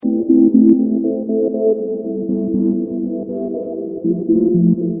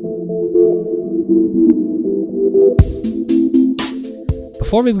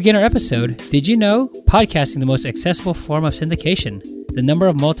Before we begin our episode, did you know podcasting is the most accessible form of syndication? The number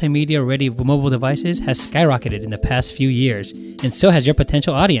of multimedia-ready mobile devices has skyrocketed in the past few years, and so has your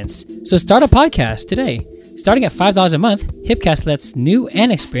potential audience. So start a podcast today. Starting at $5 a month, Hipcast lets new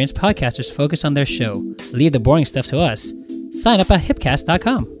and experienced podcasters focus on their show. Leave the boring stuff to us. Sign up at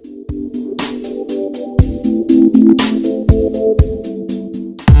hipcast.com.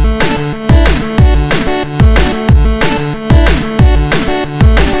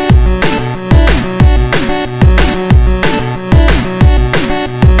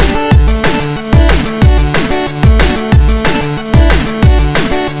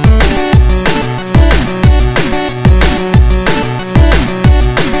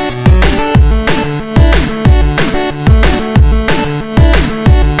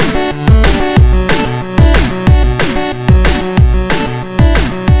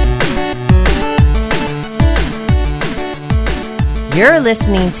 You're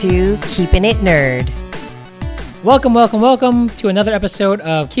listening to Keeping It Nerd. Welcome to another episode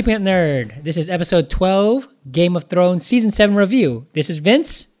of Keeping It Nerd. This is episode 12, Game of Thrones Season 7 review. This is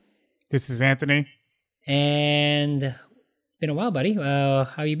Vince. This is Anthony. And it's been a while, buddy.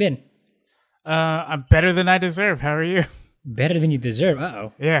 How you been? I'm better than I deserve. How are you? Better than you deserve.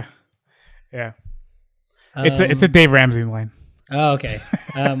 Uh-oh. Yeah. It's a Dave Ramsey line. Oh, okay.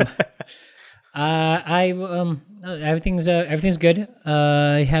 Everything's good.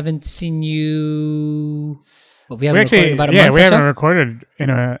 I haven't seen you. Well, we haven't recorded about a month. We haven't recorded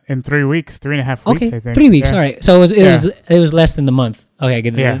in 3 weeks, 3.5 weeks. Okay, I think 3 weeks. Yeah. All right. So it was less than the month. Okay,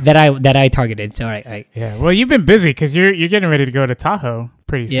 good. Yeah. That I targeted. So all right. Yeah. Well, you've been busy because you're getting ready to go to Tahoe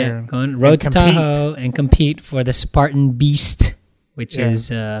pretty soon. Yeah, going road to Tahoe and compete for the Spartan Beast, which is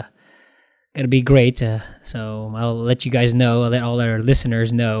gonna be great. So I'll let you guys know. I'll let all our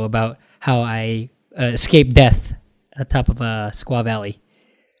listeners know about how I escaped death at the top of Squaw Valley.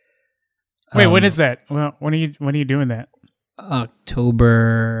 Wait, when is that? Well, when are you doing that?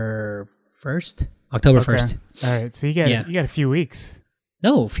 October 1st. October 1st. All right, so you got a few weeks.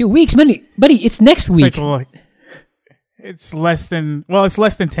 No, a few weeks, buddy. It's next week. It's less than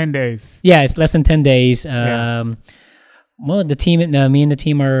 10 days. Yeah, it's less than 10 days. Well, the team, me and the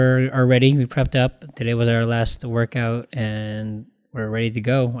team are ready. We prepped up. Today was our last workout, and we're ready to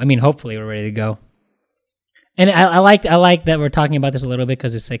go. I mean, hopefully we're ready to go. And I like that we're talking about this a little bit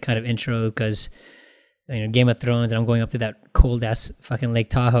because it's like kind of intro because Game of Thrones and I'm going up to that cold ass fucking Lake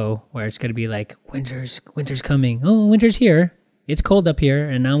Tahoe where it's gonna be like winter's coming. Oh, winter's here. It's cold up here,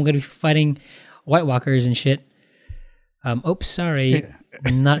 and now I'm gonna be fighting White Walkers and shit. Oops, sorry,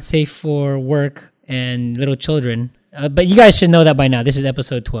 not safe for work and little children. But you guys should know that by now. This is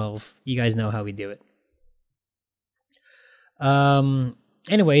episode 12. You guys know how we do it.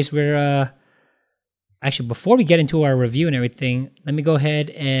 Anyways, we're actually, before we get into our review and everything, let me go ahead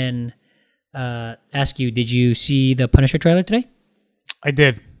and ask you, did you see the Punisher trailer today? I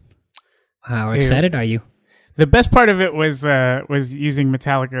did. How excited are you? The best part of it was using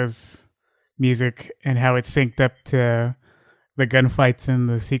Metallica's music and how it synced up to the gunfights and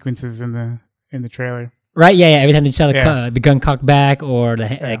the sequences in the trailer. Right, yeah. Every time you saw the gun cocked back or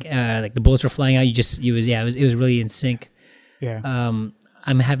like the bullets were flying out, it was really in sync. Yeah.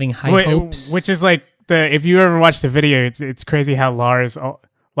 I'm having high hopes. Which is like if you ever watch the video, it's crazy how Lars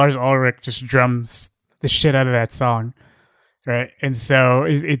Ulrich just drums the shit out of that song, right? And so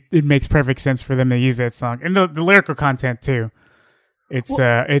it makes perfect sense for them to use that song and the lyrical content too.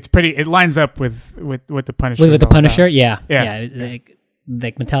 It's pretty. It lines up with the Punisher. With the Punisher, yeah.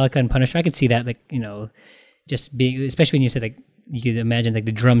 Like Metallica and Punisher, I could see that. Just being, especially when you said you could imagine the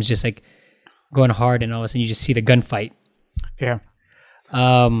drums just going hard, and all of a sudden you just see the gunfight. Yeah.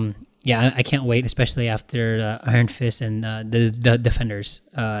 I can't wait, especially after Iron Fist and the Defenders.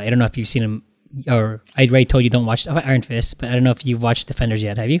 I don't know if you've seen them, or I already told you don't watch Iron Fist, but I don't know if you've watched Defenders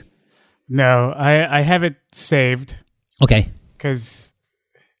yet. Have you? No, I have it saved. Okay. Because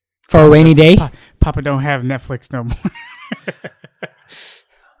for a rainy day, Papa don't have Netflix no more.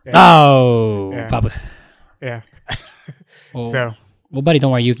 Papa. Yeah. Well, buddy,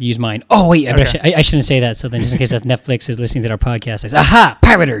 don't worry. You can use mine. Oh, wait. I shouldn't say that. So then just in case if Netflix is listening to our podcast, it's, aha,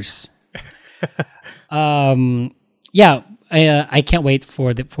 Pirators. I can't wait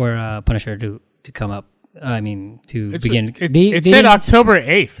for Punisher to come up. Begin. It said October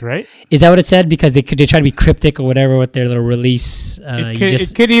 8th, right? Is that what it said? Because they try to be cryptic or whatever with their little release.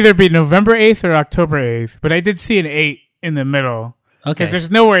 It could either be November 8th or October 8th, but I did see an 8 in the middle. Okay. Because there's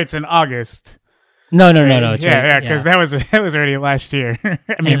nowhere it's in August. No. It's because that was already last year.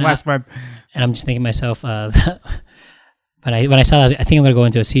 Last month. And I'm just thinking to myself, But when I saw that, I think I'm gonna go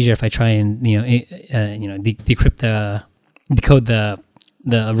into a seizure if I try and decode the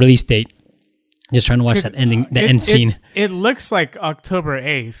release date. Just trying to watch that end scene. It looks like October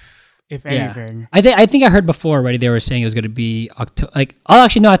 8th, if anything. I think I heard before already. They were saying it was going to be October.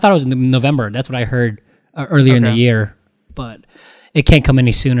 Actually, no, I thought it was in November. That's what I heard earlier in the year. But it can't come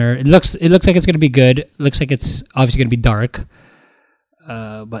any sooner. It looks like it's going to be good. It looks like it's obviously going to be dark.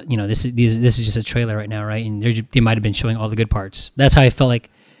 But this is just a trailer right now, right? And they might have been showing all the good parts. That's how I felt like.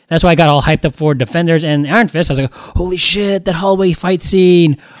 That's why I got all hyped up for Defenders and Iron Fist. I was like, holy shit, that hallway fight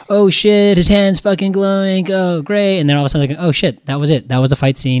scene. Oh shit, his hand's fucking glowing. Oh, great. And then all of a sudden, like, oh shit, that was it. That was the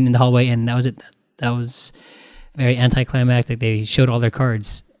fight scene in the hallway, and that was it. That was very anticlimactic. They showed all their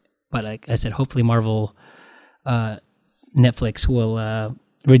cards. But like I said, hopefully Marvel, Netflix will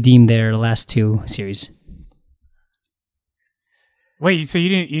redeem their last 2 series. Wait, so you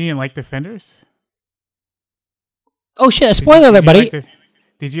didn't like Defenders? Oh shit, spoiler alert, buddy.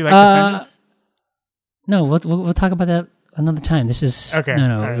 Did you like Defenders? No, we'll talk about that another time. This is okay.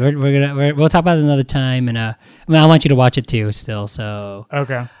 No, right. we'll talk about it another time, and I want you to watch it too. Still, so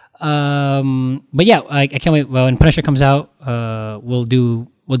okay. But yeah, I can't wait. Well, when Punisher comes out, we'll do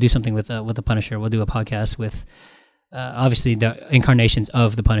something with the Punisher. We'll do a podcast with obviously the incarnations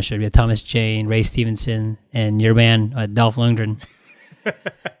of the Punisher. We have Thomas Jane, Ray Stevenson, and your man Dolph Lundgren.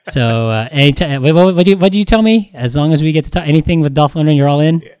 So anytime, what did you tell me? As long as we get to talk anything with Dolph Lundgren, you're all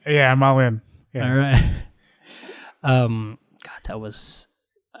in. Yeah, I'm all in. Yeah. All right. God, that was.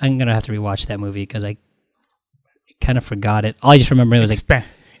 I'm gonna have to rewatch that movie because I kind of forgot it. All I just remember it was like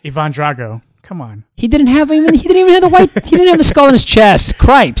Ivan Drago. Come on. He didn't even have the white. He didn't have the skull on his chest.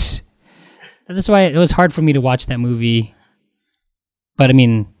 Cripes. That's why it was hard for me to watch that movie. But I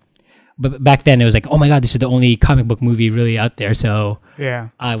mean. But back then it was like, oh my god, this is the only comic book movie really out there. So yeah,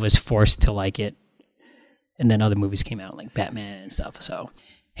 I was forced to like it. And then other movies came out like Batman and stuff. So,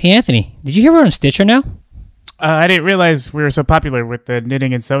 hey Anthony, did you hear we're on Stitcher now? I didn't realize we were so popular with the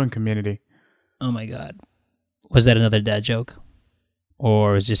knitting and sewing community. Oh my god, was that another dad joke,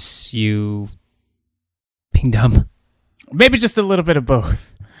 or is this you being dumb? Maybe just a little bit of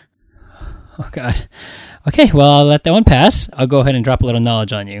both. Oh god. Okay, well I'll let that one pass. I'll go ahead and drop a little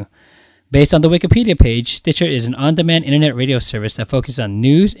knowledge on you. Based on the Wikipedia page, Stitcher is an on-demand internet radio service that focuses on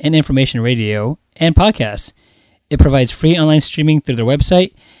news and information radio and podcasts. It provides free online streaming through their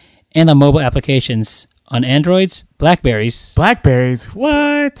website and on mobile applications on Androids, Blackberries. Blackberries?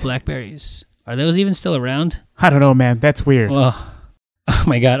 What? Blackberries. Are those even still around? I don't know, man. That's weird. Oh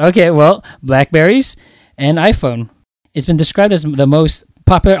my god. Okay, well, Blackberries and iPhone. It's been described as the most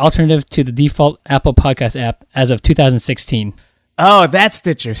popular alternative to the default Apple Podcast app as of 2016. Oh, that's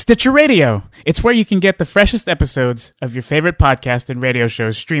Stitcher. Stitcher Radio. It's where you can get the freshest episodes of your favorite podcast and radio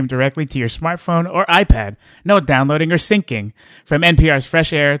shows streamed directly to your smartphone or iPad. No downloading or syncing. From NPR's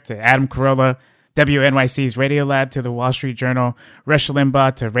Fresh Air to Adam Carolla, WNYC's Radiolab to the Wall Street Journal, Rush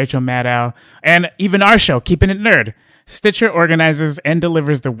Limbaugh to Rachel Maddow, and even our show, Keeping It Nerd. Stitcher organizes and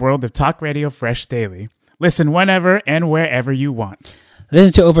delivers the world of talk radio fresh daily. Listen whenever and wherever you want.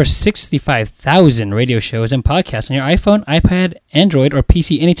 Listen to over 65,000 radio shows and podcasts on your iPhone, iPad, Android, or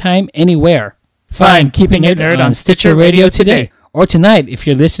PC anytime, anywhere. Find Keeping It Nerd on Stitcher Radio today. Or tonight if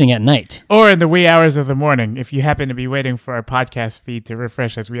you're listening at night. Or in the wee hours of the morning if you happen to be waiting for our podcast feed to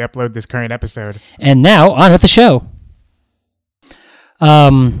refresh as we upload this current episode. And now, on with the show.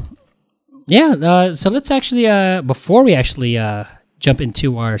 So let's actually, before we actually jump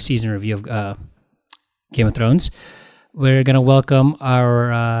into our season review of Game of Thrones, we're going to welcome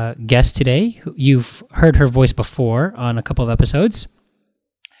our guest today. You've heard her voice before on a couple of episodes.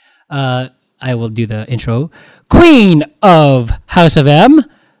 I will do the intro. Queen of House of M,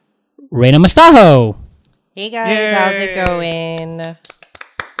 Reina Mustajo. Hey guys, Yay! How's it going?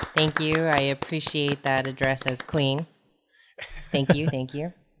 Thank you. I appreciate that address as queen. Thank you.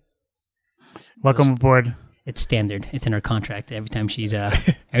 Welcome aboard. It's standard. It's in her contract. Every time she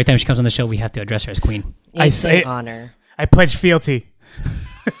comes on the show, we have to address her as queen. It's an honor. I pledge fealty.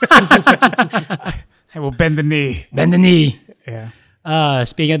 I will bend the knee. Bend the knee. Yeah.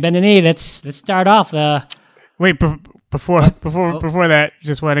 Speaking of bend the knee, let's start off. Wait, before that,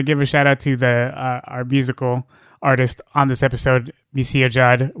 just want to give a shout out to our musical artist on this episode, Museo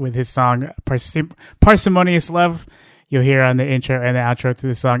Jad, with his song "Parsimonious Love." You'll hear on the intro and the outro to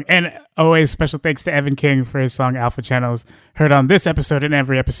the song. And always special thanks to Evan King for his song Alpha Channels, heard on this episode and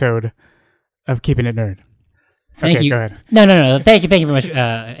every episode of Keeping It Nerd. Thank you. Go ahead. No. Thank you very much,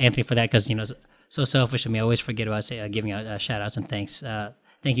 Anthony, for that, because, it's so selfish of me. I always forget about giving out shout outs and thanks.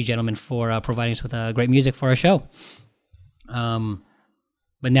 Thank you, gentlemen, for providing us with great music for our show.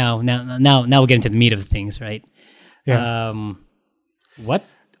 But now we'll get into the meat of the things, right? Yeah. What?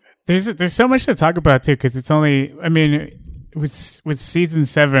 There's so much to talk about too, because it's only. I mean, with season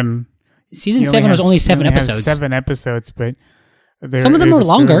 7. Season 7 was only 7 episodes. 7 episodes, but some of them were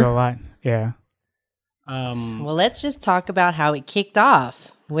longer. A lot. Yeah. Well, let's just talk about how it kicked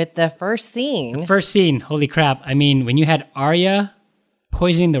off with the first scene. First scene, holy crap. I mean, when you had Arya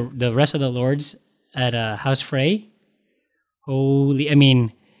poisoning the rest of the lords at House Frey, I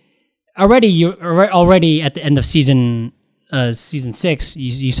mean, already at the end of season 6,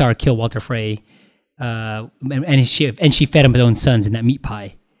 you saw her kill Walter Frey, and she fed him his own sons in that meat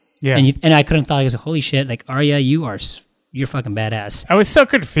pie. Yeah. And I couldn't thought, I was like, holy shit, like, Arya, you're fucking badass. I was so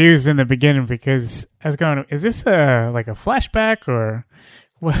confused in the beginning because I was going, is this like a flashback or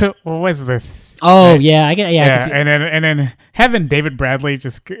what was this? Oh, yeah. I can see. And then having David Bradley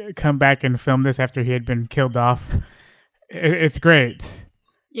just come back and film this after he had been killed off, it's great.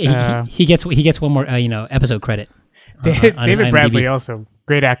 Yeah, he gets one more episode credit. David Bradley also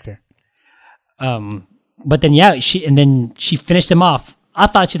great actor. But then she finished him off. I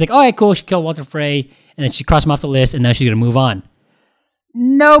thought she's like, all right, cool. She killed Walter Frey, and then she crossed him off the list, and now she's gonna move on.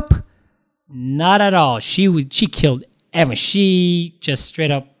 Nope, not at all. She killed everyone. She just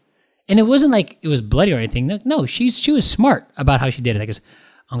straight up, and it wasn't like it was bloody or anything. No, she was smart about how she did it. Like,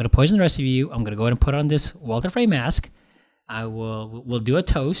 I'm gonna poison the rest of you. I'm gonna go ahead and put on this Walter Frey mask. We'll do a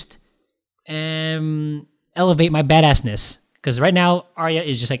toast and elevate my badassness. Because right now Arya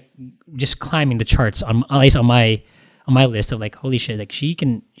is just climbing the charts at least on my list of like, holy shit, like she's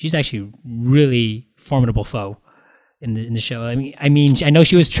actually really formidable foe in the show. I mean I know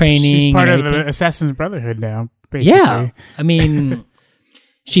she was training. She's part of the Assassin's Brotherhood now, basically. Yeah, I mean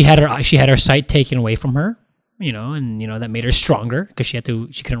she had her sight taken away from her, and that made her stronger because she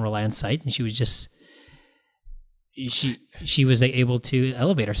couldn't rely on sight, and she was just. She was able to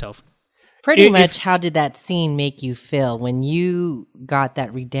elevate herself. Pretty much, how did that scene make you feel when you got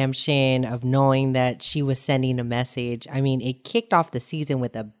that redemption of knowing that she was sending a message? I mean, it kicked off the season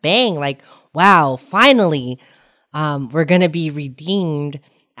with a bang. Like, wow, finally, we're going to be redeemed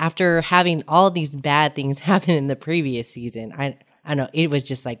after having all these bad things happen in the previous season. I know, it was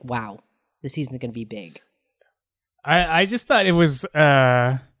just like, wow, the season's going to be big. I just thought it was...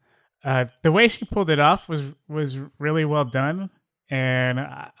 the way she pulled it off was really well done, and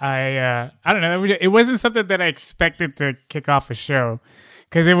I don't know. It wasn't something that I expected to kick off a show,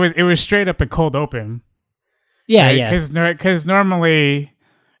 because it was straight up a cold open. Yeah, right? yeah. Because normally,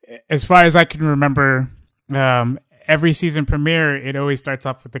 as far as I can remember, every season premiere it always starts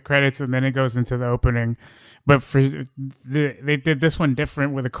off with the credits and then it goes into the opening. But they did this one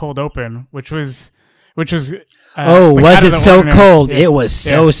different with a cold open, which was. Was it so cold? Yeah. It was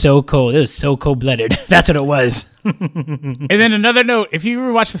so cold. It was so cold-blooded. That's what it was. And then another note, if you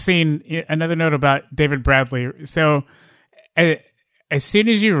ever watch the scene, another note about David Bradley. So as soon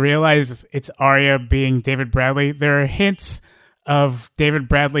as you realize it's Arya being David Bradley, there are hints of David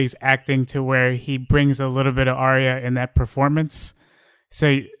Bradley's acting to where he brings a little bit of Arya in that performance. So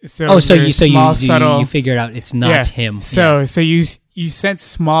you figured out it's not him. So you sense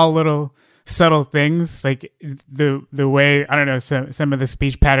small little subtle things, like the way, I don't know, some of the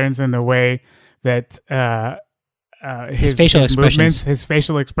speech patterns and the way that his facial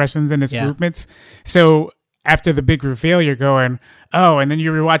expressions and his movements. So after the big reveal, you're going, oh, and then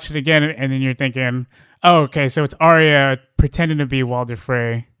you rewatch it again, and then you're thinking, oh, okay, so it's Arya pretending to be Walder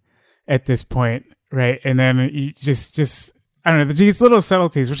Frey at this point, right? And then you just I don't know, these little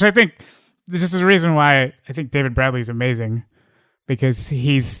subtleties, which I think this is the reason why I think David Bradley's amazing. Because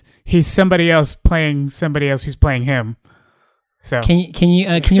he's somebody else playing somebody else who's playing him. So can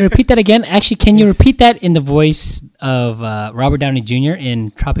you repeat that again? Actually, can you repeat that in the voice of Robert Downey Jr.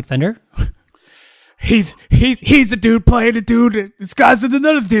 in Tropic Thunder? He's the dude playing a dude disguised as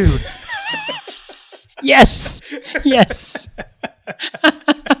another dude. Yes.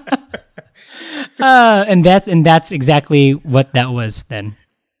 And that's exactly what that was then.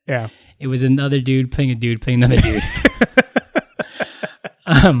 Yeah, it was another dude playing another dude.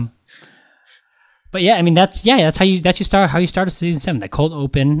 But yeah, I mean that's how you started season 7. That cold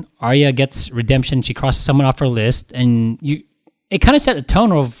open, Arya gets redemption. She crosses someone off her list, and it kind of set the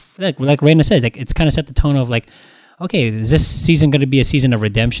tone of like Raina said, like it's kind of set the tone of like, okay, is this season going to be a season of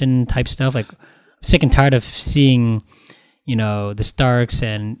redemption type stuff? Like, I'm sick and tired of seeing, the Starks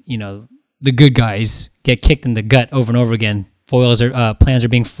and the good guys get kicked in the gut over and over again. Plans are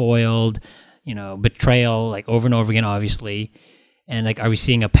being foiled, betrayal like over and over again, obviously. And like, are we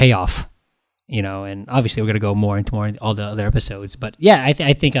seeing a payoff? And obviously we're gonna go more into all the other episodes. But yeah, I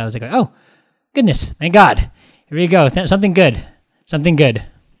think I was like, oh goodness, thank God, here we go, something good.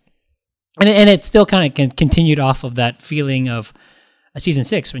 and it still kind of continued off of that feeling of season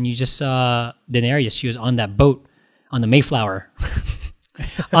 6 when you just saw Daenerys. She was on that boat on the Mayflower,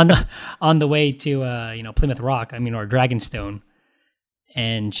 on the way to Plymouth Rock. I mean, or Dragonstone,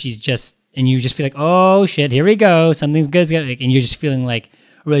 and she's just, and you just feel like, oh shit, here we go, something's good, and you're just feeling like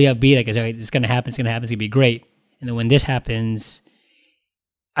really upbeat, like it's gonna happen, it's gonna be great. And then when this happens,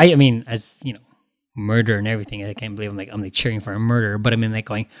 I mean, as you know, murder and everything, I can't believe I'm like cheering for a murder, but I mean like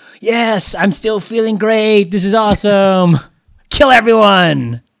going, yes, I'm still feeling great, this is awesome. Kill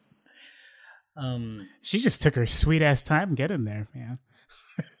everyone. She just took her sweet ass time getting there, man.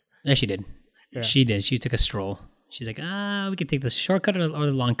 Yeah, she did. Yeah. She did. She took a stroll. She's like, we could take the shortcut or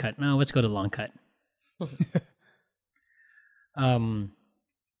the long cut. No, let's go to the long cut.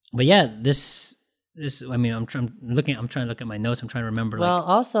 But yeah, this. I mean, I'm trying to look at my notes. I'm trying to remember. Well,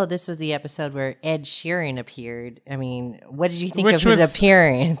 also, this was the episode where Ed Sheeran appeared. I mean, what did you think of his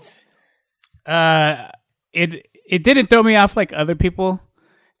appearance? It didn't throw me off like other people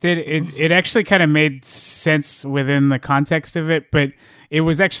did. It actually kind of made sense within the context of it, but it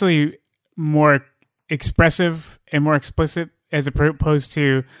was actually more expressive and more explicit as opposed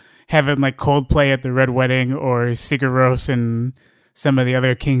to having like Coldplay at the Red Wedding or Sigur Rós and some of the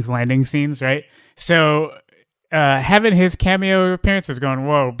other King's Landing scenes, right? So having his cameo appearance was going,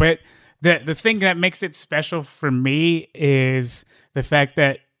 whoa. But the thing that makes it special for me is the fact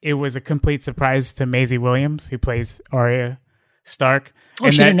that it was a complete surprise to Maisie Williams, who plays Arya Stark. Oh,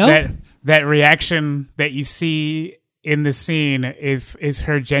 and she didn't know? That reaction that you see in the scene is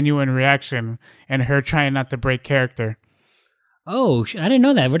her genuine reaction and her trying not to break character. Oh, I didn't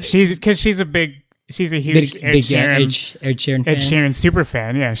know that. She's a huge Ed Sheeran fan. Ed Sheeran super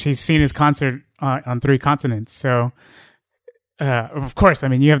fan. Yeah, she's seen his concert on 3 continents. So, of course, I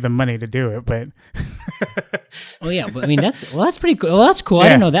mean, you have the money to do it, but. Oh yeah, but I mean that's pretty cool. Well, that's cool. Yeah. I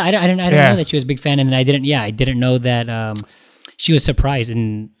didn't know that. I didn't know that she was a big fan, and then I didn't know that she was surprised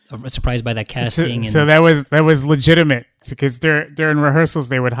by that casting. So that was legitimate because during rehearsals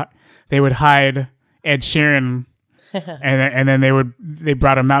they would hide Ed Sheeran. and then they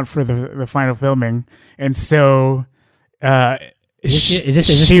brought him out for the final filming, and so is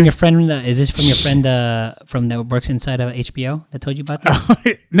this from your friend? Is this from your friend from that works inside of HBO that told you about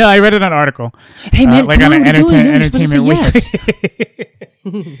this? No, I read it on an article. Hey man, like on an Entertainment Weekly.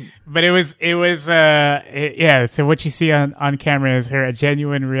 But it was yeah. So what you see on camera is her a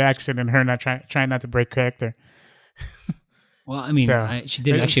genuine reaction and her not trying not to break character. Well, I mean, she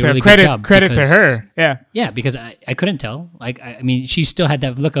did actually a really good job. Credit to her, yeah. Yeah, because I couldn't tell. Like, I mean, she still had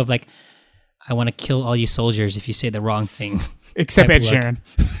that look of like, I want to kill all you soldiers if you say the wrong thing. Except Ed Sheeran.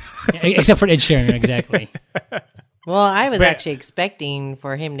 Except for Ed Sheeran, exactly. Well, I was actually expecting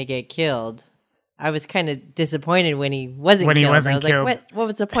for him to get killed. I was kind of disappointed when he wasn't killed. I was like, what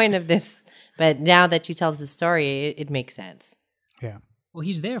was the point of this? But now that you tell us the story, it makes sense. Yeah. Well,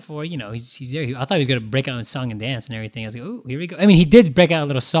 he's there for, he's there. I thought he was going to break out in song and dance and everything. I was like, oh, here we go. I mean, he did break out a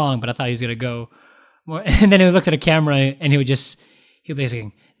little song, but I thought he was going to go more. And then he looked at the camera and he'll be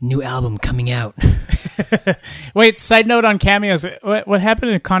saying, new album coming out. Wait, side note on cameos. What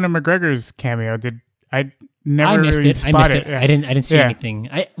happened to Conor McGregor's cameo? I missed it. Yeah. I didn't see anything.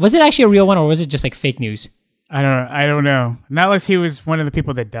 Was it actually a real one or was it just like fake news? I don't know. Not unless he was one of the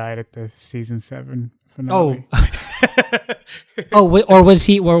people that died at the season 7 finale. Or was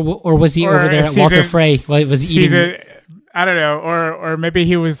he over there at Walter Frey? Was he eating? I don't know. Or maybe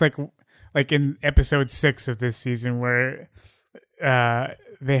he was like in episode 6 of this season where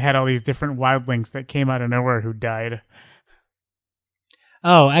they had all these different wildlings that came out of nowhere who died.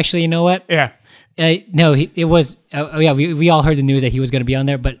 Oh, actually, you know what? Yeah. No, it was. We all heard the news that he was going to be on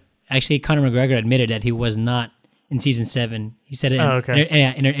there, but actually, Conor McGregor admitted that he was not in season 7. He said it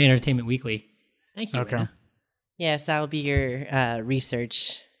in Entertainment Weekly. Thank you. Okay. Rena. Yes, that will be your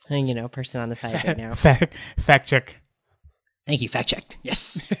research, person on the side right now. Fact check. Thank you. Fact checked.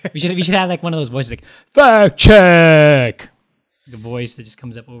 Yes. we should have like one of those voices like fact check. The voice that just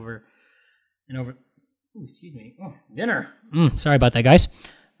comes up over and over. Ooh, excuse me. Oh, dinner. Sorry about that, guys.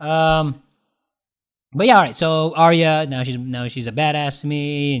 But yeah, all right. So Arya now she's a badass to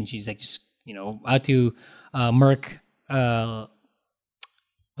me, and she's like just out to murk. What's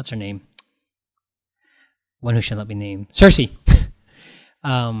her name? One who shall not be named. Cersei.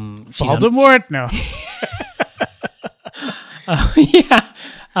 Voldemort? No. Yeah.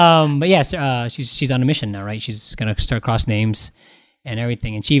 But yes, she's on a mission now, right? She's gonna start cross names and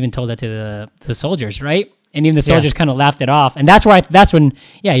everything, and she even told that to the soldiers, right? And even the soldiers kind of laughed it off, and that's when.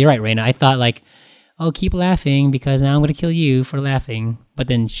 Yeah, you're right, Raina. I thought like, oh, keep laughing because now I'm gonna kill you for laughing. But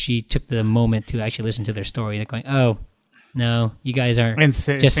then she took the moment to actually listen to their story. They're going, oh, No, you guys are and just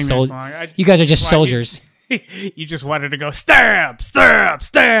sing that song. you guys are just Why, soldiers. You just wanted to go stab, stab,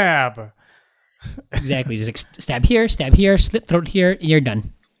 stab. Exactly. Just like stab here, slit throat here, you're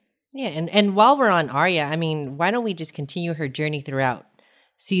done. Yeah, and while we're on Arya, I mean, why don't we just continue her journey throughout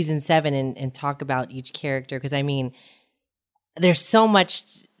season 7 and talk about each character? Because I mean, there's so much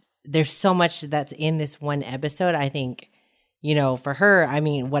that's in this one episode. I think, you know, for her, I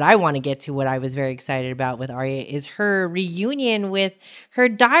mean, what I want to get to, what I was very excited about with Arya is her reunion with her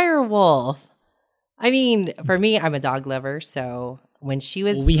direwolf. I mean, for me, I'm a dog lover, so when she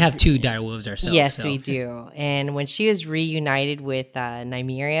was... Well, we have 2 direwolves ourselves. Yes, so. we do. And when she was reunited with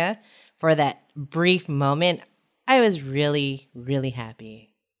Nymeria for that brief moment, I was really, really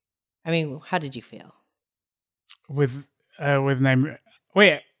happy. I mean, how did you feel? With Nymeria.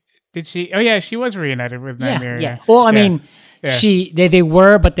 Wait, did she? Oh yeah, she was reunited with Nymeria. Yes. Well, I mean, Yeah. they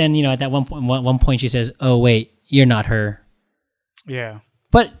were, but then, you know, at that one point she says, "Oh wait, you're not her." Yeah.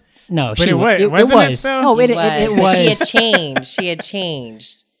 But no, But she it was. it Wasn't it, was. though? No, it was. She had changed. She had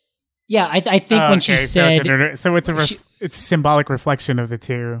changed. Yeah, I think when she said it's symbolic reflection of the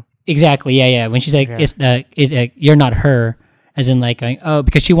two. exactly, yeah. When she's like, Yeah. "It's you're not her," as in like, going, oh,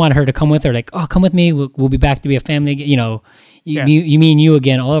 because she wanted her to come with her, like, "Oh, come with me. We'll be back to be a family again." You know, you mean you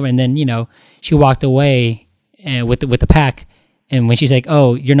again all over, and then you know she walked away and with the pack, and when she's like,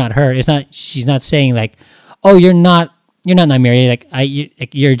 "Oh, you're not her," it's not. She's not saying like, "Oh, you're not Nymeria.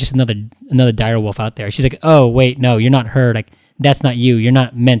 Like you're just another direwolf out there." She's like, "Oh, wait, no, you're not her. Like that's not you. You're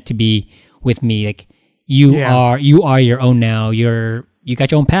not meant to be with me. Like you are your own now. You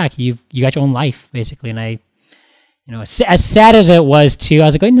got your own pack. You got your own life basically." And I, you know, as sad as it was too, I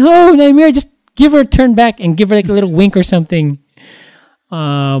was like, "No, Nymeria, just give her a turn back and give her like a little wink or something."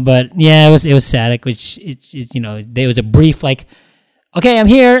 But yeah, it was sad. Like which it's you know there was a brief like, "Okay, I'm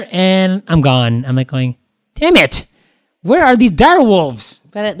here and I'm gone." I'm like going, "Damn it. Where are these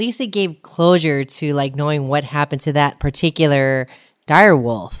direwolves?" But at least it gave closure to like knowing what happened to that particular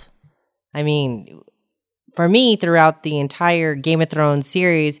direwolf. I mean, for me, throughout the entire Game of Thrones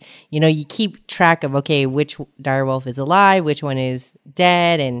series, you know, you keep track of, okay, which direwolf is alive, which one is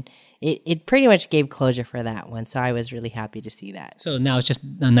dead, and it pretty much gave closure for that one. So I was really happy to see that. So now it's just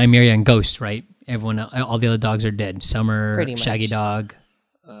Nymeria and Ghost, right? Everyone, all the other dogs are dead. Summer, Pretty much. Shaggy Dog.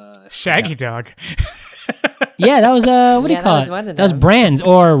 Shaggy Dog. Yeah, that was what do you Yeah, call that was it? one of That was them. Brands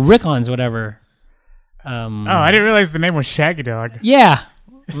or Rickons, whatever. Oh, I didn't realize the name was Shaggy Dog. Yeah,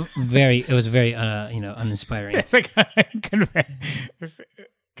 it was very uninspiring. It's like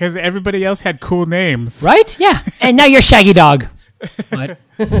because everybody else had cool names, Right? Yeah. And now you're Shaggy Dog. What?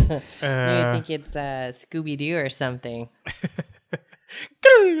 You think it's Scooby Doo or something?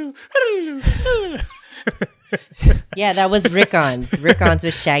 Yeah, that was Rickons. Rickons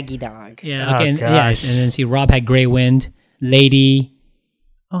was Shaggy Dog. Yeah. Oh, Okay. gosh. And then see, Rob had Grey Wind, Lady.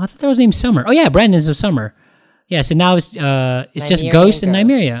 Oh, I thought that was named Summer. Oh yeah, Brandon's of Summer. Yeah. So now it's just Nymeria Ghost and and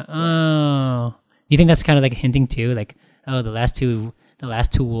Ghost. Nymeria. Oh. Do you think that's kind of like hinting too, like the last two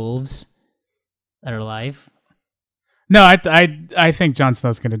wolves that are alive? No, I think Jon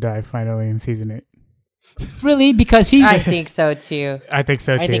Snow's gonna die finally in season 8. Really? Because he I think so too. I think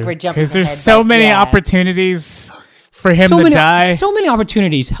so too. I think we're jumping because there's ahead, so but many yeah. opportunities for him to die. So many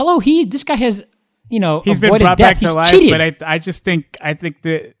opportunities. Hello, this guy has, He's been avoided brought death. back to He's life, cheated. but I think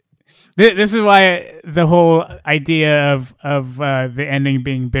that this is why the idea of the ending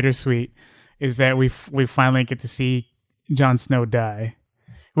being bittersweet is that we finally get to see Jon Snow die.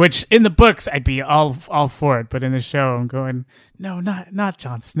 Which in the books I'd be all for it, but in the show I'm going, no, not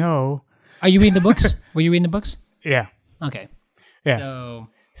Jon Snow. Are you reading the books? Were you reading the books? Yeah, Okay. yeah. So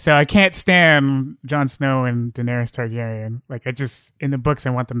So I can't stand Jon Snow and Daenerys Targaryen. Like in the books I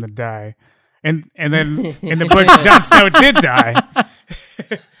want them to die, and then in the books Jon Snow did die.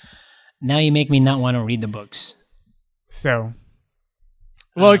 now you make me not want to read the books. So,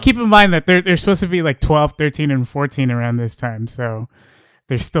 well, keep in mind that they're supposed to be like 12, 13, and 14 around this time. So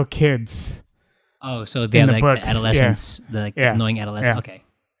they're still kids. Oh, so they In have the like books, adolescents, the Yeah. annoying adolescents. Yeah. Okay.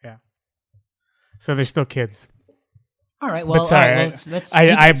 So they're still kids. All right. Well, But sorry, all right, well, let's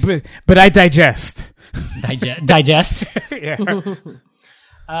but I digest. digest. Yeah.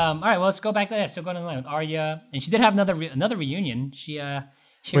 All right. Well, let's go back to that. So going on the line with Arya, and she did have another reunion. She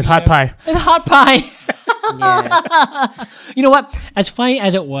With hot pie. With hot pie. Yeah. You know what? As funny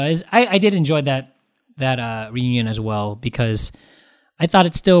as it was, I did enjoy that reunion as well because I thought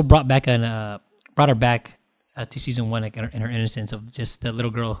it still brought her back to season 1, like in her innocence of just the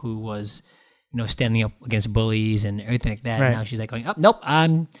little girl who was, standing up against bullies and everything like that. Right. And now she's like going, "Oh, nope,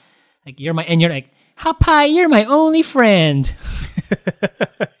 I'm like you're like hot pie, you're my only friend."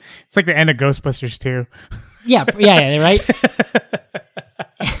 It's like the end of Ghostbusters too. yeah, right.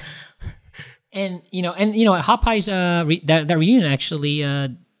 and Hot Pie's that reunion actually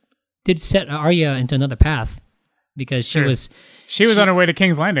did set Arya into another path because she was on her way to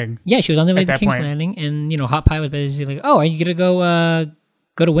King's Landing. Yeah, she was on the way At to that King's point. Landing, and Hot Pie was basically like, "Oh, are you gonna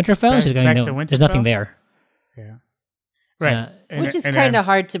go to Winterfell?" She's going, back "No, to there's nothing Winterfell? there." Yeah. Right. Which is kind of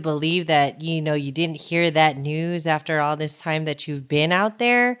hard to believe that, you didn't hear that news after all this time that you've been out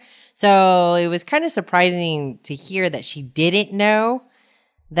there. So it was kind of surprising to hear that she didn't know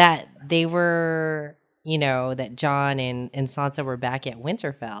that they were, that Jon and Sansa were back at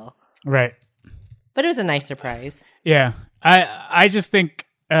Winterfell. Right. But it was a nice surprise. Yeah. I just think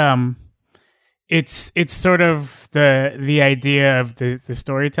it's sort of the idea of the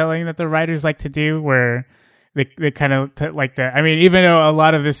storytelling that the writers like to do where they kind of like that. I mean, even though a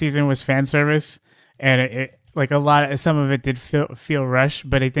lot of the season was fan service and it like some of it did feel rushed,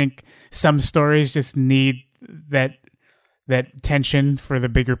 but I think some stories just need that tension for the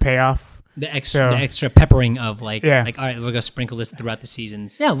bigger payoff. The extra peppering of like Yeah. all right, we're gonna sprinkle this throughout the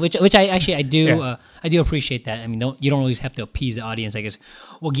seasons. Yeah, which I do I do appreciate that. I mean, you don't always have to appease the audience. I guess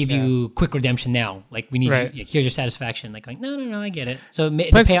we'll give you quick redemption now. Like we need Right. here's your satisfaction. Like no, I get it. So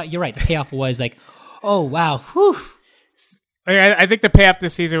Plus- the payoff, you're right. The payoff was like, oh wow, whew. I think the payoff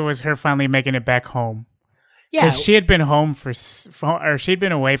this season was her finally making it back home. Yeah, Because she had been home she'd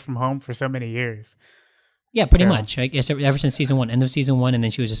been away from home for so many years. yeah, pretty so- much. I guess ever since season 1, end of season 1, and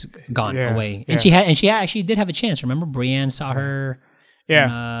then she was just gone away. And yeah. she actually did have a chance. Remember, Brienne saw her.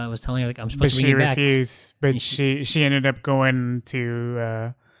 Yeah. Was telling her like I'm But supposed to she bring you back. refused. But she ended up going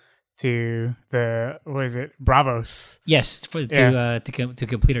to the what is it, Bravos, Yes, to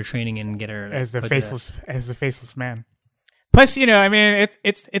complete her training and get her as the put faceless man. Plus, I mean,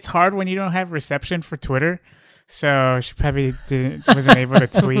 it's hard when you don't have reception for Twitter. So she probably wasn't able to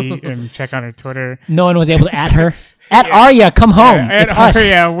tweet and check on her Twitter. No one was able to at her. At Arya, come home. Yeah, it's us.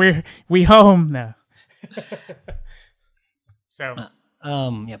 Yeah, we home now. So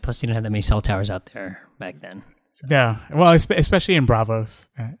Yeah. Plus, you didn't have that many cell towers out there back then. no, well, especially in Bravos.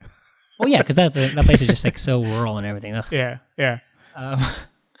 Oh yeah, because that place is just like so rural and everything. Ugh. Yeah.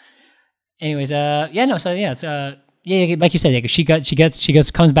 Anyways, So it's yeah, like you said, like she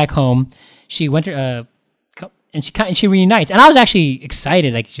comes back home. She went and she reunites, and I was actually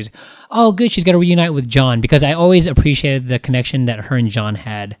excited. Like she's, oh good, she's gonna reunite with Jon because I always appreciated the connection that her and Jon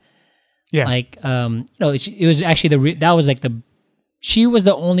had. Yeah. Like it was actually she was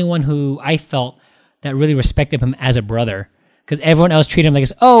the only one who I felt that really respected him as a brother because everyone else treated him like,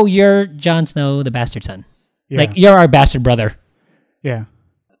 oh, you're Jon Snow, the bastard son. Yeah. Like you're our bastard brother. Yeah.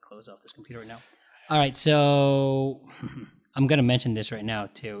 I'll close off this computer right now. All right, so I'm gonna mention this right now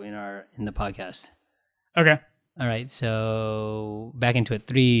too in the podcast. Okay. All right, so back into it.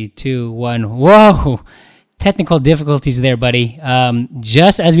 3, 2, 1. Whoa! Technical difficulties there, buddy.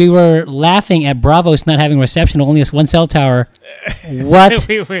 Just as we were laughing at Bravos not having reception, only this one cell tower. What?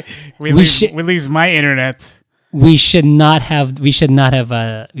 we lose my internet. We should not have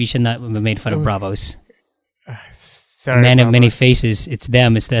made fun of Bravos. Sorry, Man of many Bravos. faces. It's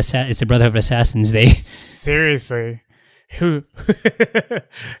them. It's the Brotherhood of Assassins. Seriously, who's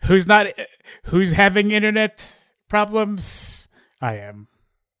having internet problems? I am.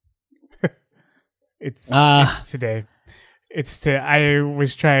 It's today. I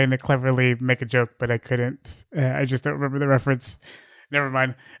was trying to cleverly make a joke, but I couldn't. I just don't remember the reference. Never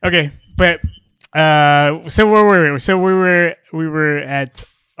mind. Okay, but so where were we? So we were at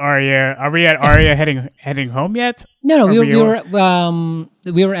Arya. Are we at Arya heading home yet? No, we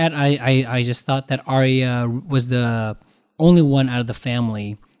were at. I just thought that Arya was the only one out of the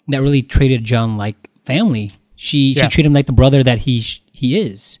family that really treated Jon like family. She treated him like the brother that he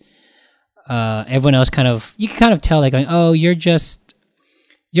is. Everyone else you can kind of tell like, oh, you're Jon,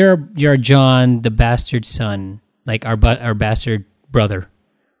 the bastard son, like our bastard brother,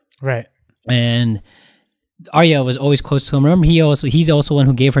 Right. and Arya was always close to him. Remember, he's also one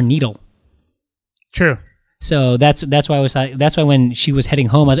who gave her needle. True. So that's why I was like, that's why when she was heading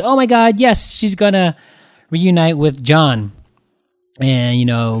home, I was like, oh my god, yes, she's gonna reunite with Jon,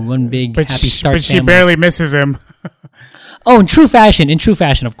 and one big happy Stark But she family. barely misses him. Oh, in true fashion,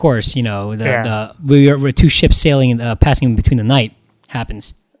 of course, we're two ships sailing, passing between the night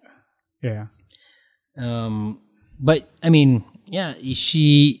happens. Yeah. But I mean, yeah,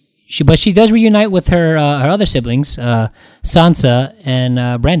 she does reunite with her other siblings, Sansa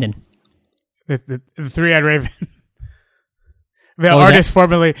and Brandon. The three-eyed raven. The Oh, is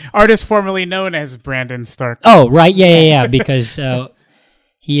artist formerly known as Brandon Stark. Oh, right, yeah, because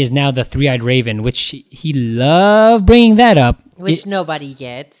he is now the three-eyed raven, which he loved bringing that up. Which nobody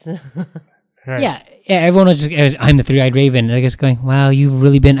gets. Right. Yeah, everyone was just, I'm the three-eyed raven. And I guess going, wow, you've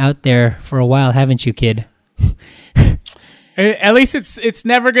really been out there for a while, haven't you, kid? At least it's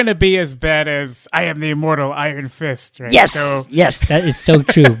never going to be as bad as I am the immortal Iron Fist, right? Yes, yes, that is so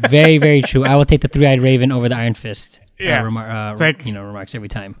true. Very, very true. I will take the three-eyed raven over the Iron Fist. Yeah. Remarks every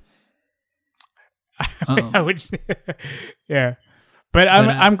time. I would, yeah. But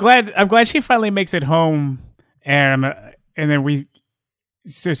I'm glad she finally makes it home, and then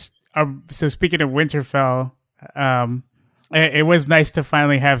so speaking of Winterfell, it was nice to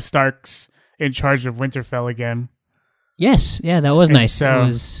finally have Starks in charge of Winterfell again. Yes, yeah, that was nice. So, it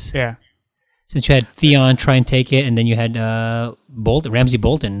was, yeah. Since you had Theon try and take it, and then you had Ramsay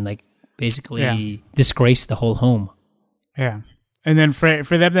Bolton, like basically disgrace the whole home. Yeah, and then for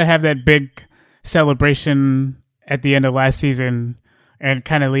them to have that big celebration at the end of last season and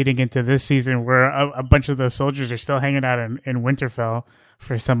kind of leading into this season, where a bunch of those soldiers are still hanging out in Winterfell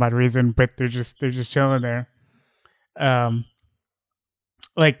for some odd reason, but they're just chilling there.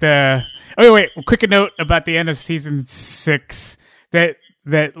 Quick note about the end of season 6, that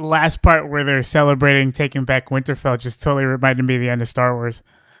last part where they're celebrating taking back Winterfell just totally reminded me of the end of Star Wars.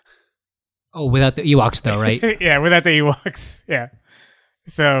 Oh, without the Ewoks though, right? Yeah, without the Ewoks. Yeah.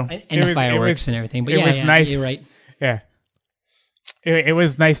 So and the fireworks and everything. But it was nice. You're right. Yeah. It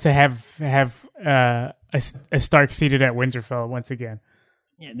was nice to have a Stark seated at Winterfell once again.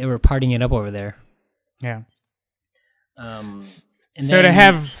 Yeah, they were partying it up over there. Yeah. And so to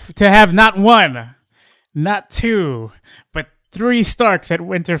have not one, not two, but 3 Starks at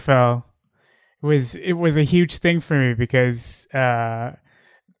Winterfell it was a huge thing for me, because I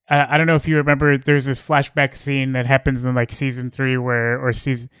don't know if you remember, there's this flashback scene that happens in like season 3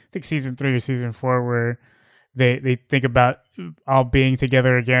 season 3 or season 4 where they think about all being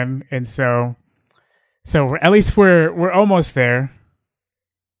together again, and so at least we're almost there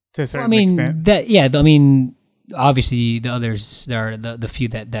to a certain extent. Obviously the others, there are the few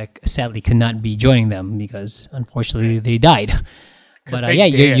that sadly could not be joining them because unfortunately they died. But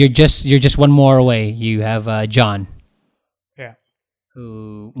you're just one more away. You have Jon. Yeah.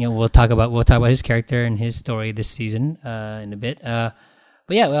 Who we'll talk about his character and his story this season in a bit. But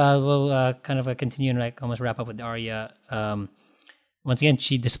yeah, we'll kind of continue and like almost wrap up with Arya. Once again,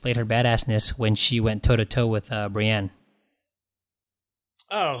 she displayed her badassness when she went toe to toe with Brienne.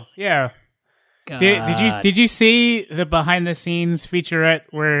 Oh yeah. Did you see the behind the scenes featurette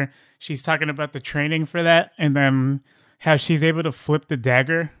where she's talking about the training for that, and then how she's able to flip the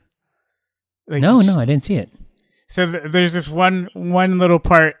dagger? Like, no, I didn't see it. So there's this one little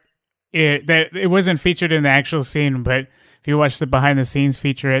part that it wasn't featured in the actual scene, but if you watch the behind the scenes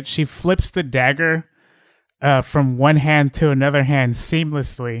featurette, she flips the dagger from one hand to another hand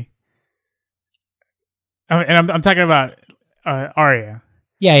seamlessly. And I'm talking about Arya.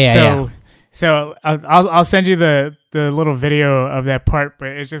 Yeah. So I'll send you the little video of that part, but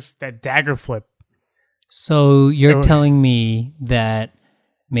it's just that dagger flip. So you're telling me that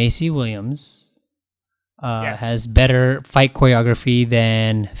Maisie Williams yes. has better fight choreography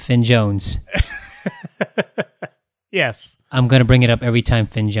than Finn Jones? Yes. I'm gonna bring it up every time,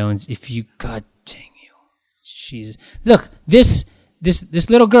 Finn Jones. God dang you, look, this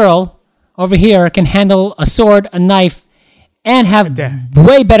little girl over here can handle a sword, a knife, and have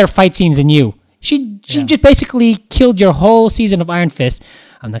way better fight scenes than you. She just basically killed your whole season of Iron Fist.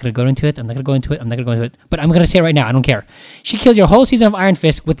 I'm not going to go into it. But I'm going to say it right now. I don't care. She killed your whole season of Iron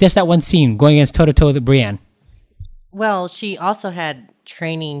Fist with just that one scene going against toe-to-toe with Brienne. Well, she also had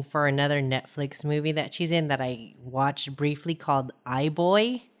training for another Netflix movie that she's in that I watched briefly called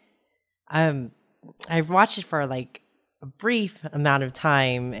iBoy. I've watched it for like a brief amount of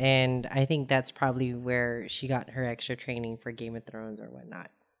time, and I think that's probably where she got her extra training for Game of Thrones or whatnot.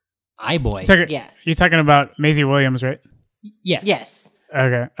 iBoy. Yeah. You're talking about Maisie Williams, right? Yeah. Yes.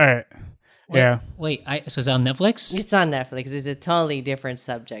 Okay. All right. Wait. So it's on Netflix? It's on Netflix. It's a totally different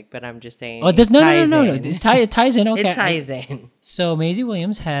subject, but I'm just saying. Oh, no. It ties in. Okay. It ties in. So Maisie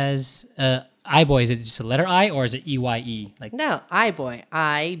Williams has iBoy. Is it just a letter I or is it EYE? No, iBoy.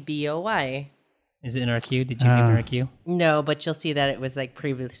 IBOY. Is it in our queue? Did you give her a queue? No, but you'll see that it was like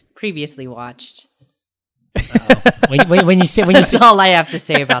previously watched. when you say That's all I have to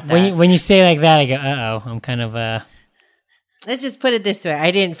say about that. When you say like that, I go, I'm kind of Let's just put it this way: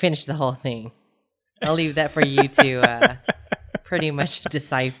 I didn't finish the whole thing. I'll leave that for you to pretty much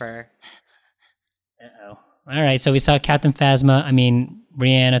decipher. All right, so we saw Captain Phasma.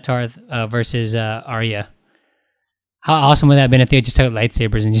 Brienne Tarth versus Arya. How awesome would that have been if they just took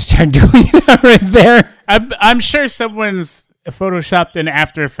lightsabers and just started doing it right there? I'm sure someone's photoshopped in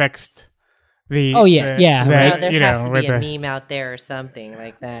After Effects. Right. There has to be a meme out there or something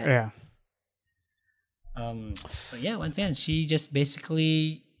like that. Yeah. But yeah, once again, she just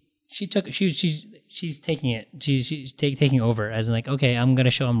basically she's taking it. She's taking over as in like, okay, I'm gonna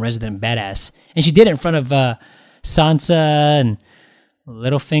show I'm resident badass, and she did it in front of Sansa and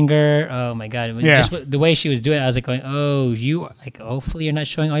Littlefinger. Oh my god! Just the way she was doing it, I was like going, oh, you like, hopefully you're not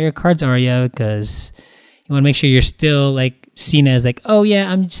showing all your cards, Arya, because you want to make sure you're still like seen as like, oh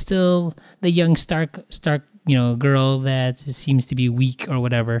yeah, I'm still the young Stark, girl that seems to be weak or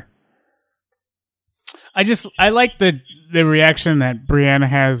whatever. I like the reaction that Brienne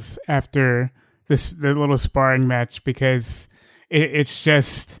has after the little sparring match, because it's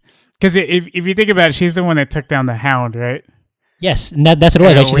just because if you think about it, she's the one that took down the Hound, right? Yes, and that's what it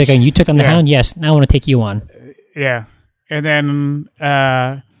was. Right? She's like, you took on the Hound. Yes, now I want to take you on. Yeah, and then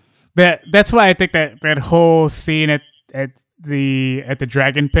that's why I think that whole scene at the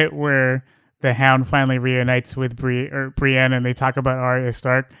Dragon Pit where the Hound finally reunites with Brienne and they talk about Arya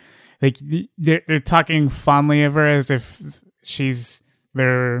Stark. Like they're talking fondly of her as if she's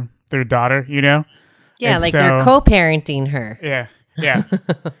their daughter, Yeah, and like they're co-parenting her. Yeah.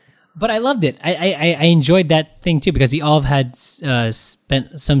 But I loved it. I enjoyed that thing too, because they all had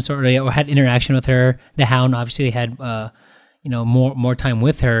spent some sort of or had interaction with her. The Hound obviously had more time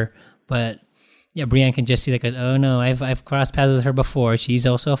with her, but yeah, Brienne can just see like, oh no, I've crossed paths with her before. She's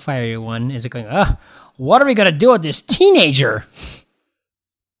also a fiery one. Is it going? What are we gonna do with this teenager?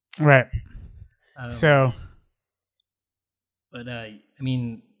 Right. But but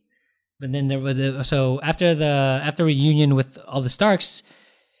then there was after reunion with all the Starks,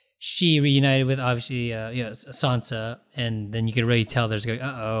 she reunited with obviously Sansa, and then you could really tell there's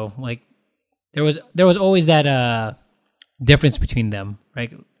like there was always that difference between them,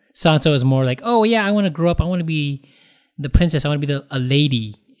 right? Sansa was more like, oh yeah, I want to grow up, I want to be the princess, I want to be a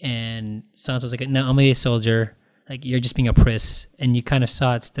lady, and Sansa was like, no, I'm gonna be a soldier. Like, you're just being a priss, and you kind of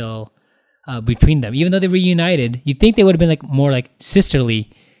saw it still between them. Even though they reunited, you'd think they would have been like more like sisterly,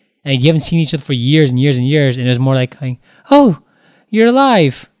 and you haven't seen each other for years and years and years, and it was more like, oh, you're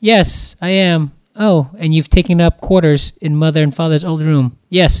alive. Yes, I am. Oh, and you've taken up quarters in mother and father's old room.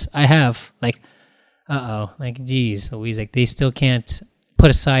 Yes, I have. Like, like, geez, Louise, like they still can't put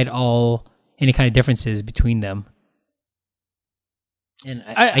aside any kind of differences between them. And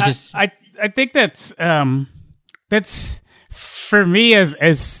I think that's for me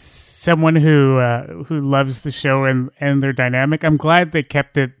as someone who loves the show and their dynamic. I'm glad they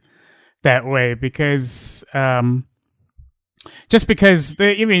kept it that way, because just because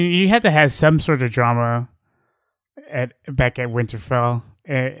you had to have some sort of drama back at Winterfell,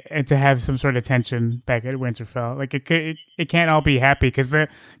 and to have some sort of tension back at Winterfell. Like it can't all be happy because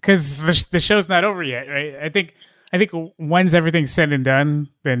the show's not over yet, right? I think once everything's said and done,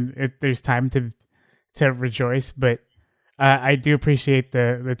 then there's time to rejoice. But I do appreciate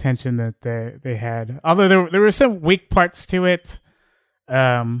the tension that they had. Although there were some weak parts to it.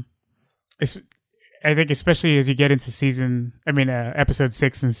 I think especially as you get into episode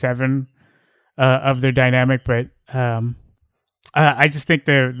 6 and 7 of their dynamic. But I just think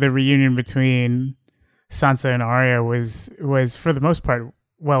the reunion between Sansa and Arya was for the most part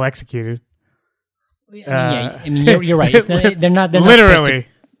well executed. You're right. They're not literally.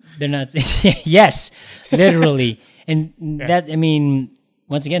 They're not. Yes, literally. And that,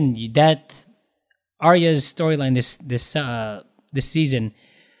 once again, that Arya's storyline this season,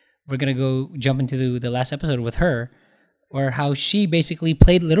 we're gonna go jump into the last episode with her, or how she basically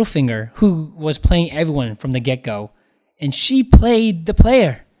played Littlefinger, who was playing everyone from the get-go, and she played the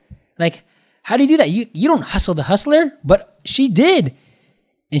player. Like, how do you do that? You don't hustle the hustler, but she did,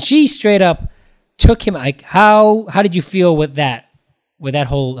 and she straight up took him. Like, how did you feel with that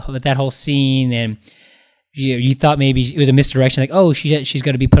whole scene? And you thought maybe it was a misdirection, like, oh, she's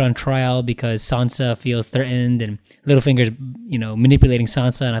going to be put on trial because Sansa feels threatened, and Littlefinger's manipulating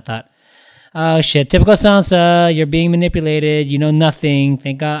Sansa. And I thought, oh shit, typical Sansa, you're being manipulated. You know nothing.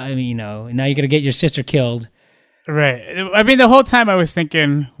 Thank God. Now you're going to get your sister killed. Right. The whole time I was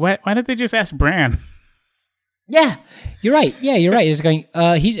thinking, why don't they just ask Bran? Yeah, you're right. He's going.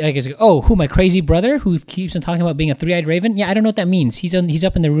 He's oh, who, my crazy brother who keeps on talking about being a three-eyed raven? Yeah, I don't know what that means. He's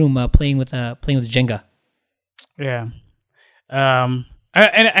up in the room playing with Jenga. Yeah. And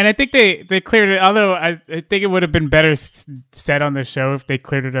I think they cleared it. Although I think it would have been better said on the show if they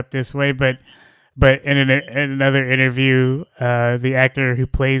cleared it up this way. But in another interview, the actor who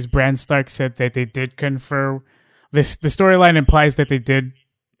plays Bran Stark said that they did confer. The storyline implies that they did,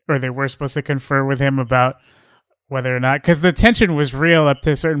 or they were supposed to confer with him about whether or not, because the tension was real up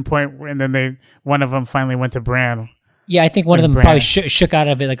to a certain point, and then one of them finally went to Bran. Yeah, I think one of them probably shook out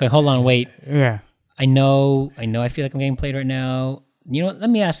of it, like, hold on, wait. Yeah. I know. I feel like I'm getting played right now. let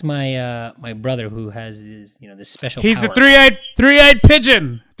me ask my my brother who has this this special. He's power. the three-eyed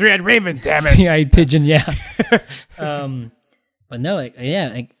pigeon, three-eyed raven. Damn it, three-eyed pigeon. Yeah. But no,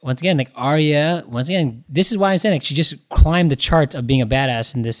 once again, Arya. Once again, this is why I'm saying she just climbed the charts of being a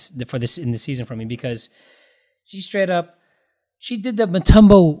badass in this season for me, because she straight up she did the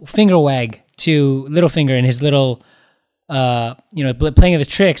Matumbo finger wag to Littlefinger and his little playing of his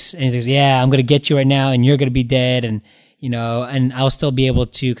tricks, and he says, "Yeah, I'm gonna get you right now, and you're gonna be dead, and and I'll still be able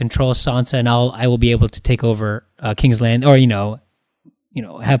to control Sansa, and I will be able to take over King's Land, or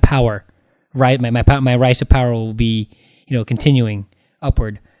have power, right? My rise of power will be continuing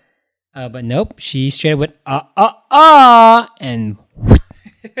upward." But nope, she straight up went and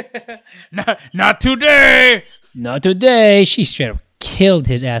not today. Not today. She straight up killed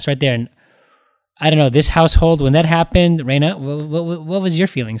his ass right there, and I don't know, this household, when that happened, Reina, what was your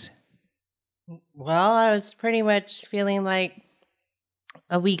feelings? Well, I was pretty much feeling like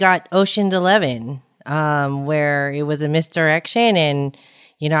we got Ocean's 11, where it was a misdirection, and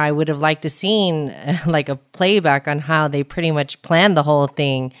I would have liked to seen like a playback on how they pretty much planned the whole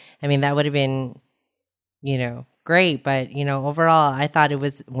thing. I mean, that would have been, great, but overall, I thought it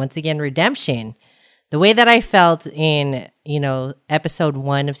was once again redemption. The way that I felt in, episode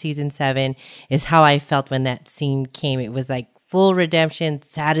 1 of season 7 is how I felt when that scene came. It was like full redemption,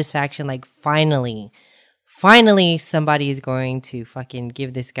 satisfaction, like finally somebody is going to fucking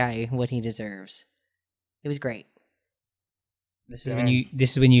give this guy what he deserves. It was great. This is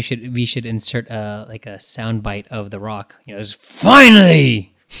when we should insert like a sound bite of The Rock. It's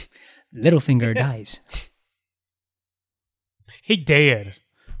finally Littlefinger dies. He dead.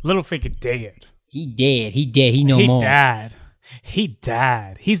 Littlefinger dead. He dead. He no more. He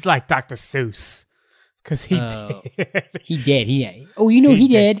died. He's like Dr. Seuss. Because he dead. He dead. He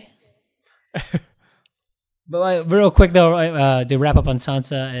dead. But real quick though, to wrap up on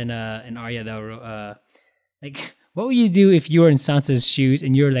Sansa and Arya though, what would you do if you were in Sansa's shoes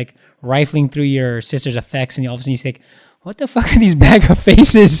and you're like rifling through your sister's effects, and all of a sudden you say, "What the fuck are these bag of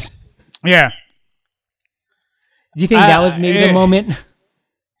faces?" Yeah. Do you think that was maybe the moment?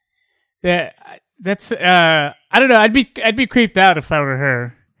 Yeah, that's I don't know. I'd be creeped out if I were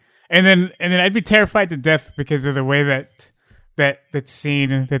her, and then I'd be terrified to death because of the way that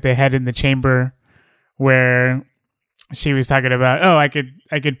scene that they had in the chamber, where she was talking about, I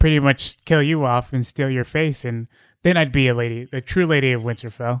could pretty much kill you off and steal your face, and then I'd be a true lady of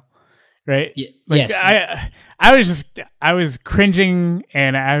Winterfell, right? Yes. I was cringing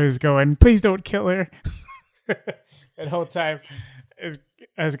and I was going, please don't kill her. That whole time.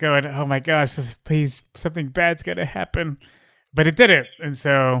 I was going, oh my gosh, please, something bad's gonna happen, but it didn't, and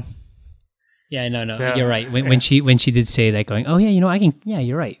so. Yeah, no, you're right. When she did say that, going, oh yeah, I can. Yeah,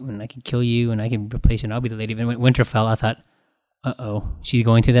 you're right. When I can kill you and I can replace you, and I'll be the lady of Winterfell. I thought, she's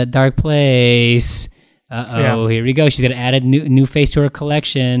going to that dark place. Here we go. She's gonna add a new face to her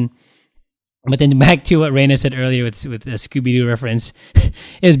collection. But then back to what Reina said earlier with a Scooby-Doo reference,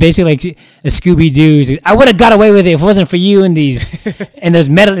 it was basically like a Scooby-Doo. I would have got away with it if it wasn't for you and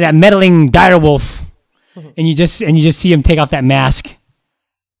that meddling direwolf, and you just see him take off that mask.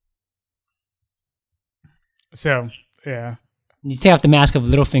 So yeah, you take off the mask of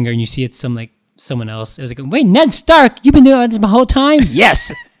Littlefinger and you see it's someone else. It was like, wait, Ned Stark, you've been doing this my whole time?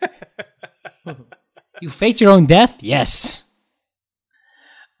 Yes. You faked your own death? Yes.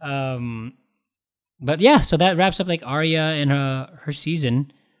 But yeah, so that wraps up Arya and her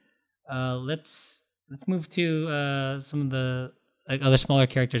season. Let's move to some of the other smaller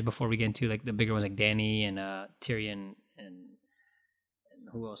characters before we get into the bigger ones like Dany and Tyrion and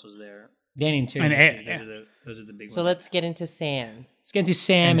who else was there? Dany and Tyrion. Those are the big ones. So let's get into Sam. Let's get into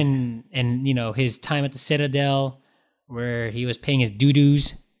Sam and his time at the Citadel, where he was paying his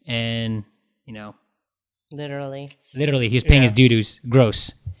doo-doos, and literally he was paying his doo-doos.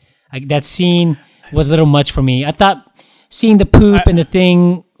 Gross. That scene was a little much for me. I thought seeing the poop and the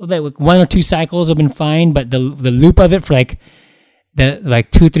thing, like 1 or 2 cycles would have been fine, but the loop of it for the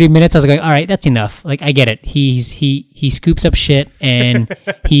 2-3 minutes, I was like, all right, that's enough. I get it. He scoops up shit and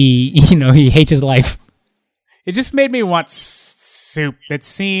he hates his life. It just made me want soup. That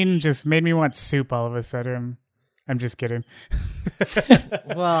scene just made me want soup all of a sudden. I'm just kidding.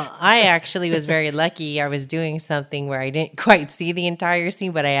 Well, I actually was very lucky. I was doing something where I didn't quite see the entire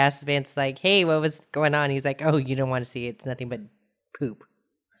scene, but I asked Vince, hey, what was going on? He's like, oh, you don't want to see it. It's nothing but poop.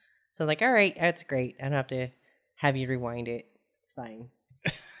 So I'm like, all right, that's great. I don't have to have you rewind it. It's fine.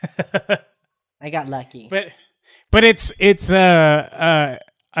 I got lucky. But it's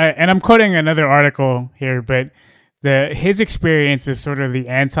and I'm quoting another article here, but his experience is sort of the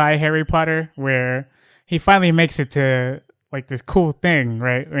anti Harry Potter, where he finally makes it to like this cool thing,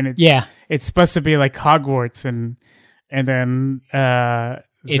 right? And it's supposed to be like Hogwarts, and then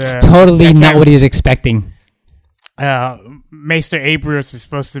it's totally not what he was expecting. Maester Abruz is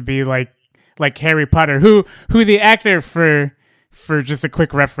supposed to be like Harry Potter, who the actor, for just a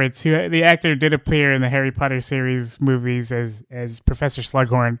quick reference, who the actor did appear in the Harry Potter series movies as Professor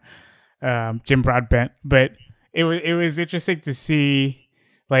Slughorn, Jim Broadbent. But it was interesting to see,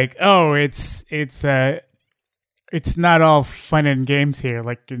 like, oh, it's not all fun and games here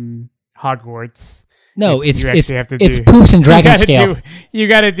like in Hogwarts. No, it's poops and dragon scale. You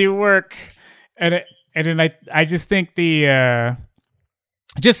got to do work, and then I just think the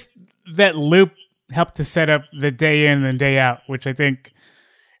just that loop helped to set up the day in and day out, which I think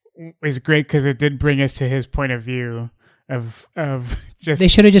is great because it did bring us to his point of view of just. They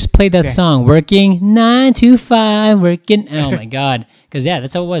should have just played that song, working 9 to 5, working. Oh my god, because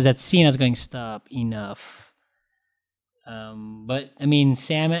that's how it was. That scene, I was going, stop, enough. But I mean,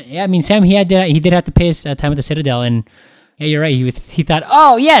 Sam. He did have to pay his time at the Citadel, and yeah, you're right. He thought,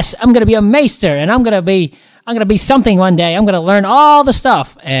 oh yes, I'm gonna be a maester, and I'm gonna be something one day. I'm gonna learn all the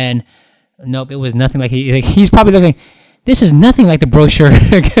stuff, and nope, it was nothing like he's probably looking. This is nothing like the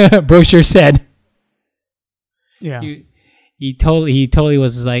brochure said. Yeah, he totally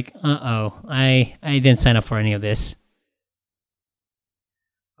was like, I didn't sign up for any of this.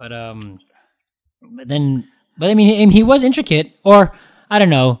 But I mean, he was intricate, or I don't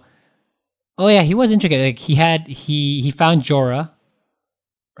know. Oh yeah, he was intricate. Like he found Jorah,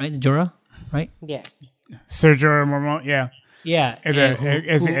 right? Jorah, right? Yes. Sir Jorah Mormont, yeah. Yeah.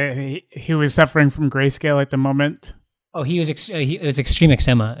 He was suffering from grayscale at the moment. Oh, it was extreme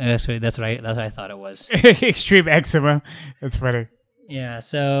eczema. So that's what I thought it was. Extreme eczema. That's funny. Yeah.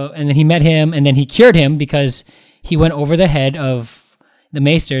 So, and then he met him, and then he cured him because he went over the head of the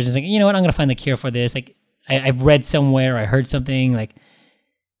maesters. It's like, you know what? I'm gonna find the cure for this. Like, I've read somewhere, I heard something, like,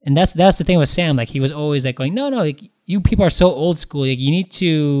 and that's the thing with Sam. Like, he was always like going, no, like, you people are so old school. Like, you need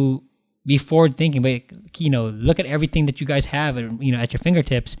to be forward thinking, but look at everything that you guys have, at your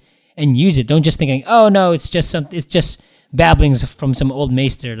fingertips, and use it. Don't just thinking, oh no, it's just babblings from some old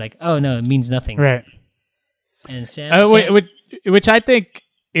maester. Like, oh no, it means nothing. Right. And Sam, which I think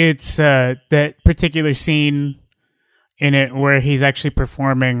it's that particular scene in it where he's actually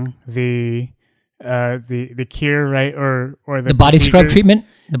performing the cure, right, or the body scrub treatment,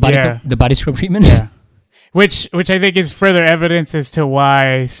 the body scrub treatment. Yeah, which I think is further evidence as to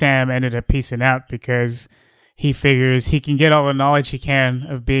why Sam ended up peacing out, because he figures he can get all the knowledge he can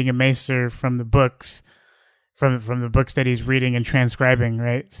of being a maester from the books, from the books that he's reading and transcribing,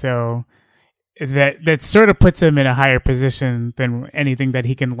 right? So that sort of puts him in a higher position than anything that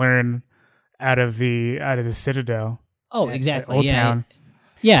he can learn out of the Citadel. Oh, exactly. Old Town.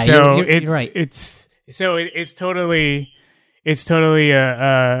 Yeah, so you're right. It's totally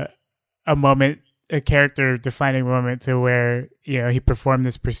a moment, a character defining moment, to where he performed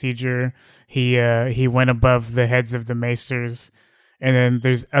this procedure. He went above the heads of the maesters, and then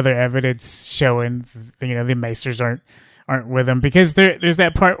there's other evidence showing the maesters aren't with him, because there's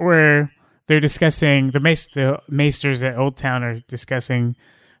that part where they're discussing the maesters at Old Town are discussing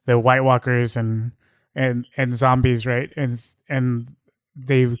the White Walkers and zombies, right? And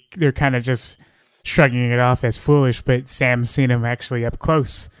they're kind of just shrugging it off as foolish, but Sam's seen him actually up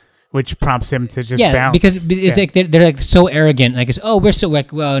close, which prompts him to just bounce. Because it's like they're like so arrogant. Like, oh, we're so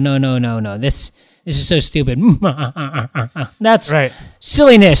like, well, no, this is so stupid. That's right.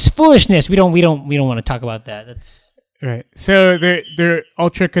 Silliness, foolishness. We don't want to talk about that. That's right. So they're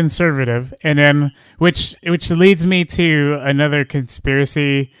ultra conservative, and then which leads me to another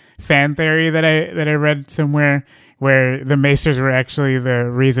conspiracy fan theory that I read somewhere, where the maesters were actually the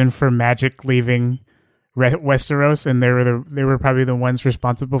reason for magic leaving Westeros, and they were probably the ones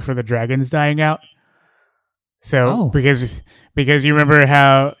responsible for the dragons dying out. So because you remember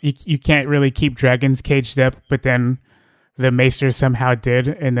how you can't really keep dragons caged up, but then the maesters somehow did,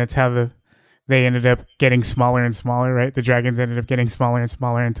 and that's how they ended up getting smaller and smaller, right? The dragons ended up getting smaller and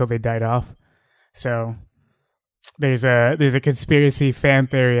smaller until they died off. So there's a conspiracy fan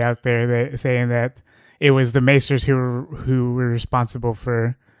theory out there that saying that it was the maesters who were responsible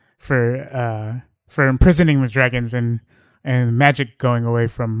for imprisoning the dragons and magic going away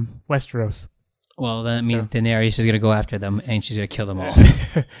from Westeros. Well, that means Daenerys is going to go after them, and she's going to kill them all.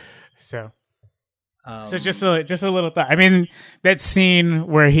 So just a little thought. I mean, that scene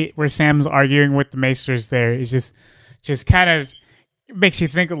where Sam's arguing with the maesters there is just kind of makes you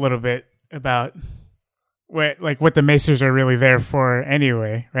think a little bit about what the maesters are really there for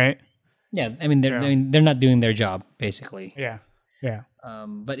anyway, right? Yeah, I mean they're not doing their job, basically. Yeah.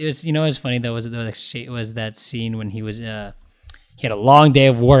 But it was funny though. Was that scene when he was he had a long day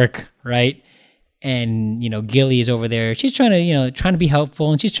of work, right? And Gilly is over there. She's trying to be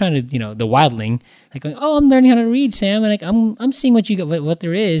helpful, and she's trying to the wildling like going, oh, I'm learning how to read, Sam, and like I'm seeing what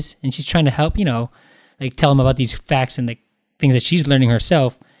there is, and she's trying to help like tell him about these facts and like things that she's learning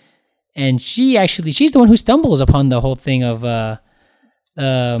herself. And she's the one who stumbles upon the whole thing of Rhaegar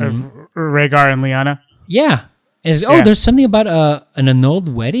and Lyanna. Yeah. And Yeah. There's something about an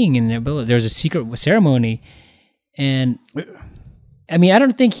annulled wedding, and there's a secret ceremony. And I mean, I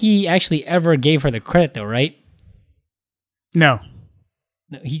don't think he actually ever gave her the credit, though, right? No.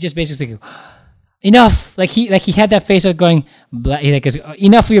 No, he just basically enough. Like he had that face of going, like,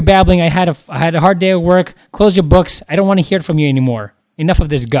 enough of your babbling. I had a hard day of work. Close your books. I don't want to hear it from you anymore. Enough of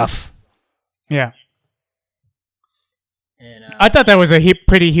this guff. Yeah. And, I thought that was a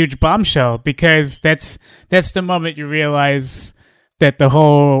pretty huge bombshell, because that's the moment you realize that the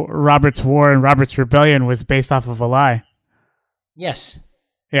whole Robert's War and Robert's Rebellion was based off of a lie. Yes.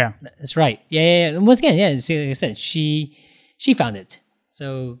 Yeah. That's right. Yeah. And once again, yeah, see, like I said, she found it.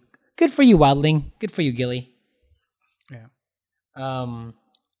 So good for you, Wildling. Good for you, Gilly. Yeah.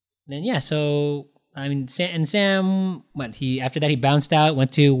 Then yeah, so I mean, Sam, after that he bounced out,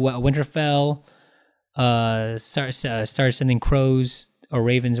 went to Winterfell, started sending crows or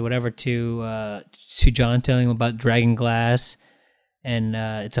ravens or whatever to Jon, telling him about Dragon Glass and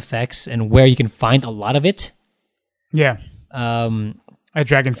its effects and where you can find a lot of it. Yeah. At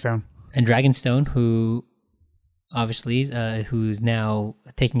Dragonstone. And Dragonstone, who obviously who's now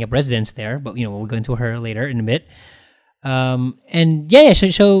taking up residence there, but we'll go into her later in a bit. And yeah,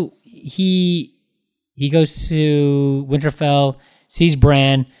 so he goes to Winterfell, sees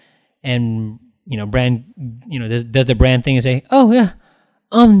Bran, and Bran does the Bran thing and say, "Oh yeah,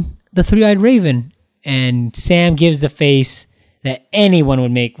 the three-eyed raven," and Sam gives the face that anyone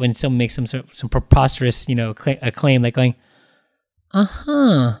would make when someone makes some preposterous claim, like going, you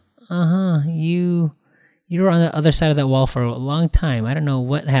were on the other side of that wall for a long time. I don't know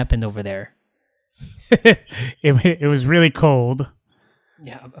what happened over there. It was really cold.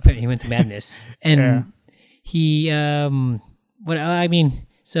 Yeah, apparently he went to madness, and Yeah. he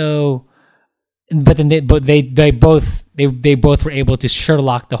but then they both were able to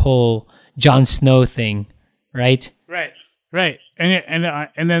Sherlock the whole Jon Snow thing, right? Right.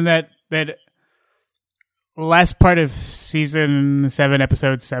 And then that last part of season 7,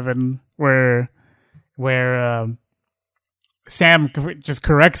 episode 7, where Sam just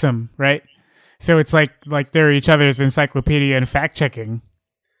corrects him, right? So it's like they're each other's encyclopedia and fact checking.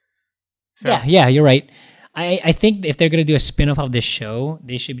 So. Yeah, you're right. I think if they're gonna do a spin-off of this show,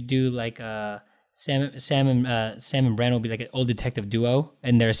 they should do like Sam and Bran will be like an old detective duo,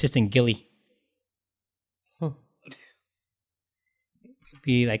 and their assistant Gilly.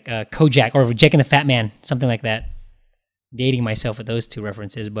 Be like Kojak or Jake and the Fat Man, something like that. Dating myself with those two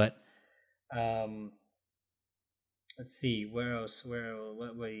references, but let's see where else.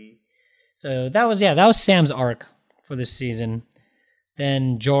 So that was Sam's arc for this season.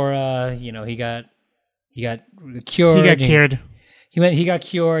 Then Jorah, he got cured. He got cured. He got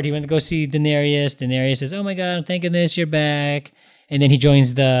cured. He went to go see Daenerys. Daenerys says, "Oh my God, I'm thanking this. You're back." And then he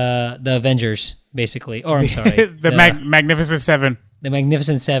joins the Avengers, basically. Or I'm sorry, the Magnificent Seven. The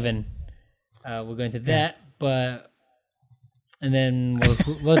Magnificent Seven. We'll go into that, and then what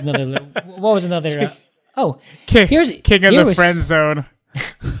was another? King of the was Friend Zone.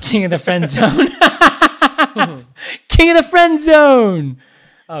 King of the Friend Zone. King of the Friend Zone.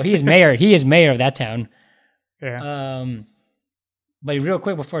 Oh, he is mayor. He is mayor of that town. Yeah. But real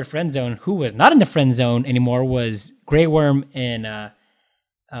quick before Friend Zone, who was not in the Friend Zone anymore was Grey Worm and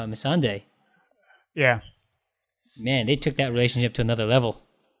Missandei. Yeah. Man, they took that relationship to another level.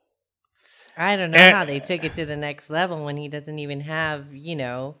 I don't know how they took it to the next level when he doesn't even have,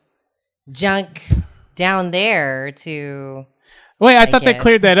 junk down there to. Wait, I thought they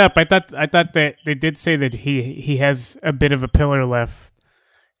cleared that up. I thought that they did say that he has a bit of a pillar left,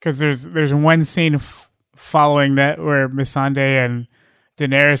 because there's one scene following that where Missandei and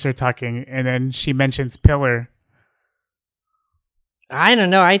Daenerys are talking, and then she mentions pillar. I don't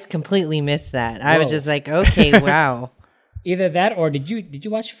know. I completely missed that. I was just like, okay, wow. Either that, or did you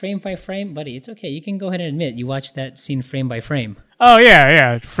watch frame by frame, buddy? It's okay. You can go ahead and admit you watched that scene frame by frame. Oh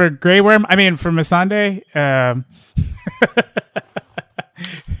yeah. For Grey Worm, I mean for Missandei.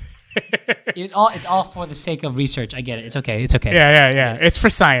 It's all for the sake of research. I get it. It's okay. Yeah. It's for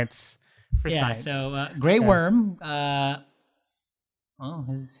science. Science. So Grey Worm.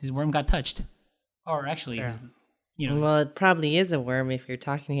 His worm got touched, or actually, Well, it probably is a worm if you're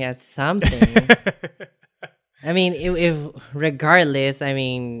talking. He has something. I mean, if regardless, I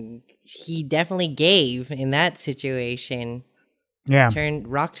mean, he definitely gave in that situation. Yeah.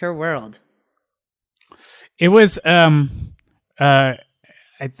 rocked her world. It was I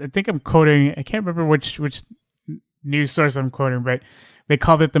think I'm quoting. I can't remember which news source I'm quoting, but they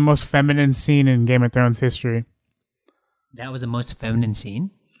called it the most feminine scene in Game of Thrones history, That was the most feminine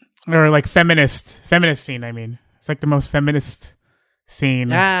scene. or like feminist scene. I mean, it's like the most feminist scene.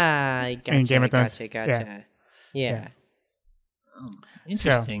 Gotcha, in Game of Thrones. Gotcha. Yeah.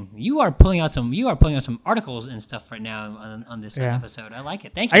 Interesting. You are pulling out some articles and stuff right now on this episode. I like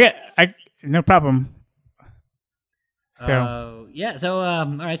it. Thank you. I no problem. So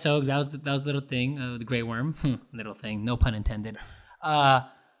all right. So that was the little thing, the Grey Worm, little thing, no pun intended. How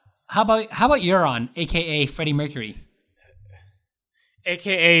about Euron, aka Freddie Mercury,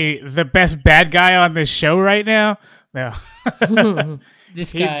 aka the best bad guy on this show right now? No,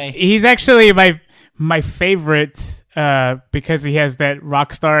 this guy. He's actually my favorite because he has that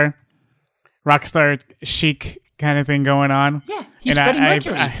rock star chic kind of thing going on. Yeah, he's Freddie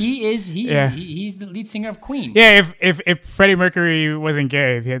Mercury. He's the lead singer of Queen. Yeah, if Freddie Mercury wasn't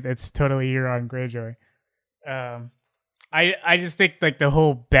gay, it's totally Euron Greyjoy. I just think like the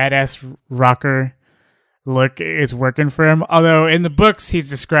whole badass rocker look is working for him. Although in the books he's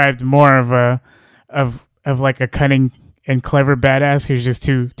described more of like a cunning and clever badass who's just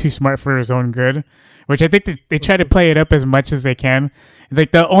too smart for his own good. Which I think they try to play it up as much as they can.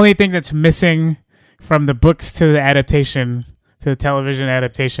 Like the only thing that's missing from the books to the adaptation, to the television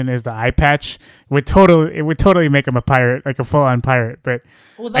adaptation, is the eye patch. It would totally make him a pirate, like a full-on pirate. But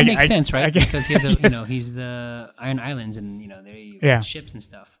that makes sense, right? Because he has he's the Iron Islands, and there ships and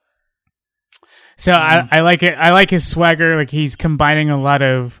stuff. So I like it. I like his swagger. Like he's combining a lot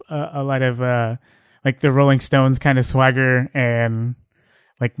of like the Rolling Stones kind of swagger and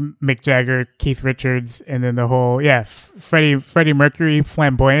like Mick Jagger, Keith Richards, and then the whole Freddie Mercury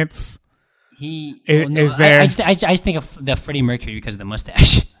flamboyance. Is there? I just think of the Freddie Mercury because of the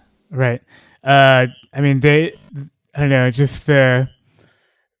mustache. Right. I mean, I don't know. Just there's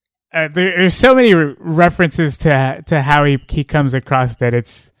so many references to how he comes across that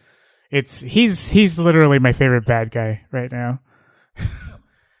he's literally my favorite bad guy right now.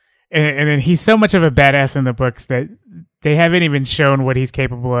 and then he's so much of a badass in the books that they haven't even shown what he's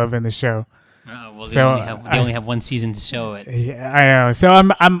capable of in the show. They only have one season to show it. Yeah, I know. So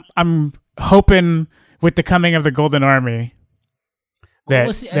I'm hoping with the coming of the Golden Army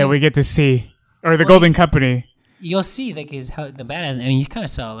that we get to see, or the Golden Company. You'll see like the badass. I mean, you kind of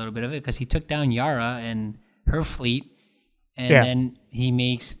saw a little bit of it because he took down Yara and her fleet, and then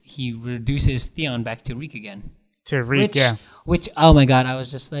he reduces Theon back to Reek again. To Reek, Which oh my god, I was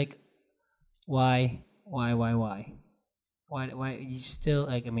just like, why? Why you still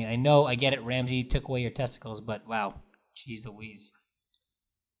like? I mean, I get it. Ramsay took away your testicles, but wow, jeez Louise,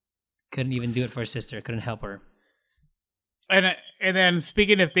 couldn't even do it for her sister. Couldn't help her. And then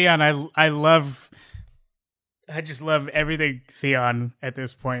speaking of Theon, I just love everything Theon at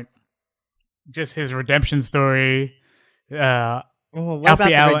this point. Just his redemption story. What about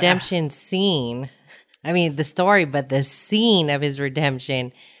the redemption scene? I mean, the story, but the scene of his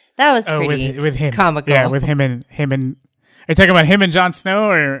redemption. That was pretty with him. Comical. Yeah, with him and. Are you talking about him and Jon Snow,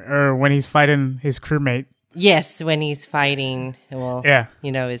 or when he's fighting his crewmate? Yes, when he's fighting. Well,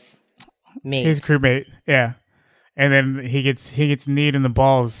 his mate, his crewmate. Yeah, and then he gets kneed in the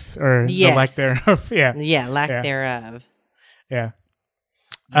balls, or the lack thereof. Lack thereof. Yeah.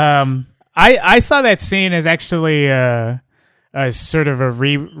 I saw that scene as actually a sort of a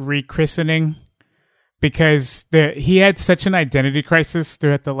rechristening, because he had such an identity crisis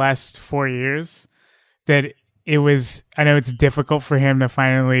throughout the last 4 years that it was. I know it's difficult for him to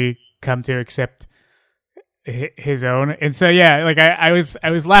finally come to accept his own, and so like I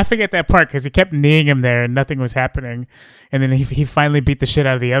was laughing at that part because he kept kneeing him there and nothing was happening, and then he finally beat the shit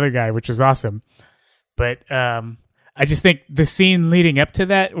out of the other guy, which was awesome. But I just think the scene leading up to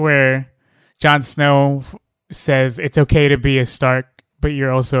that, where Jon Snow says it's okay to be a Stark, but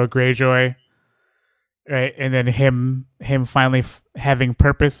you're also a Greyjoy, right? And then him finally having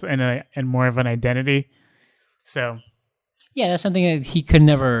purpose and more of an identity. So. Yeah, that's something that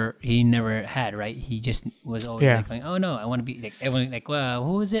he never had, right? He just was always like going, "Oh no, I want to be like everyone." Like,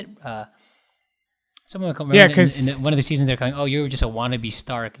 who was it? Someone come in one of the seasons they're going, "Oh, you're just a wannabe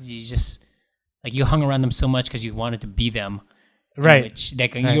Stark. You just like you hung around them so much because you wanted to be them, right?" Which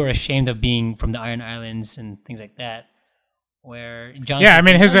you were ashamed of being from the Iron Islands and things like that. Where Jon, I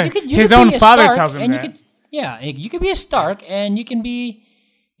mean, his own father tells him that. You could be a Stark, and you can be.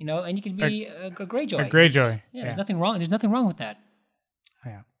 And you can be a Greyjoy. A Greyjoy. There's nothing wrong. There's nothing wrong with that.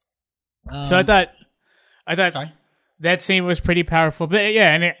 Yeah. So I thought sorry? that scene was pretty powerful. But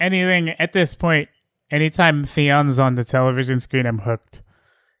anything at this point, anytime Theon's on the television screen, I'm hooked.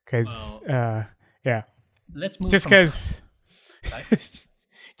 Because, yeah. Let's move. Just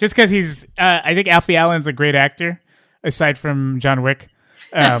because he's, I think Alfie Allen's a great actor, aside from John Wick.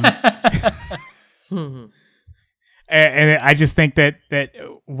 And I just think that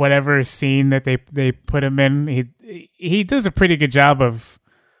whatever scene that they put him in, he does a pretty good job of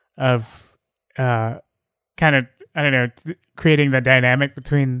kind of, I don't know, creating the dynamic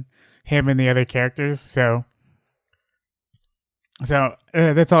between him and the other characters. So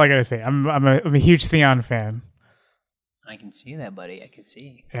that's all I gotta say. I'm a huge Theon fan. I can see that, buddy. I can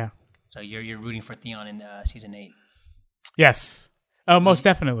see. Yeah. So you're rooting for Theon in season 8. Yes. Oh, most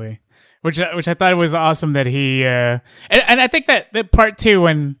definitely. Which I thought was awesome that he and I think that part 2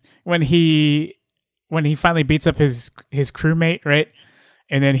 when he finally beats up his crewmate, right?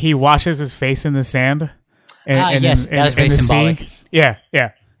 And then he washes his face in the sand. Yes, that was very symbolic. Sea.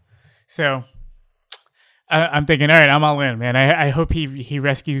 Yeah. So I'm thinking, all right, I'm all in, man. I hope he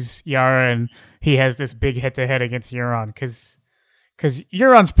rescues Yara and he has this big head-to-head against Euron because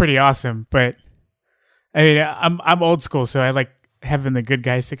Euron's pretty awesome. But I mean, I'm old school, so I like having the good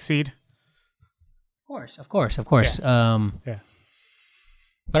guys succeed. Of course. Yeah.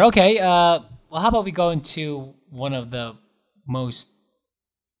 But okay, well, how about we go into one of the most,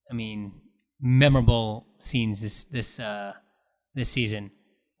 memorable scenes this season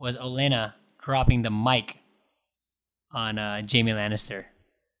was Olenna dropping the mic on Jaime Lannister.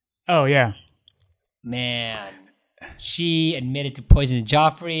 Oh yeah, man, she admitted to poisoning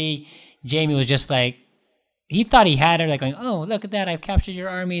Joffrey. Jaime was just like, he thought he had her, like going, "Oh, look at that! I've captured your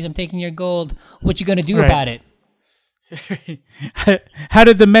armies. I'm taking your gold. What you gonna do about it?" How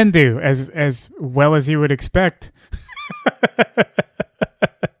did the men do? As well as you would expect.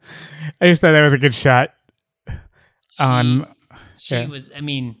 I just thought that was a good shot. She was.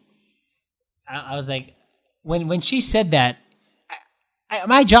 I was like, when she said that,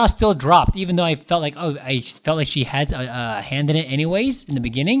 my jaw still dropped, even though I felt like she had a hand in it anyways in the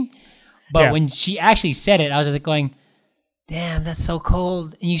beginning. But when she actually said it, I was just like going, "Damn, that's so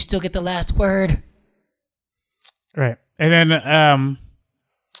cold," and you still get the last word. Right, and then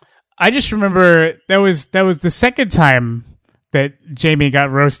I just remember that was the second time that Jaime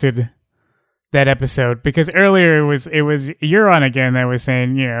got roasted that episode, because earlier it was Euron again that was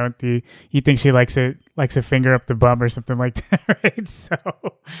saying, you think she likes a finger up the bum or something like that, right?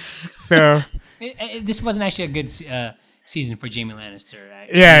 So this wasn't actually a good season for Jaime Lannister.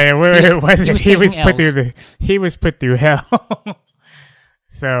 It wasn't. He was put through hell.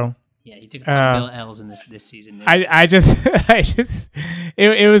 So yeah, he took a couple L's in this season.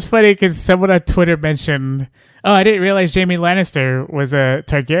 It was funny because someone on Twitter mentioned, "Oh, I didn't realize Jaime Lannister was a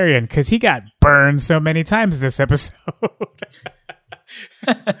Targaryen because he got burned so many times this episode."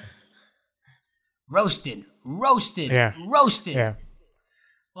 Roasted. Yeah. Roasted. Yeah.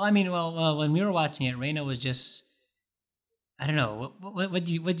 Well, when we were watching it, Reyna was just, I don't know. What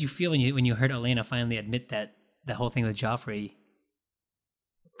did you feel when you heard Olenna finally admit that the whole thing with Joffrey?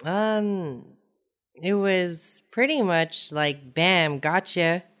 It was pretty much like, bam,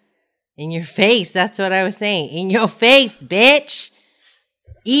 gotcha. In your face. That's what I was saying. In your face, bitch.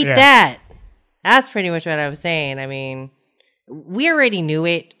 Eat that. That's pretty much what I was saying. We already knew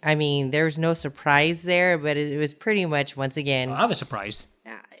it. There was no surprise there, but it was pretty much, once again, I was surprised.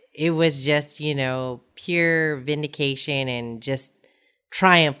 It was just, pure vindication and just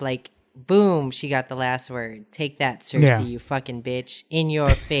triumph. Like, boom, she got the last word. Take that, Cersei, you fucking bitch. In your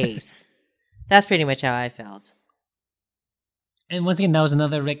face. That's pretty much how I felt. And once again, that was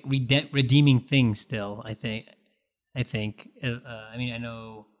another redeeming thing still, I think. I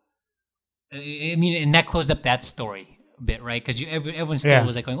know... and that closed up that story a bit, right? Because everyone still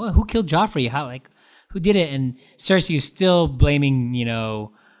was like going, well, who killed Joffrey? Who did it? And Cersei is still blaming,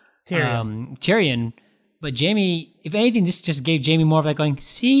 Tyrion. But Jaime, if anything, this just gave Jaime more of like going,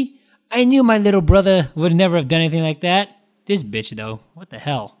 see, I knew my little brother would never have done anything like that. This bitch, though, what the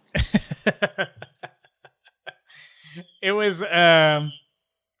hell? It was, the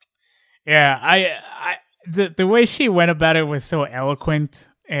way she went about it was so eloquent,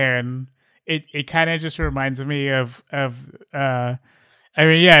 and it kind of just reminds me of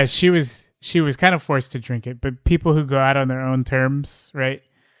she was kind of forced to drink it, but people who go out on their own terms, right?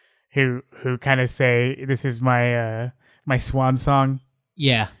 Who kind of say, this is my my swan song.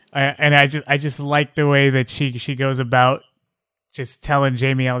 Yeah. And I just like the way that she goes about just telling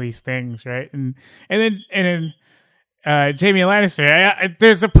Jaime all these things, right? And then Jaime Lannister,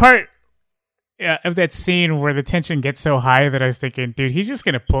 there's a part of that scene where the tension gets so high that I was thinking, dude, he's just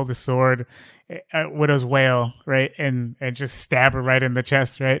gonna pull the sword at Widow's wail, right, and just stab her right in the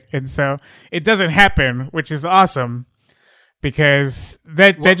chest, right, and so it doesn't happen, which is awesome because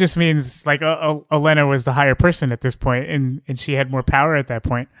that just means like Olenna was the higher person at this point, and she had more power at that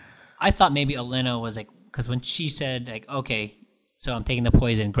point. I thought maybe Olenna was like, because when she said like, okay, so I'm taking the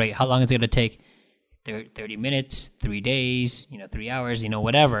poison, great. How long is it gonna take? 30 minutes, 3 days, 3 hours,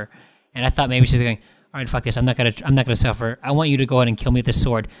 whatever. And I thought maybe she's going, all right, fuck this. I'm not gonna suffer. I want you to go ahead and kill me with this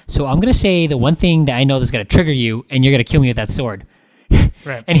sword. So I'm gonna say the one thing that I know that's gonna trigger you, and you're gonna kill me with that sword.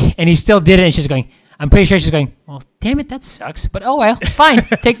 Right. and he still did it. And she's going, I'm pretty sure she's going, well, damn it, that sucks. But oh well, fine.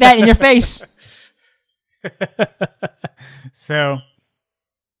 Take that in your face. So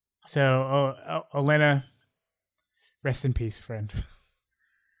Olenna, rest in peace, friend.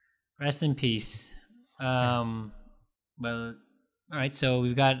 Rest in peace. Well, all right. So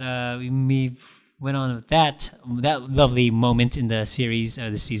we've got we went on with that lovely moment in the series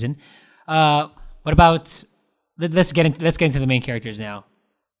or the season. What about let's get into the main characters now.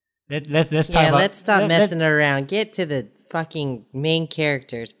 Let's talk about. Let's stop messing around. Get to the fucking main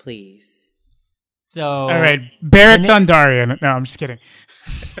characters, please. So all right, Beric Dondarrion. No, I'm just kidding.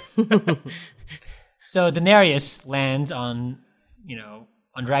 So Daenerys lands on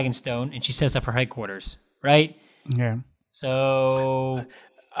Dragonstone, and she sets up her headquarters, right? Yeah. So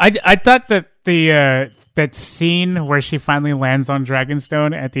I thought that that scene where she finally lands on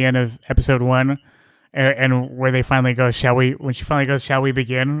Dragonstone at the end of episode 1, and where they finally go, when she finally goes, shall we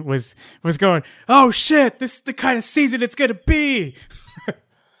begin, was going, oh shit, this is the kind of season it's gonna be.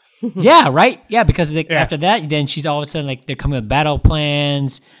 Yeah, right. Yeah, because after that, then she's all of a sudden like they're coming with battle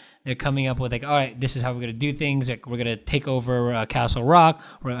plans. They're coming up with like, all right, this is how we're going to do things. Like, we're going to take over Castle Rock,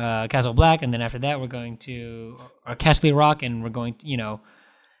 Castle Black, and then after that, we're going to Castle Rock, and we're going,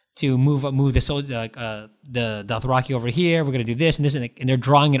 to move the soldier, the Dothraki over here. We're going to do this and this, and they're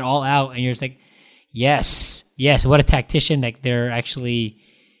drawing it all out, and you're just like, yes, what a tactician! Like they're actually,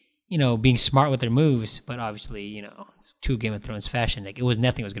 being smart with their moves. But obviously, it's true Game of Thrones fashion. Like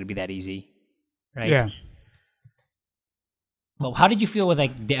nothing was going to be that easy, right? Yeah. Well, how did you feel with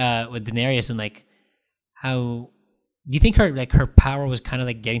with Daenerys, and like how do you think her power was kind of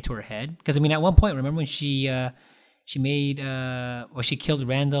like getting to her head? Because I mean, at one point, remember when she killed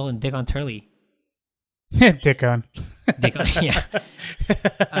Randall and Dickon Turley? Dickon, yeah.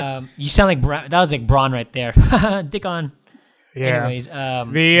 You sound like that was like Braun right there. Dickon. Yeah. Anyways,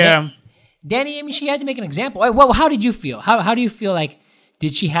 Danny. I mean, she had to make an example. Well, how did you feel? How do you feel? Like,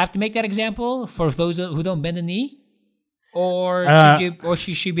 did she have to make that example for those who don't bend the knee? Or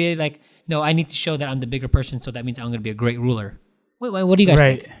she should be like, no, I need to show that I'm the bigger person, so that means I'm going to be a great ruler. Wait, what do you guys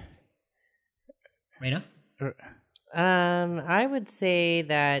think? Raina? I would say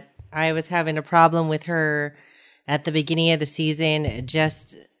that I was having a problem with her at the beginning of the season.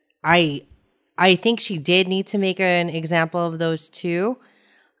 Just, I think she did need to make an example of those two,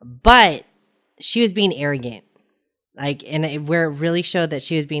 but she was being arrogant. Like, and where it really showed that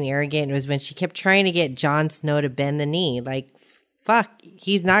she was being arrogant was when she kept trying to get Jon Snow to bend the knee. Like, fuck,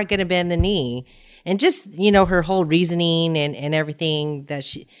 he's not going to bend the knee. And just, her whole reasoning and everything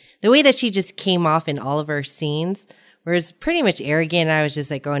the way that she just came off in all of her scenes was pretty much arrogant. I was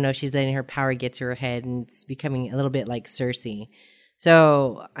just like, oh no, she's letting her power get to her head, and it's becoming a little bit like Cersei.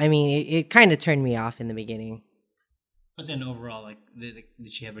 So, I mean, it kind of turned me off in the beginning. But then overall, like, did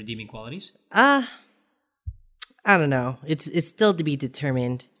she have redeeming qualities? I don't know. It's still to be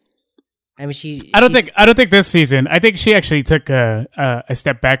determined. I mean, I don't think this season. I think she actually took a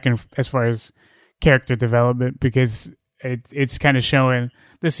step back as far as character development, because it's kind of showing.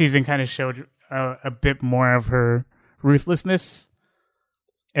 This season kind of showed a bit more of her ruthlessness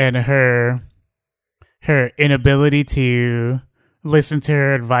and her inability to listen to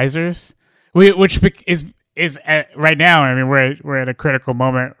her advisors, which is right now. I mean, we're at a critical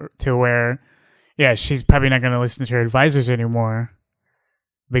moment to where. Yeah, she's probably not going to listen to her advisors anymore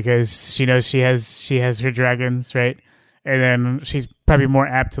because she knows she has her dragons, right? And then she's probably more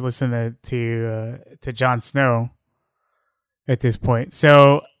apt to listen to Jon Snow at this point.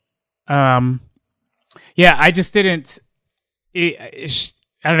 So, yeah, I just didn't. I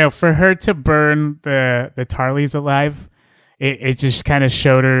don't know. For her to burn the Tarleys alive, it just kind of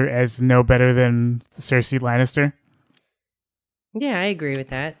showed her as no better than Cersei Lannister. Yeah, I agree with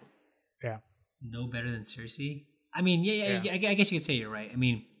that. Yeah. No better than Cersei? I mean, yeah. I guess you could say you're right. I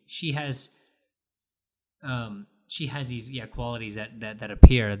mean, she has these qualities that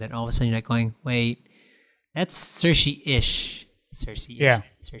appear that all of a sudden you're like going, wait, that's Cersei-ish. Cersei-ish. Yeah.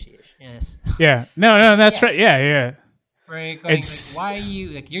 Cersei-ish. Yes. Yeah. No, that's right. Yeah. Right? Going, like, why are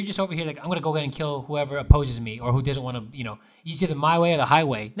you like? You're just over here like I'm gonna go ahead and kill whoever opposes me or who doesn't want to. It's either my way or the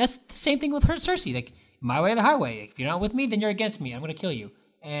highway. That's the same thing with her, Cersei. Like my way or the highway. If you're not with me, then you're against me. I'm gonna kill you.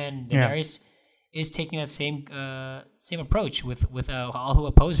 And Daenerys is taking that same approach with all who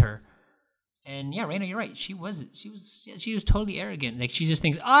oppose her. And yeah, Raina, you're right. She was totally arrogant. Like she just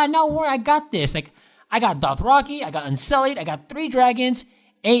thinks, no worry, I got this. Like I got Dothraki, I got Unsullied, I got 3 dragons.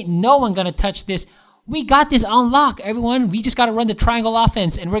 Ain't no one gonna touch this. We got this on lock, everyone. We just gotta run the triangle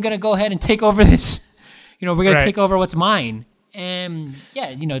offense, and we're gonna go ahead and take over this. We're gonna take over what's mine. And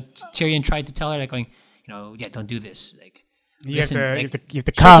yeah, Tyrion tried to tell her, like, going, don't do this. Like, you have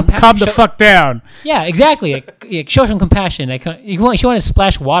to calm the fuck down. Yeah, exactly. Like, show some compassion. Like, she wanted to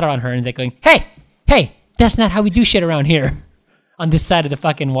splash water on her, and they're going, hey, that's not how we do shit around here, on this side of the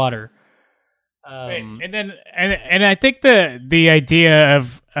fucking water. And I think the idea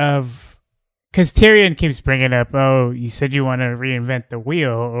of because Tyrion keeps bringing up, you said you want to reinvent the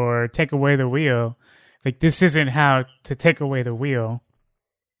wheel or take away the wheel. Like this isn't how to take away the wheel.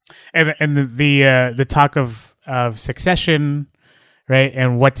 And the talk of succession, right,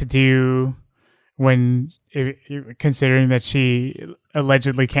 and what to do when considering that she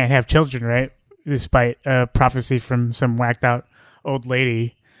allegedly can't have children, right, despite a prophecy from some whacked out old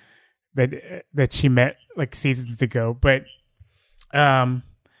lady that she met like seasons ago. But to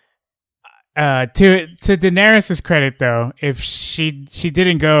Daenerys' credit, though, if she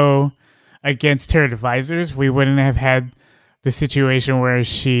didn't go against her advisors, we wouldn't have had the situation where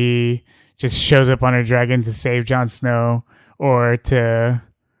she just shows up on her dragon to save Jon Snow, or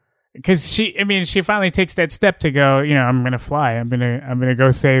because she finally takes that step to go, I'm gonna fly, I'm gonna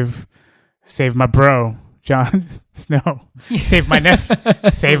go save my bro Jon Snow, save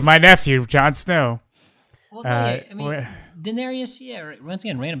my nephew Jon Snow. Well, Daenerys, once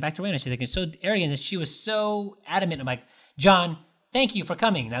again, back to Rhaena. She's like, it's so arrogant that she was so adamant. I'm like, Jon, thank you for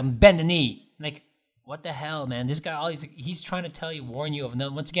coming. I'm bend the knee. I'm like, what the hell, man? This guy, he's trying to warn you of,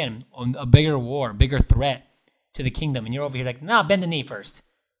 once again, a bigger war, bigger threat to the kingdom. And you're over here like, nah, bend the knee first.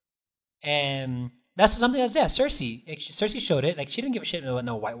 And that's something that's, Cersei showed it. Like, she didn't give a shit when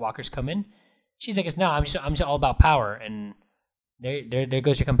no White Walkers come in. She's like, I'm just all about power. And there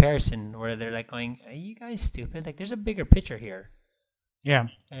goes your comparison, where they're like going, are you guys stupid? Like, there's a bigger picture here. Yeah.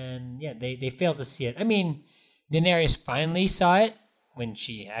 And yeah, they failed to see it. I mean, Daenerys finally saw it when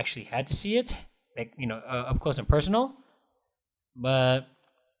she actually had to see it, like, up close and personal. But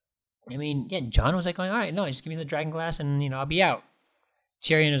I mean, yeah, Jon was like going, all right, no, just give me the dragon glass and I'll be out.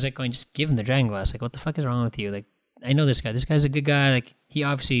 Tyrion was like going, just give him the dragon glass. Like, what the fuck is wrong with you? Like, I know this guy. This guy's a good guy. Like, he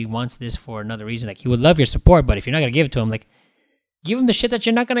obviously wants this for another reason. Like, he would love your support, but if you're not gonna give it to him, like, give him the shit that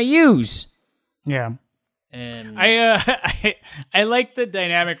you're not gonna use. Yeah. And I like the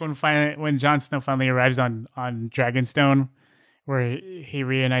dynamic when Jon Snow finally arrives on Dragonstone, where he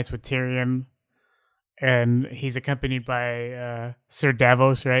reunites with Tyrion, and he's accompanied by Sir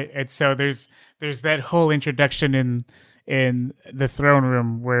Davos, right? And so there's that whole introduction in the throne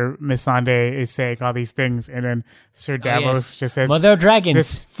room where Missandei is saying all these things, and then Sir Davos just says, "Mother of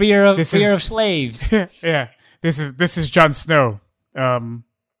dragons, fear of slaves." Yeah, this is Jon Snow.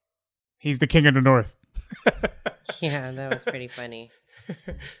 He's the king of the North. Yeah, that was pretty funny.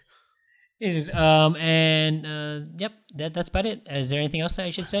 Yep, that's about it. Is there anything else that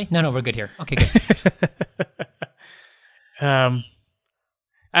I should say? No, we're good here. Okay, good.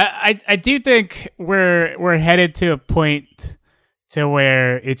 I do think we're headed to a point to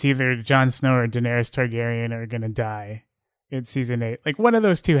where it's either Jon Snow or Daenerys Targaryen are gonna die in season 8. Like, one of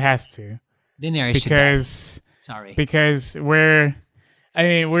those two has to. Daenerys should die. Sorry, because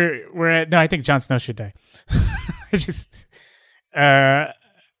I think Jon Snow should die.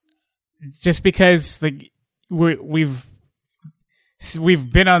 Just because, like, we've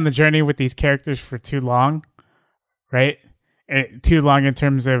been on the journey with these characters for too long, right? Too long in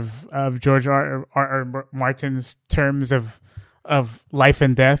terms of George R. Martin's terms of life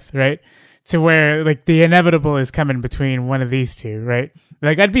and death, right? To where, like, the inevitable is coming between one of these two, right?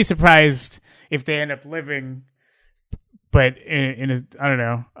 Like, I'd be surprised if they end up living, but in I don't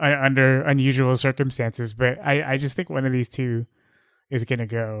know, under unusual circumstances. But I just think one of these two is gonna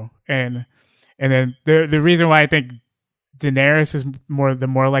go, and then the reason why I think Daenerys is the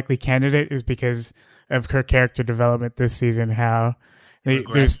more likely candidate is because of her character development this season. How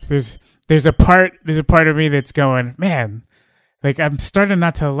there's a part of me that's going, man, like, I'm starting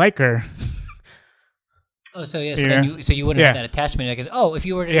not to like her. Oh, so yeah, so you wouldn't have that attachment. Like, if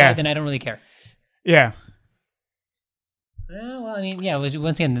you were to die, then I don't really care. Yeah. Well, I mean, yeah.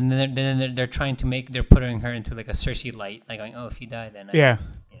 Once again, then they're trying to they're putting her into like a Cersei light, like going, if you die, then that's fine.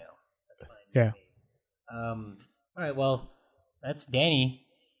 Yeah. All right, well, that's Danny.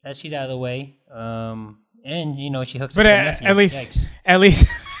 She's out of the way. And she hooks But up with Matthew. at least,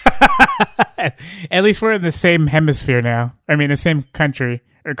 at least we're in the same hemisphere now. I mean, the same country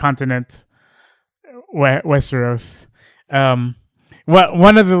or continent, Westeros.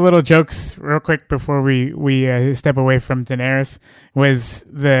 One of the little jokes, real quick, before we step away from Daenerys, was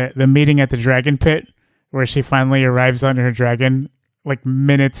the meeting at the dragon pit where she finally arrives on her dragon, like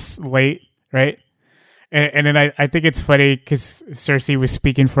minutes late, right? And then I think it's funny because Cersei was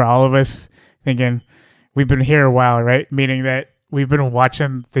speaking for all of us, thinking, we've been here a while, right? Meaning that we've been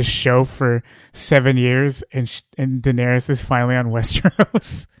watching this show for 7 years, and Daenerys is finally on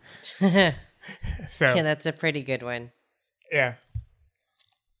Westeros. So yeah, that's a pretty good one. Yeah.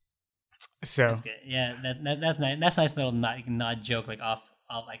 So that's good. Yeah, that's nice. That's a nice little nod joke, like off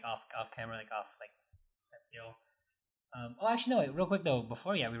camera, like off like actually no, wait, real quick though,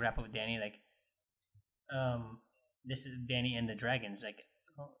 before we wrap up with Danny, like this is Danny and the dragons, like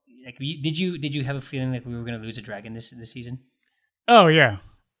did you have a feeling like we were gonna lose a dragon this season? Oh yeah.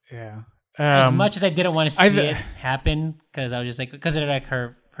 As much as I didn't want to see it happen, because I was just like, because of like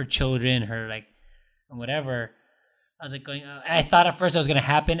her children, her like whatever. I was like going. I thought at first it was gonna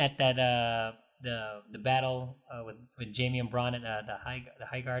happen at that the battle with Jaime and Bronn at the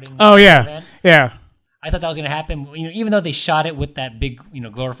High Garden. Oh yeah, yeah. I thought that was gonna happen. Even though they shot it with that big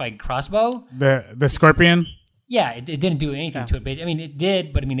glorified crossbow. The scorpion. Yeah, it didn't do anything to it. I mean, it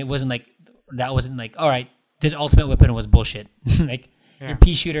did, but I mean, it wasn't like that. Wasn't like, all right, this ultimate weapon was bullshit. Like your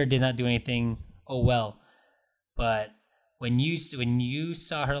pea shooter did not do anything. Oh well, but. When you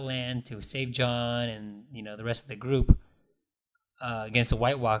saw her land to save Jon and the rest of the group against the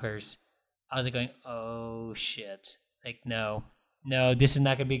White Walkers, I was like going, oh shit! Like no, this is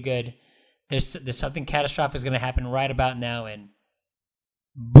not gonna be good. There's something catastrophic is gonna happen right about now, and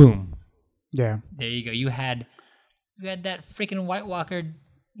boom, yeah, there you go. You had that freaking White Walker,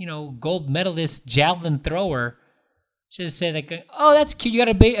 gold medalist javelin thrower, just said like, oh that's cute. You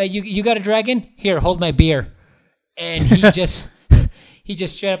got you got a dragon? Here, hold my beer. And he just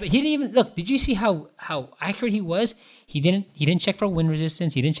straight up. He didn't even look. Did you see how accurate he was? He didn't check for wind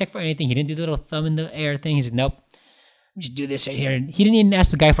resistance. He didn't check for anything. He didn't do the little thumb in the air thing. He said, "Nope, just do this right here." And he didn't even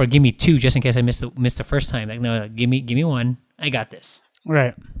ask the guy for give me 2 just in case I missed the first time. Like, no, give me 1. I got this.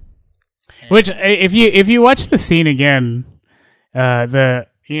 Right. Which if you watch the scene again, the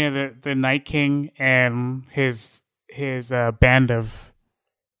Night King and his band of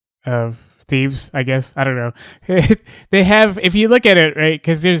thieves, I guess. I don't know. They have, if you look at it, right,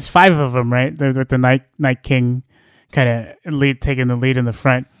 because there's 5 of them, right? There's with the Night King kind of taking the lead in the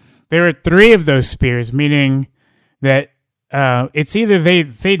front. There are 3 of those spears, meaning that it's either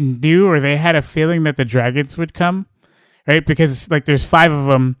they knew or they had a feeling that the dragons would come, right? Because like there's 5 of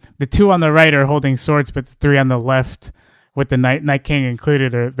them. The 2 on the right are holding swords, but the 3 on the left, with the Night King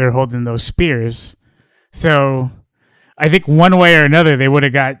included, they're holding those spears. So I think one way or another they would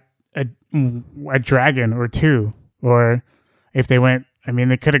have got a dragon or 2, or if they went, I mean,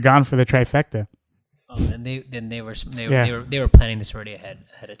 they could have gone for the trifecta. Oh, they were planning this already ahead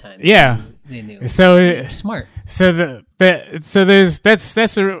of time. Yeah, they knew. So they were smart. So that's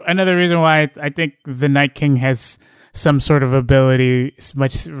another reason why I think the Night King has some sort of ability,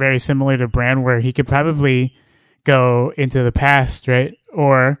 very similar to Bran, where he could probably go into the past, right?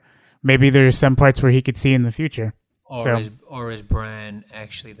 Or maybe there's some parts where he could see in the future. Or is Bran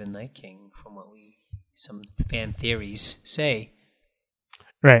actually the Night King, from what some fan theories say?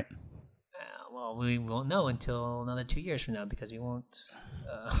 Right. Well, we won't know until another 2 years from now, because we won't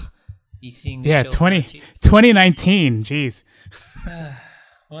be seeing the show. 2019. Jeez.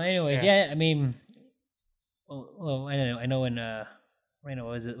 Well, anyways, yeah. I mean, well, I don't know. I know when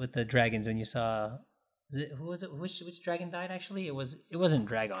was it with the dragons when you saw? Who was it? Which dragon died? Actually, it wasn't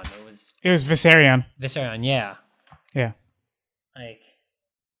Dragon. It was Viserion. Viserion, yeah. Yeah. Like,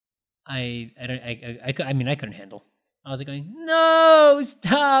 I mean, I couldn't handle. I was like going, no,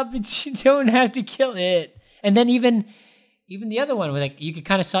 stop! You don't have to kill it. And then even the other one was like, you could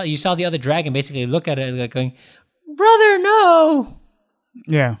kind of saw the other dragon basically look at it like going, brother, no.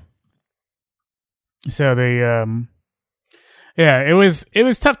 Yeah. So it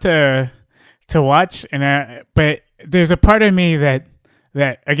was tough to watch, but there's a part of me that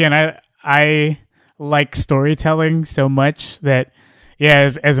again I like storytelling so much that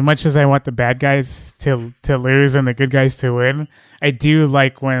as much as I want the bad guys to lose and the good guys to win, I do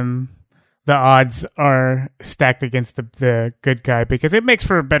like when the odds are stacked against the good guy, because it makes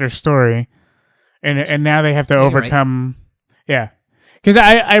for a better story. And now they have to overcome. Right. Yeah, because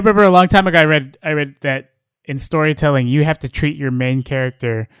I remember a long time ago I read that in storytelling you have to treat your main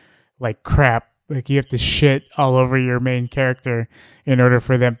character like crap, Like you have to shit all over your main character in order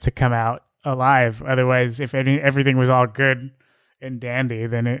for them to come out alive. Otherwise, if everything was all good and dandy,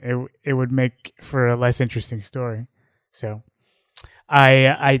 then it would make for a less interesting story. So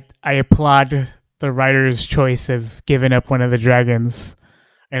I applaud the writer's choice of giving up one of the dragons,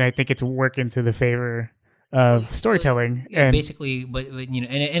 and I think it's working to the favor of storytelling. Yeah, and basically, but and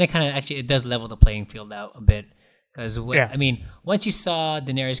it kind of actually it does level the playing field out a bit because I mean, once you saw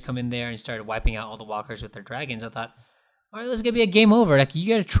Daenerys come in there and started wiping out all the walkers with their dragons, I thought, all right, this is gonna be a game over. Like you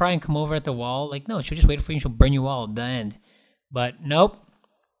gotta try and come over at the wall. Like no, she'll just wait for you and she'll burn you all at the end. But nope.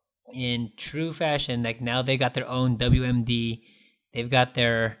 In true fashion, like now they got their own WMD. They've got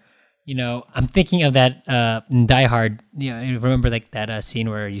their, I'm thinking of that in Die Hard. Remember like that scene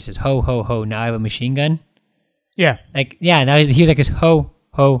where he says, "Ho ho ho! Now I have a machine gun." Yeah. Like now he was like, "His ho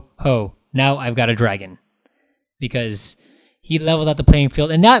ho ho! Now I've got a dragon," because he leveled out the playing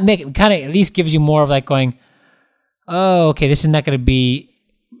field, and that kind of at least gives you more of like going, "Oh, okay, this is not going to be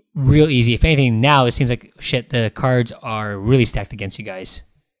real easy." If anything, now it seems like shit. The cards are really stacked against you guys.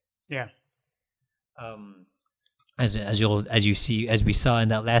 Yeah. As we saw in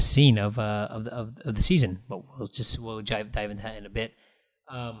that last scene of the season, but we'll dive into that in a bit.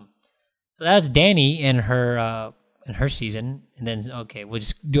 So that was Dany and her season, and then we'll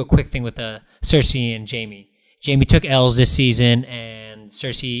just do a quick thing with Cersei and Jaime. Jaime took L's this season, and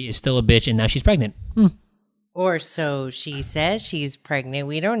Cersei is still a bitch, and now she's pregnant. Or so she says she's pregnant.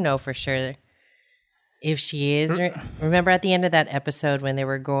 We don't know for sure if she is. Remember at the end of that episode when they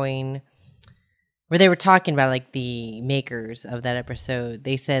were talking about like the makers of that episode,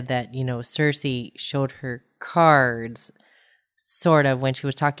 they said that, Cersei showed her cards sort of when she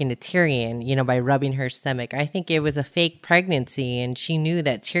was talking to Tyrion, by rubbing her stomach. I think it was a fake pregnancy and she knew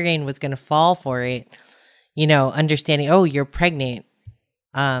that Tyrion was going to fall for it, understanding, oh, you're pregnant.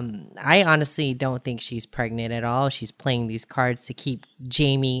 I honestly don't think she's pregnant at all. She's playing these cards to keep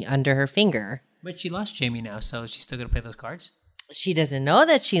Jaime under her finger. But she lost Jaime now, so she's still going to play those cards? She doesn't know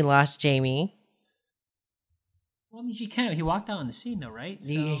that she lost Jaime. Well, I mean, he walked out on the scene, though, right?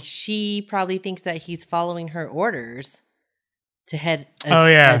 So. She probably thinks that he's following her orders to head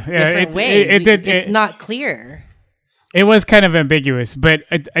a different way. It's not clear. It was kind of ambiguous, but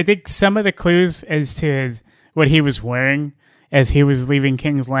I think some of the clues as to what he was wearing as he was leaving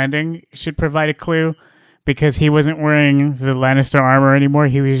King's Landing should provide a clue, because he wasn't wearing the Lannister armor anymore.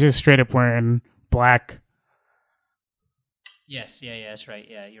 He was just straight up wearing black. Yes, that's right.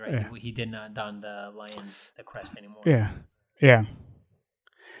 Yeah, you're right. Yeah. He did not don the crest anymore. Yeah.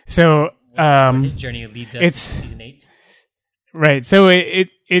 So his journey leads us to season 8. Right. So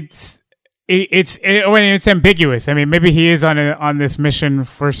it's ambiguous. I mean, maybe he is on this mission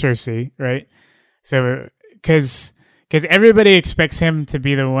for Cersei, right? So because everybody expects him to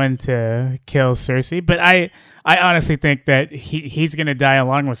be the one to kill Cersei, but I honestly think that he's going to die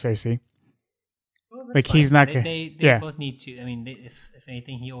along with Cersei. Well, like fine. He's not going. They both need to. I mean, if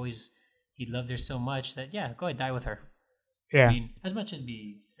anything, he loved her so much that go ahead, die with her. Yeah. I mean, as much as it'd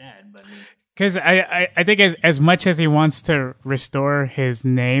be sad, but. Because I think as much as he wants to restore his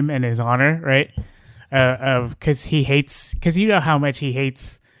name and his honor, right? Because you know how much he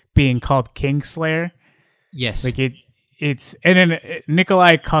hates being called Kingslayer. Yes. Like it's and then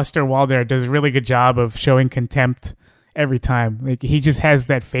Nikolai Coster-Waldau does a really good job of showing contempt every time. Like he just has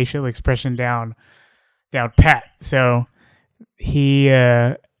that facial expression down pat. So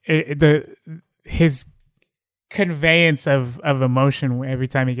his conveyance of emotion every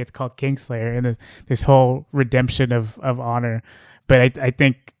time he gets called Kingslayer and this whole redemption of honor. But I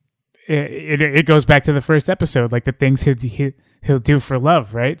think it goes back to the first episode, like the things he'll do for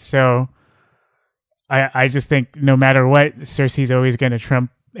love, right? So I just think no matter what, Cersei's always going to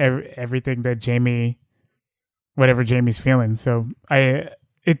trump everything that whatever Jaime's feeling. So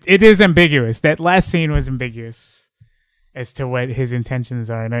it is ambiguous. That last scene was ambiguous as to what his intentions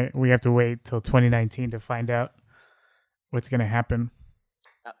are, and we have to wait till 2019 to find out what's going to happen.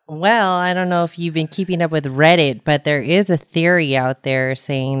 Well, I don't know if you've been keeping up with Reddit, but there is a theory out there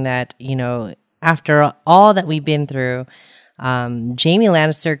saying that, after all that we've been through, Jaime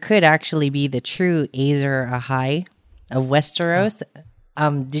Lannister could actually be the true Azer Ahai of Westeros.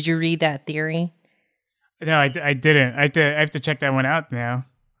 Did you read that theory? No, I didn't. I have to check that one out now.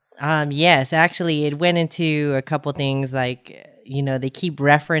 Yes, actually, it went into a couple things like, they keep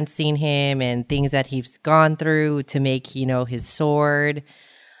referencing him and things that he's gone through to make, his sword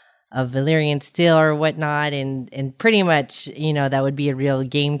of Valyrian steel or whatnot. And pretty much, that would be a real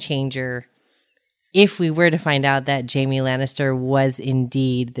game changer if we were to find out that Jaime Lannister was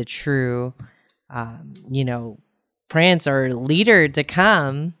indeed the true, prince or leader to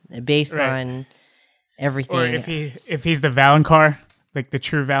come based on, everything. Or if he's the Valonqar, like the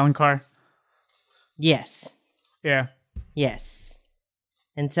true Valonqar. Yes. Yeah. Yes.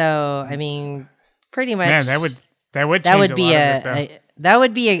 And so, I mean, pretty much. Man, that would change that would a be lot of it, though. that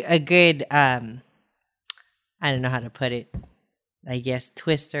would be a good I don't know how to put it. I guess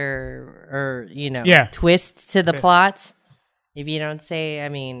twister or twist to the plot. If you don't say, I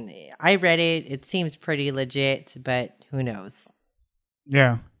mean, I read it. It seems pretty legit, but who knows?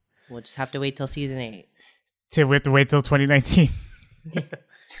 Yeah. We'll just have to wait till season 8. We have to wait till 2019.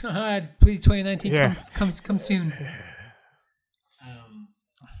 Please, 2019, Yeah. come soon.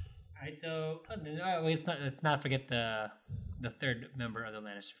 Alright, so let's not forget the third member of the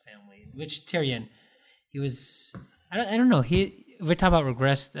Lannister family, which Tyrion. He was I don't know. We're talking about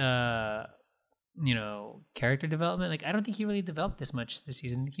regressed character development. Like I don't think he really developed this much this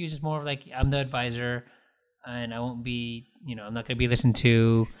season. He was just more of like, I'm the advisor and I won't be, I'm not gonna be listened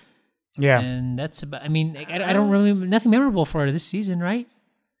to. Yeah. And that's about, I mean, like, I don't really, nothing memorable for this season, right?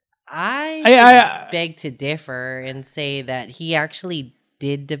 I beg to differ and say that he actually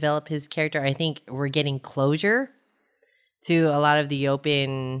did develop his character. I think we're getting closure to a lot of the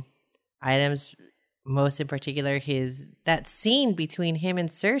open items, most in particular that scene between him and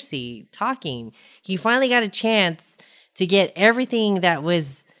Cersei talking. He finally got a chance to get everything that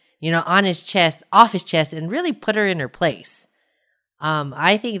was, on his chest, off his chest, and really put her in her place.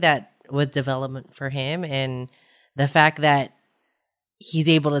 I think that was development for him, and the fact that he's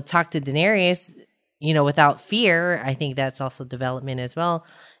able to talk to Daenerys, without fear, I think that's also development as well.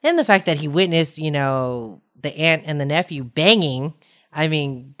 And the fact that he witnessed, the aunt and the nephew banging. I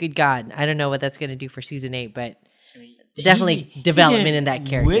mean, good God, I don't know what that's going to do for season 8, but definitely development in that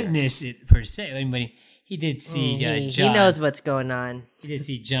character. Witness it per se. I mean, he did see Jon. He knows what's going on. He did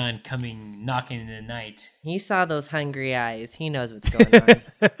see Jon knocking in the night. He saw those hungry eyes. He knows what's going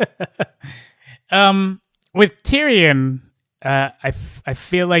on. With Tyrion, I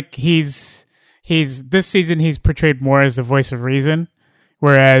feel like he's this season he's portrayed more as the voice of reason,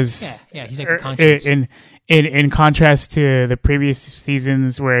 whereas he's like the conscience. In contrast to the previous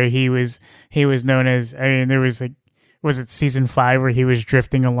seasons where he was known as, I mean, there was it season 5 where he was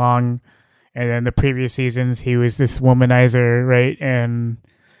drifting along. And then the previous seasons, he was this womanizer, right? And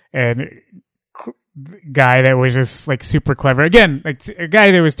guy that was just like super clever. Again, like a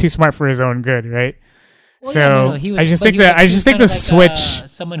guy that was too smart for his own good, right? Well, I just think the switch.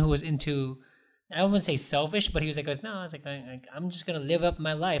 Someone who was into, I wouldn't say selfish, but he was like, no, I was like, I'm just gonna live up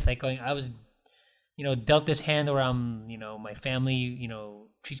my life. Like I was, dealt this hand where I'm, my family,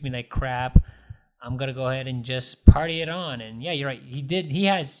 treats me like crap. I'm gonna go ahead and just party it on, and yeah, you're right. He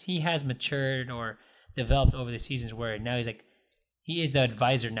has matured or developed over the seasons where now he's like, he is the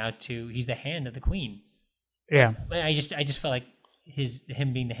advisor now he's the hand of the queen. Yeah, but I just felt like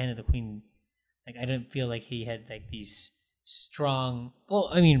him being the hand of the queen, like I didn't feel like he had like these strong. Well,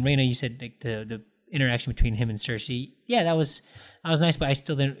 I mean, Raina, you said like the interaction between him and Cersei. Yeah, that was nice, but I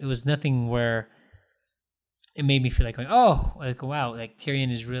still didn't. It was nothing where it made me feel like wow, like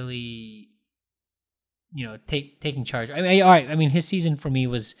Tyrion is really. Taking charge. I mean, all right. I mean, his season for me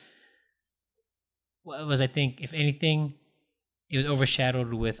was I think, if anything, it was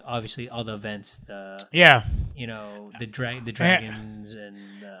overshadowed with obviously all the events. The dragons and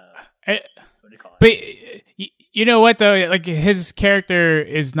what do you call it? But you know what though? Like his character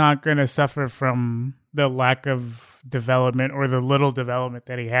is not going to suffer from the lack of development or the little development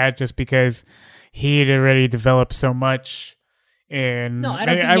that he had, just because he had already developed so much. And no, I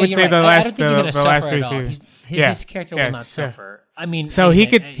don't think I would say the last last 3 seasons. His character will not suffer. I mean, so he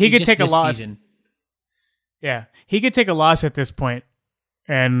could take a loss. Season. Yeah, he could take a loss at this point,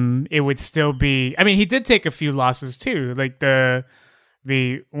 and it would still be. I mean, he did take a few losses too, like when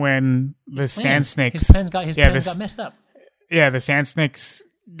the Sand Snakes. His plans got messed up. Yeah, the Sand Snakes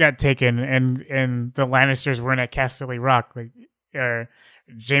got taken, and the Lannisters weren't at Casterly Rock. Like,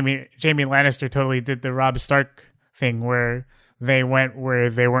 Jamie Lannister totally did the Robb Stark thing where they went where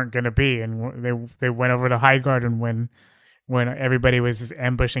they weren't going to be, and they went over to Highgarden when everybody was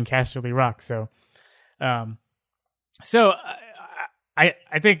ambushing Casterly Rock. So, I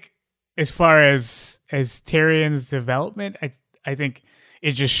think as far as Tyrion's development, I think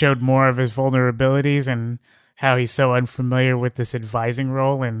it just showed more of his vulnerabilities and how he's so unfamiliar with this advising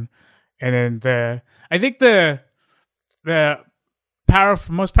role, and then I think the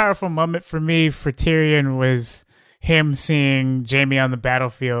most powerful moment for me for Tyrion was him seeing Jaime on the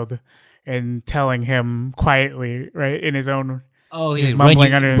battlefield and telling him quietly, right, in his own. Oh, he's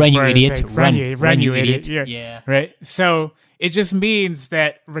mumbling under his breath, run, you idiot! Like, run, you idiot! Yeah, right. So it just means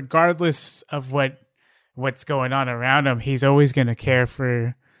that regardless of what's going on around him, he's always going to care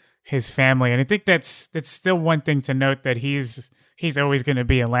for his family. And I think that's still one thing to note, that he's always going to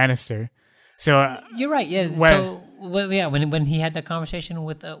be a Lannister. So you're right. Yeah. When he had that conversation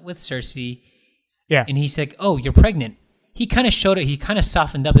with Cersei, yeah, and he's like, "Oh, you're pregnant." He kind of showed it. He kind of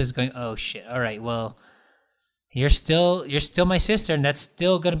softened up as going, "Oh shit! All right, well, you're still my sister, and that's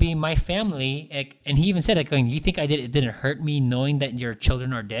still gonna be my family." And he even said, "Like, going, you think it didn't hurt me knowing that your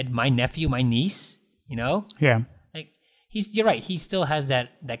children are dead? My nephew, my niece, you know?" Yeah. Like you're right. He still has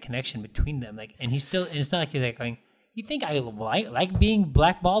that connection between them. Like, and he's still. And it's not like he's like going, "You think I like being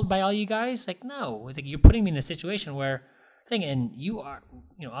blackballed by all you guys?" Like, no. It's like you're putting me in a situation where and you are,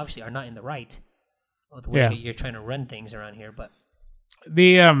 obviously are not in the right with the way you're trying to run things around here. But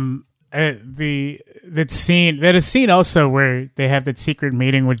that scene also where they have that secret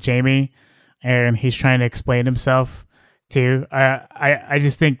meeting with Jaime, and he's trying to explain himself too. I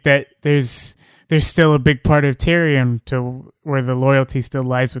just think that there's still a big part of Tyrion to where the loyalty still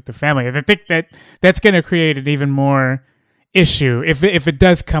lies with the family. I think that's going to create an even more issue if it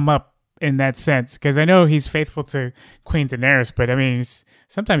does come up in that sense, because I know he's faithful to Queen Daenerys, but I mean,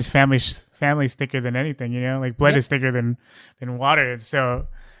 sometimes family's thicker than anything, like blood is thicker than water. And so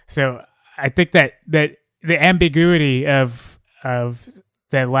I think that the ambiguity of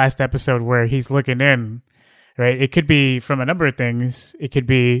that last episode where he's looking in, right? It could be from a number of things. It could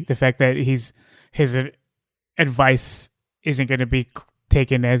be the fact that his advice isn't going to be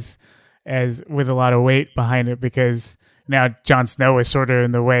taken as with a lot of weight behind it, because now Jon Snow is sort of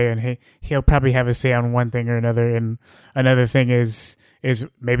in the way, and he'll probably have a say on one thing or another. And another thing is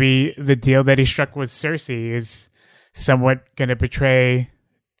maybe the deal that he struck with Cersei is somewhat going to betray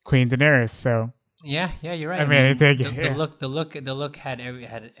Queen Daenerys. So yeah, you're right. I mean, the look had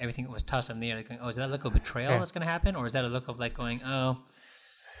everything that was tossed in the air. Like, oh, is that a look of betrayal that's going to happen, or is that a look of like going, oh,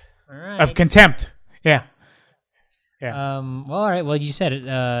 all right, of contempt? Yeah. Well, all right. Well, you said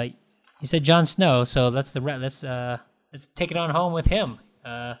it. You said Jon Snow, so let's take it on home with him.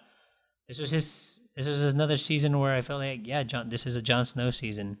 This was another season where I felt like, this is a Jon Snow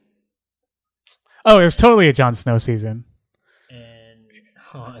season. Oh, it was totally a Jon Snow season. And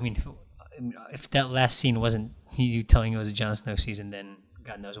I mean, if that last scene wasn't you telling it was a Jon Snow season, then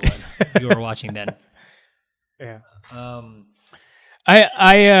God knows what you were watching then. Yeah.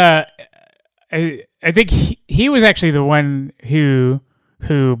 I think he was actually the one who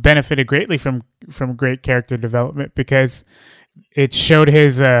benefited greatly from great character development, because it showed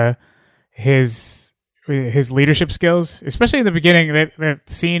his leadership skills, especially in the beginning. That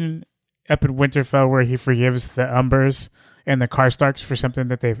scene up in Winterfell where he forgives the Umbers and the Karstarks for something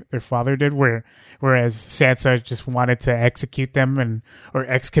that their father did, whereas Sansa just wanted to execute them or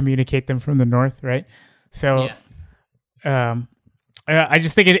excommunicate them from the north, right? So, I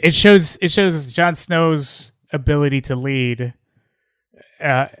just think it shows Jon Snow's ability to lead.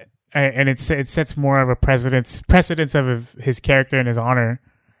 And it sets more of a precedence of his character and his honor,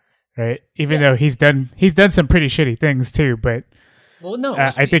 right? Even though he's done some pretty shitty things too, but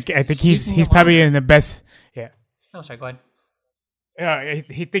I think he's probably in the best. Yeah. Oh, sorry. Go ahead. I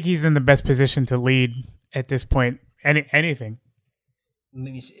think he's in the best position to lead at this point. Anything.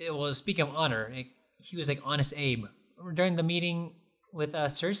 Well, speaking of honor, he was like Honest Abe during the meeting with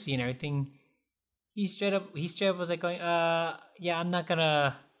Cersei and everything. He straight up was like going, I'm not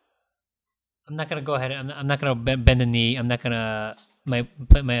gonna go ahead. I'm not gonna bend the knee. I'm not gonna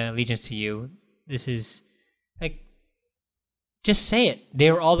put my allegiance to you. This is like, just say it.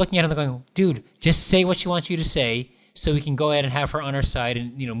 They were all looking at him going, dude, just say what she wants you to say, so we can go ahead and have her on our side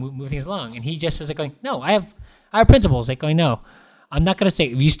and move things along. And he just was like going, no, I have principles. Like going, no, I'm not gonna say.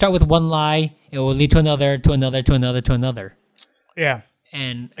 If you start with one lie, it will lead to another, to another, to another, to another. Yeah.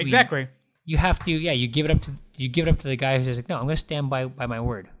 And exactly. You have to, you give it up to the guy who says like, no, I'm going to stand by my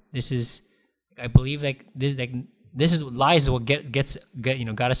word. This is, I believe this is lies is what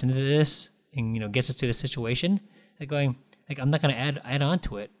got us into this and gets us to this situation. Like going, like I'm not going to add on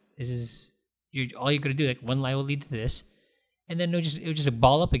to it. This is all you're going to do. Like one lie will lead to this, and then it would just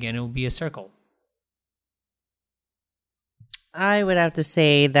ball up again. It will be a circle. I would have to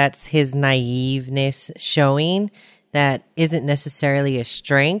say that's his naiveness showing. That isn't necessarily a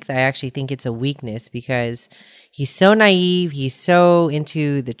strength. I actually think it's a weakness, because he's so naive. He's so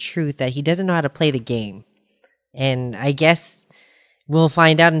into the truth that he doesn't know how to play the game. And I guess we'll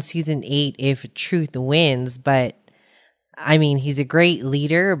find out in season 8 if truth wins. But I mean, he's a great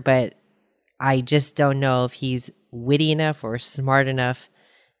leader, but I just don't know if he's witty enough or smart enough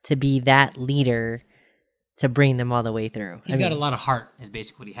to be that leader to bring them all the way through. He's got a lot of heart, is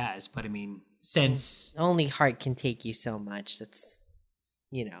basically what he has. But I mean, since only heart can take you so much. That's,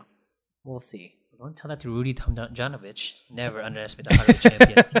 We'll see. Don't tell that to Rudy Tomjanovich. Never underestimate the heart of a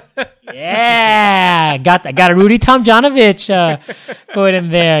champion. Yeah, got a Rudy Tomjanovich going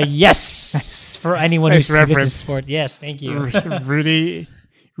in there. Yes, for anyone Nice who's reference. this sport. Yes, thank you. Rudy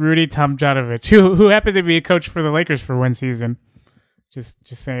Tomjanovich, who happened to be a coach for the Lakers for one season. Just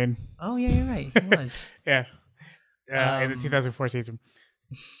saying. Oh yeah, you're right. He was. Yeah. In the 2004 season.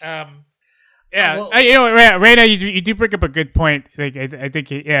 Yeah, well- Reyna, you do bring up a good point. Like, I think,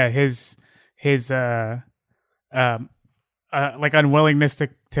 his like unwillingness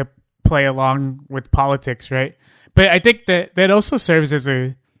to play along with politics, right? But I think that also serves as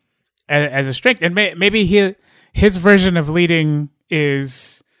a strength, and maybe his version of leading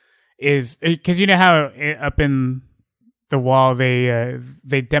is because you know how up in the wall they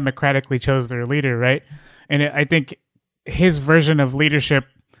democratically chose their leader, right? And I think his version of leadership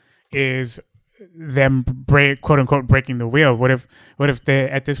is them quote unquote breaking the wheel. What if they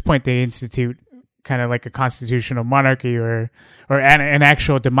at this point they institute kind of like a constitutional monarchy or an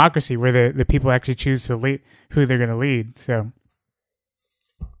actual democracy where the people actually choose to lead who they're going to lead. So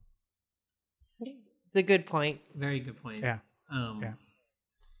It's a good point. Very good point. yeah. Yeah.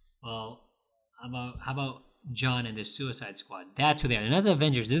 Well, how about John and the Suicide Squad? That's who they are. Not the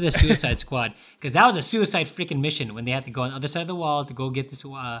Avengers. They're the Suicide Squad, because that was a suicide freaking mission when they had to go on the other side of the wall to go get this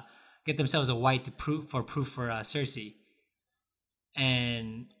get themselves a white to proof for Cersei.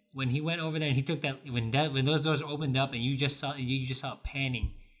 And when he went over there and he took that when those doors opened up and you just saw it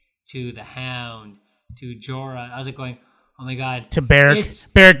panning to the Hound, to Jorah, I was like going, oh my god, To Beric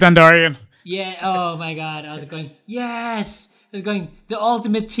Dondarrion. yeah, oh my god, I was going, yes, I was going, the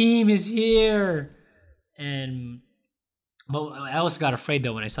ultimate team is here. And but I also got afraid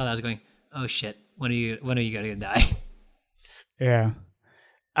though when I saw that. I was going, oh shit, when are you gonna die? Yeah.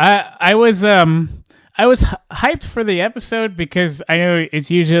 I was hyped for the episode because I know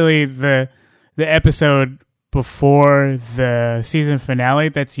it's usually the episode before the season finale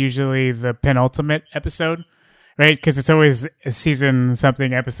that's usually the penultimate episode, right? Because it's always a season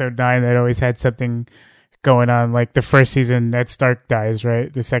something, episode 9 that always had something going on. Like the first season, Ned Stark dies,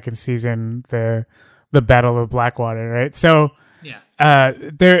 right? The second season, the Battle of Blackwater, right? So Yeah.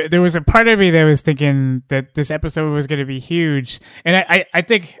 there was a part of me that was thinking that this episode was going to be huge, and I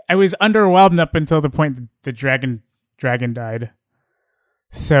think I was underwhelmed up until the point that the dragon died.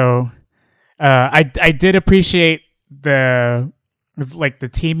 So I did appreciate the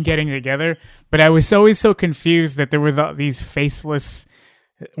team getting together, but I was always so confused that there were these faceless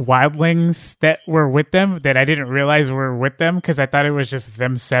wildlings that were with them that I didn't realize were with them because I thought it was just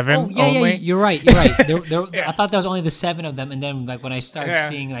them 7 Oh yeah, only. yeah, you're right. I thought there was only the 7 of them, and then like when I started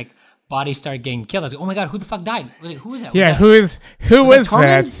seeing like bodies start getting killed, I was like, oh my god, who the fuck died? Like, who was that? Yeah, who was Tormund?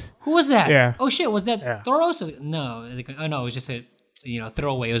 that? Who was that? Yeah. Oh shit, was that Yeah. Thoros? I was like, no. Like, oh no, it was just a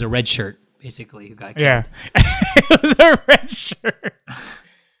throwaway. It was a red shirt basically who got killed. Yeah, it was a red shirt.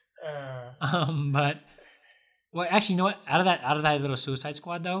 But well, actually, you know what? Out of that little Suicide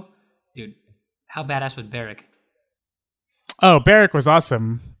Squad though, dude, how badass was Beric? Oh, Beric was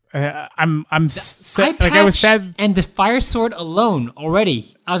awesome. I'm sad. Like I was sad. And the fire sword alone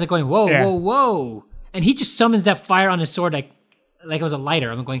already, I was like going, whoa, Yeah. whoa, whoa, and he just summons that fire on his sword like it was a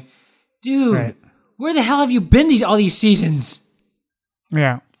lighter. I'm going, dude, Right. where the hell have you been all these seasons?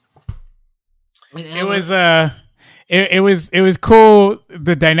 Yeah, And it was it was cool,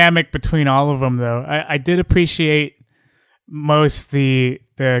 the dynamic between all of them though. I did appreciate most the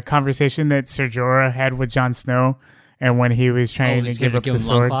conversation that Ser Jorah had with Jon Snow, and when he was trying to he's give gonna up give the him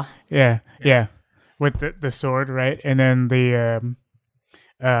sword. Longclaw? Yeah, with the sword, right? And then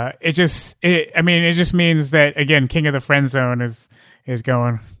it just means that again, King of the Friend Zone is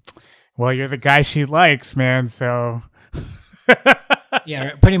going, well, you're the guy she likes, man, so Yeah,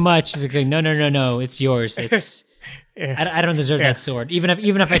 right, pretty much. It's like, no, it's yours. It's Yeah. I don't deserve that sword. Even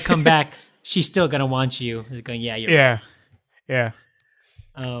if I come back, she's still gonna want you. It's going, yeah, you're right. Yeah.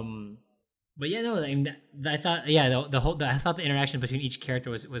 But yeah, no, I mean, I thought, I thought the interaction between each character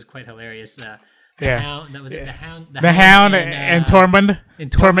was quite hilarious. The Yeah. Hound, that was it. The Hound, The Hound and Tormund.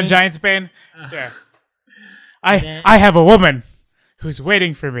 and Tormund Tormund. Giantsbane. Yeah. then- I have a woman who's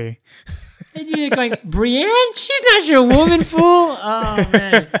waiting for me. And you're going, Brienne? She's not your woman, fool. Oh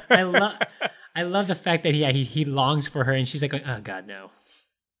man, I love the fact that he longs for her, and she's like, going, oh god, no.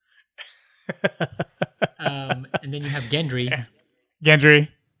 And then you have Gendry. Gendry,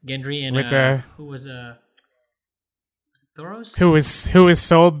 And With who was it Thoros? who was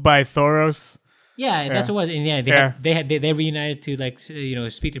sold by Thoros. Yeah, that's what it was. And yeah, they reunited to like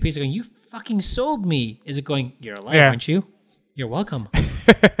speak their piece. Going, you fucking sold me. Is it going? You're alive, aren't you? You're welcome.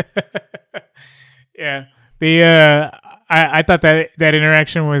 Yeah. I thought that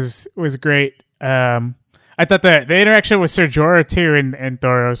interaction was great. I thought the interaction with Ser Jorah too in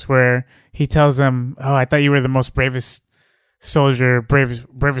Thoros, where he tells him, "Oh, I thought you were the most bravest soldier,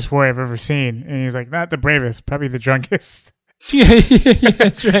 bravest warrior I've ever seen," and he's like, "Not the bravest, probably the drunkest." yeah,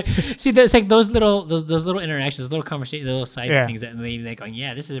 that's right. See, there's like those little interactions, those little conversations, those little side things that made me like, going,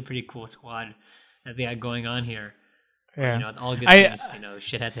 yeah, this is a pretty cool squad that they got going on here. Yeah, you know, all good things. You know,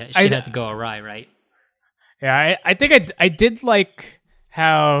 shit had to go awry, right? Yeah, I think I did like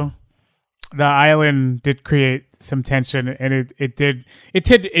how the island did create some tension, and it did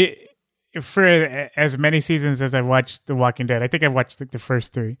for as many seasons as I've watched The Walking Dead. I think I've watched like the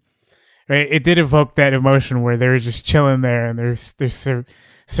first 3. Right, it did evoke that emotion where they're just chilling there and they're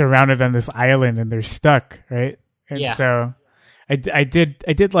surrounded on this island and they're stuck, right? And so I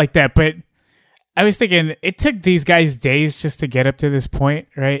did like that, but I was thinking it took these guys days just to get up to this point,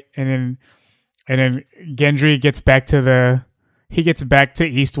 right? And then Gendry gets back to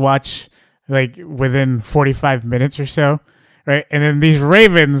Eastwatch like within 45 minutes or so, right? And then these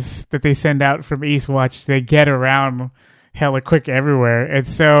ravens that they send out from Eastwatch, they get around hella quick everywhere, and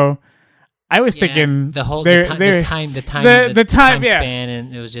so. I was thinking the whole time span,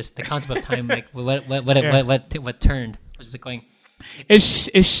 and it was just the concept of time. Like what turned was just going. They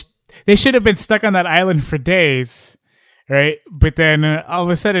should have been stuck on that island for days, right? But then all of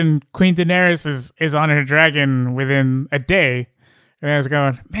a sudden, Queen Daenerys is on her dragon within a day, and I was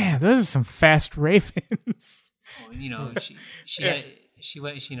going, man, those are some fast ravens. Well, you know, she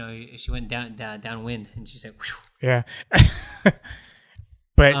went downwind, and she said, whew. Yeah.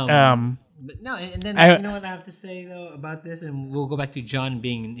 But no, and then you know what I have to say though about this, and we'll go back to Jon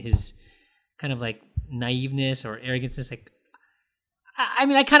being his kind of like naiveness or arrogance. Like, I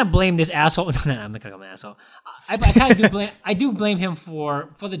mean, I kind of blame this asshole. I'm not gonna call him an asshole. I kind of do blame. I do blame him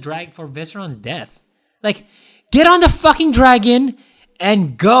for Visceron's death. Like, get on the fucking dragon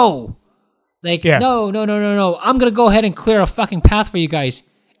and go. Like, no. I'm gonna go ahead and clear a fucking path for you guys.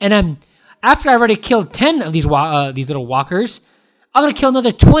 And after I've already killed 10 of these little walkers, I'm gonna kill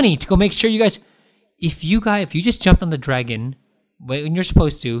another 20 to go make sure you guys. If you just jumped on the dragon when you're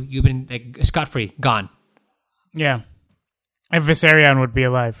supposed to, you've been like scot-free, gone. Yeah, and Viserion would be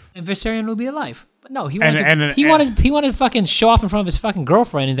alive. But no, he wanted to fucking show off in front of his fucking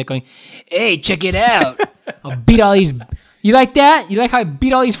girlfriend and they're going, "Hey, check it out! I'll beat all these." You like that? You like how I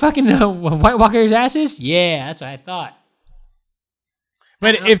beat all these fucking White Walkers' asses? Yeah, that's what I thought.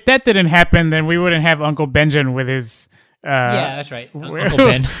 But if that didn't happen, then we wouldn't have Uncle Benjen with his. Yeah, that's right. Uncle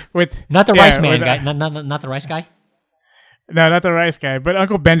Ben. Not the rice man guy. Not the rice guy? No, not the rice guy. But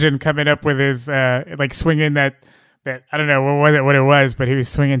Uncle Benjen coming up with his, like swinging that, I don't know what it was, but he was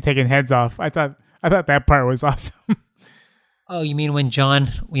swinging, taking heads off. I thought that part was awesome. Oh, you mean when Jon,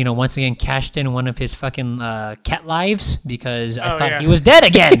 once again cashed in one of his fucking cat lives? Because I thought he was dead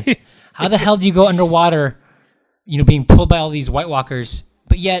again. How the hell do you go underwater, being pulled by all these White Walkers,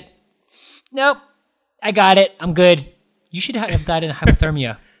 but yet, nope, I got it. I'm good. You should have died in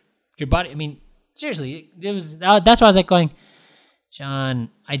hypothermia. Your body, I mean, seriously, that's why I was like going, Jon,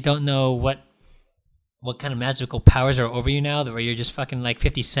 I don't know what kind of magical powers are over you now, where you're just fucking like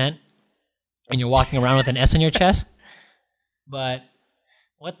 50 Cent and you're walking around with an S on your chest. But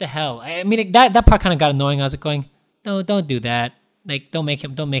what the hell? I mean, that part kind of got annoying. I was like going, no, don't do that. Like, don't make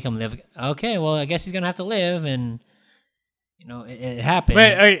him live. Okay, well, I guess he's gonna have to live, and it happened.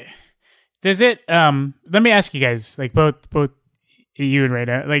 But does it? Let me ask you guys, like both you and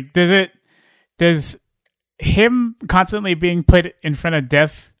Rada, like, does him constantly being put in front of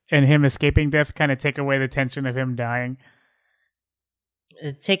death and him escaping death kind of take away the tension of him dying?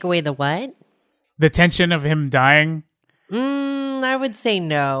 Take away the what? The tension of him dying. I would say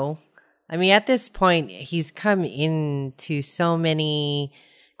no. I mean, at this point, he's come into so many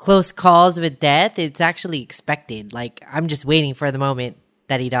close calls with death. It's actually expected. Like, I'm just waiting for the moment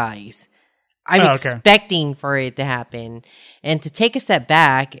that he dies. I'm expecting for it to happen. And to take a step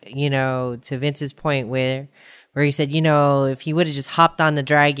back, to Vince's point where he said, if he would have just hopped on the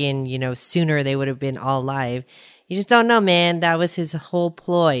dragon, sooner they would have been all alive. You just don't know, man. That was his whole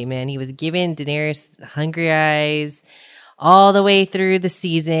ploy, man. He was giving Daenerys hungry eyes all the way through the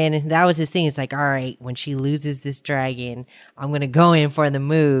season. And that was his thing. It's like, all right, when she loses this dragon, I'm going to go in for the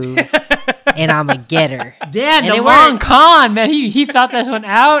move and I'm going to get her. Damn, the wrong con, man. He thought this one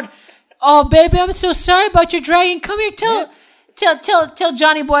out. Oh, baby, I'm so sorry about your dragon. Come here, tell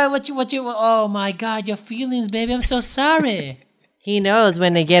Johnny Boy what you. Oh my God, your feelings, baby. I'm so sorry. He knows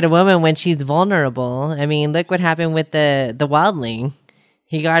when to get a woman when she's vulnerable. I mean, look what happened with the wildling.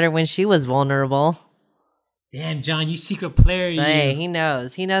 He got her when she was vulnerable. Damn, Jon, you secret player. So, hey, he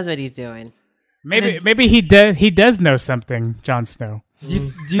knows. He knows what he's doing. Maybe he does know something, Jon Snow. Do you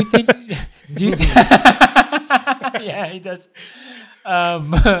think? Yeah, he does.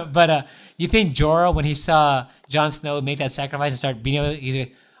 But you think Jorah, when he saw Jon Snow make that sacrifice and start beating him, he's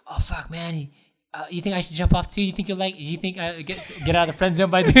like, "Oh fuck, man! You think I should jump off too? You think you'll like? You think I get out of the friend zone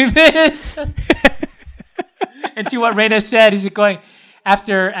by doing this?" And to what Rhaena said, he's going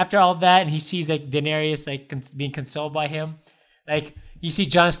after all that, and he sees like Daenerys like being consoled by him. Like you see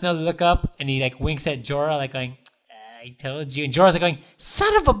Jon Snow look up, and he like winks at Jorah, like going, "I told you." And Jorah's like going,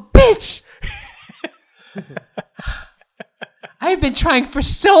 "Son of a bitch! I've been trying for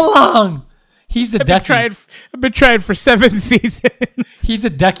so long." He's the ducky. I've been trying for 7 seasons. He's the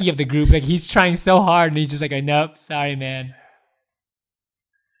ducky of the group. Like he's trying so hard, and he's just like, "Nope, sorry, man,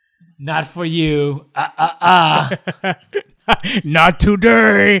 not for you." Not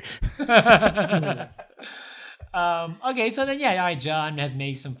today. Okay, so then yeah, all right. Jon has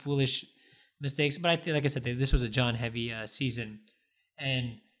made some foolish mistakes, but I think, like I said, this was a Jon heavy season,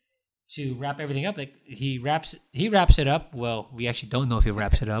 and to wrap everything up, like he wraps it up. Well, we actually don't know if he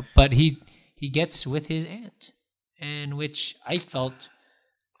wraps it up, but he gets with his aunt, and which I felt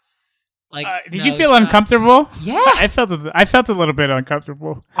like. Did you feel uncomfortable? Yeah, I felt a little bit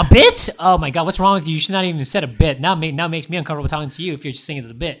uncomfortable. A bit? Oh my god, what's wrong with you? You should not even have said a bit. Now makes me uncomfortable talking to you if you're just saying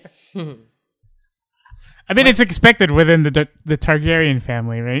it's a bit. I mean, it's expected within the Targaryen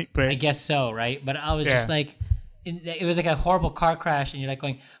family, right? But I guess so, right? But I was just like, it was like a horrible car crash, and you're like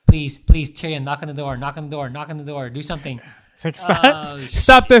going, please, Tyrion, knock on the door, do something. It's like,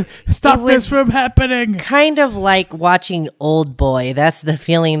 stop this from happening. Kind of like watching Old Boy. That's the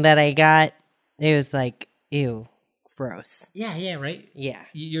feeling that I got. It was like, ew, gross. Yeah, right? Yeah.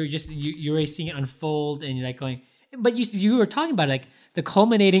 You're already seeing it unfold, and you're like going, but you were talking about like the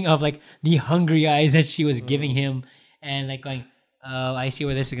culminating of like the hungry eyes that she was giving him, and like going, oh, I see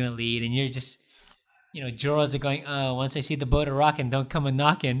where this is going to lead. And you're just, Jorah's like going, oh, once I see the boat a rocking, don't come a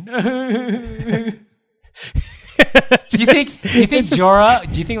knocking. Do you think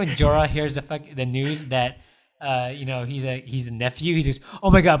Jorah? Do you think when Jorah hears the news that he's the nephew, he says,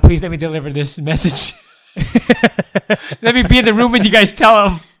 "Oh my god, please let me deliver this message. Let me be in the room when you guys tell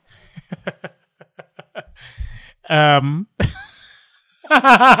him."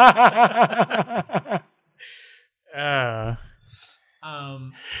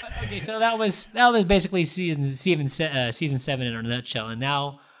 Okay, so that was basically season 7 in a nutshell, and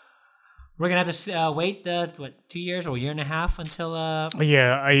now we're gonna have to wait 2 years or a year and a half until a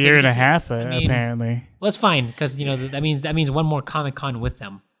year and a half apparently. Well, it's fine because that means one more Comic-Con with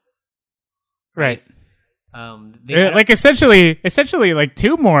them, right? Essentially like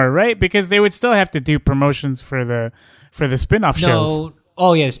 2 more, right? Because they would still have to do promotions for the spin-off shows.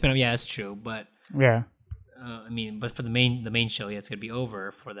 Oh yeah, the spin-off. Yeah, that's true. But yeah, but for the main show, it's gonna be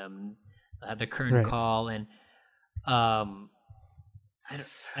over for them. They'll have the curtain call, and I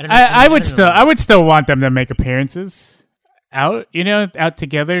don't know. I would still want them to make appearances out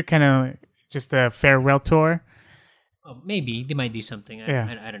together, kind of just a farewell tour. Oh, maybe they might do something.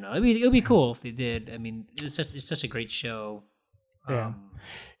 I don't know. It would be cool if they did. I mean, it's such a great show. Yeah.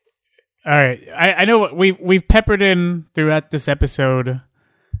 All right. I know we've peppered in throughout this episode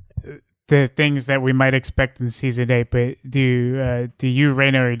the things that we might expect in season 8, but do you,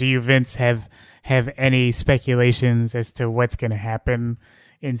 Rhaena, or do you, Vince, have any speculations as to what's going to happen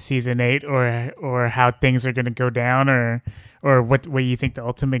in season 8, or how things are going to go down, or what you think the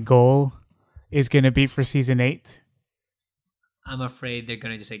ultimate goal is going to be for season 8? I'm afraid they're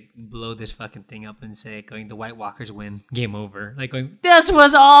gonna just like blow this fucking thing up and say, going, the White Walkers win, game over. Like going, this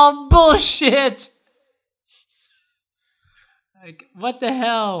was all bullshit. Like, what the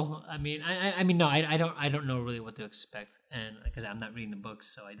hell? I mean, no, I don't know really what to expect, and because I'm not reading the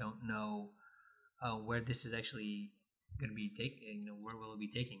books, so I don't know where this is actually gonna be taking. Where will it be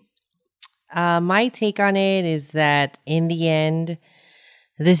taking? My take on it is that in the end,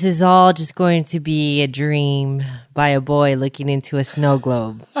 this is all just going to be a dream by a boy looking into a snow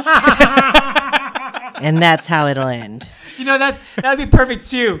globe. And that's how it'll end. That'd be perfect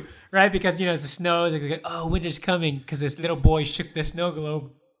too, right? Because, the snow is like, oh, winter's coming because this little boy shook the snow globe.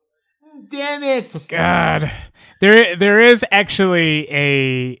 Damn it. God. There is actually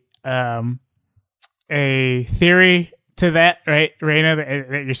a theory to that, right, Rhaena,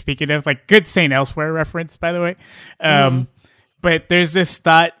 that you're speaking of? Like, good St. Elsewhere reference, by the way. But there's this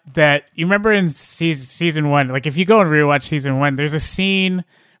thought that you remember in season 1, like if you go and rewatch season 1, there's a scene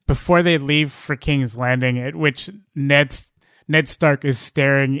before they leave for King's Landing at which Ned Stark is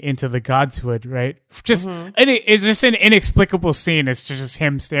staring into the Godswood, right? It's just an inexplicable scene. It's just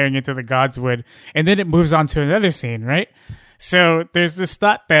him staring into the Godswood, and then it moves on to another scene, right? So there's this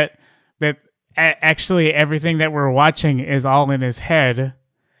thought that actually everything that we're watching is all in his head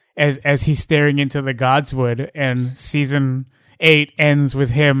as he's staring into the Godswood, and season 8 ends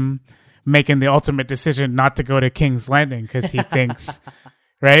with him making the ultimate decision not to go to King's Landing because he thinks,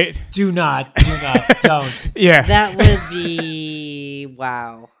 right? Do not, don't. Yeah. That would be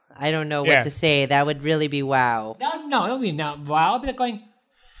wow. I don't know what Yeah. to say. That would really be wow. No, it'll be not. Wow, I'll be like going,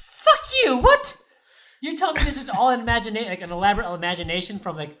 fuck you. What? You tell me this is all an imagination, like an elaborate imagination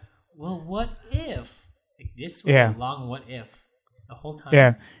from like, well, what if? Like this was Yeah. a long what if the whole time.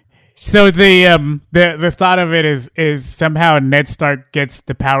 Yeah. So the thought of it is somehow Ned Stark gets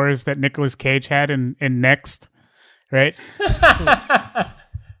the powers that Nicolas Cage had in Next, right?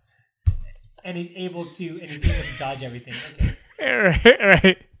 And he's able to dodge everything. Okay.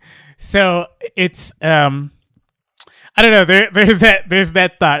 right. So it's I don't know. There's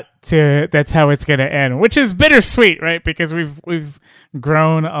that thought to that's how it's gonna end, which is bittersweet, right? Because we've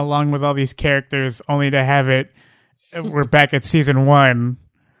grown along with all these characters, only to have it. We're back at season 1,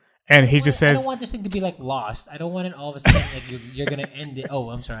 and he just I says, don't want this thing to be like Lost. I don't want it all of a sudden like you're gonna end it. Oh,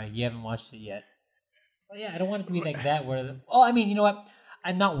 I'm sorry, you haven't watched it yet. But yeah, I don't want it to be like that. I mean, you know what?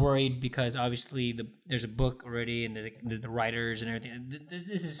 I'm not worried because obviously there's a book already and the writers and everything. This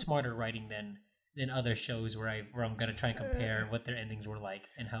is smarter writing than other shows where I'm gonna try and compare what their endings were like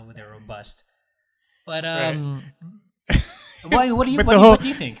and how they're robust. But what do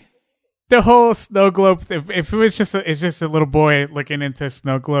you think? the whole snow globe. If it was it's just a little boy looking into a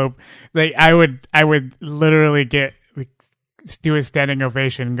snow globe, like I would literally do a standing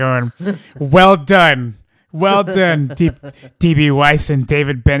ovation, going, "Well done, DB Weiss and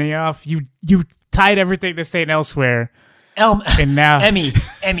David Benioff. You tied everything to St. Elsewhere." And now Emmy,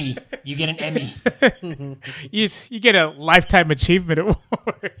 you get an Emmy. you get a lifetime achievement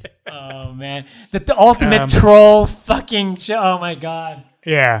award. Oh man, the ultimate troll fucking show. Oh my god.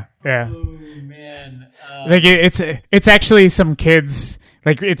 Yeah. Oh man. Like it's actually some kids.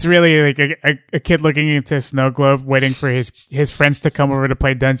 Like it's really like a kid looking into a snow globe, waiting for his friends to come over to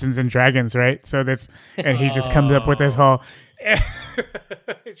play Dungeons and Dragons, right? So and he just comes up with this whole.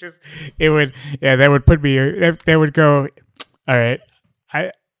 That would put me. They would go. All right,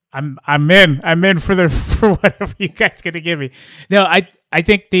 I'm in for whatever you guys gonna give me. No, I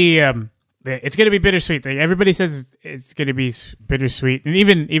think it's gonna be bittersweet. Like, everybody says it's gonna be bittersweet, and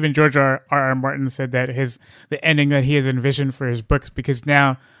even George R. Martin said that the ending that he has envisioned for his books, because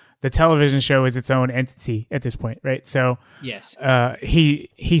now the television show is its own entity at this point, right? So yes,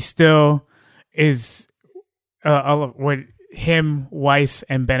 he still is what him, Weiss,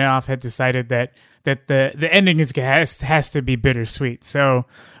 and Benioff had decided that the ending has to be bittersweet. So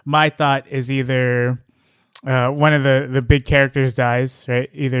my thought is either one of the big characters dies, right?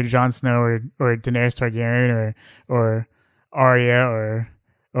 Either Jon Snow or Daenerys Targaryen or Arya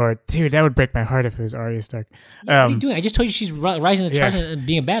or dude, that would break my heart if it was Arya Stark. what are you doing? I just told you she's rising to the charge and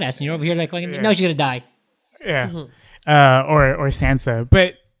being a badass, and you're over here like no, she's gonna die. Yeah, or Sansa.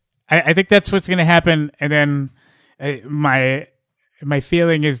 But I think that's what's gonna happen, and then. My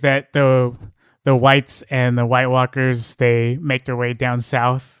feeling is that the Whites and the White Walkers, they make their way down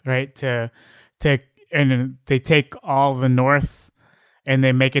south, right? And they take all the north, and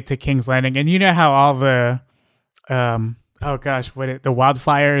they make it to King's Landing. And you know how all the the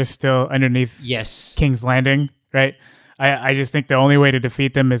wildfire is still underneath King's Landing, right? I just think the only way to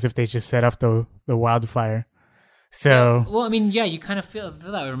defeat them is if they just set off the wildfire. So well, I mean, yeah, you kind of feel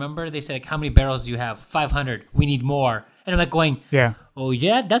that. Remember, they said, like, how many barrels do you have? 500. We need more. And I'm like going, yeah. Oh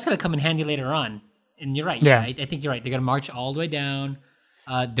yeah, that's gonna come in handy later on. And you're right. Yeah, I think you're right. They're gonna march all the way down.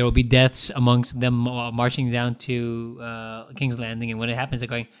 There will be deaths amongst them marching down to King's Landing. And when it happens, they're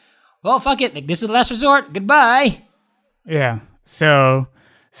going, well, fuck it. Like, this is the last resort. Goodbye. Yeah. So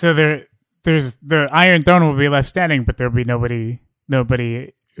there's the Iron Throne will be left standing, but there'll be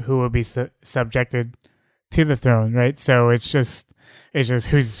nobody who will be subjected to the throne, right? So it's just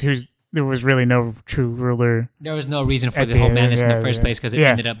who's there was really no true ruler. There was no reason for the whole madness in the first place because it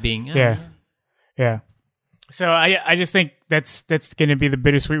ended up being yeah. So I just think that's going to be the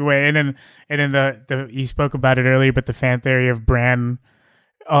bittersweet way, and then the you spoke about it earlier, but the fan theory of Bran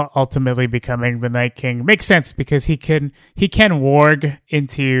ultimately becoming the Night King makes sense because he can warg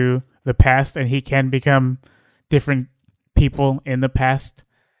into the past, and he can become different people in the past.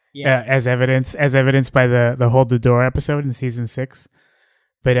 Yeah. As evidenced by the Hold the Door episode in season 6,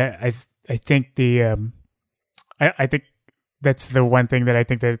 but I think I think that's the one thing that I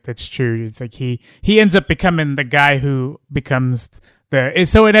think that's true. It's like he ends up becoming the guy who becomes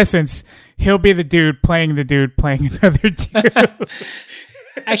so in essence he'll be the dude playing another dude.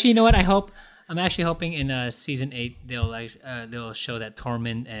 Actually, you know what? I'm actually hoping in season 8 they'll show that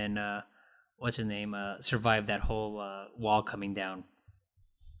Tormund and what's his name, survived that whole wall coming down.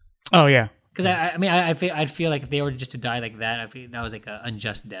 Oh yeah. Because I'd feel like if they were just to die like that, I feel that was like an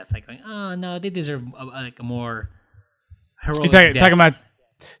unjust death. Like, oh no, they deserve like a more heroic You're death. talking about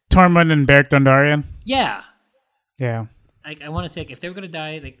Tormund and Beric Dondarrion? Yeah. Yeah. Like I want to say, like, if they were gonna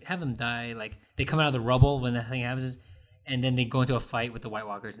die, like have them die. Like they come out of the rubble when that thing happens, and then they go into a fight with the White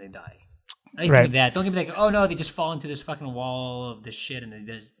Walkers and they die. At least give me that. Don't give me like, oh no, they just fall into this fucking wall of this shit and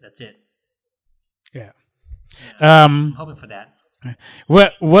that's it. Yeah. I'm hoping for that.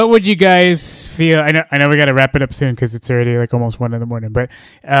 What would you guys feel? I know we got to wrap it up soon because it's already like almost 1 a.m. But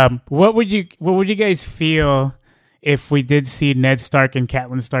what would you guys feel if we did see Ned Stark and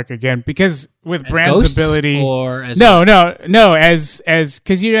Catelyn Stark again? Because with As Bran's ghosts ability, or as no, as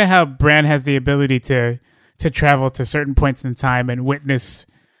because you know how Bran has the ability to travel to certain points in time and witness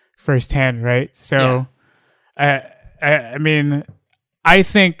firsthand, right? So, I mean, I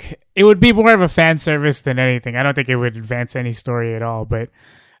think it would be more of a fan service than anything. I don't think it would advance any story at all, but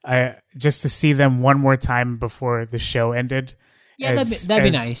just to see them one more time before the show ended. Yeah, that'd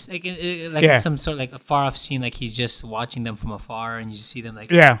be nice. Like some sort of like a far off scene, like he's just watching them from afar, and you just see them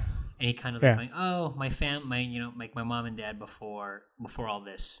like and he kind of like, oh, my like my mom and dad before all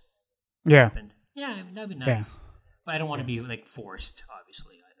this happened. Yeah, that'd be nice. Yeah. But I don't want to be like forced,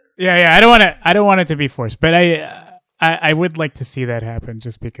 obviously either. Yeah, I don't want it to be forced, but I would like to see that happen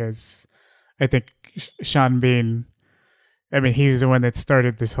just because I think Sean Bean, I mean, he was the one that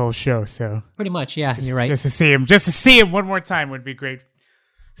started this whole show, so pretty much, yeah, you're right. Just to see him one more time would be great.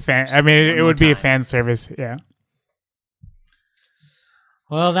 It would be a fan service, yeah.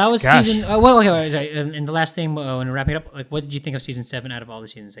 Well, that was season. Okay. And the last thing, when we're wrapping up, like, what did you think of season 7 out of all the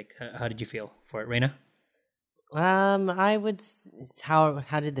seasons? Like, how did you feel for it, Reina? I would. How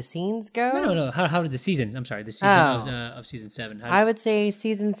did the scenes go? No. How did the season? I'm sorry, the season of season 7. I would say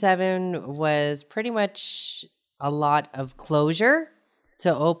season 7 was pretty much a lot of closure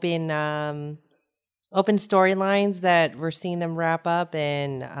to open storylines that we're seeing them wrap up,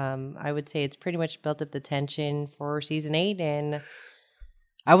 and I would say it's pretty much built up the tension for season 8, and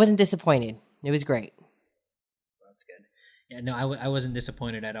I wasn't disappointed. It was great. That's good. Yeah, no, I wasn't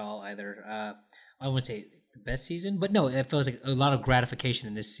disappointed at all either. I wouldn't say the best season, but no, it feels like a lot of gratification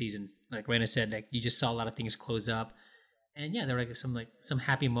in this season. Like Raina said, like you just saw a lot of things close up, and yeah, there were some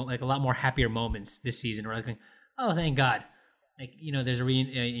happy like a lot more happier moments this season. Where I was like, oh, thank God, like there's a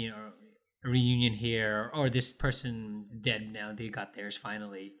reunion here, or this person's dead now. They got theirs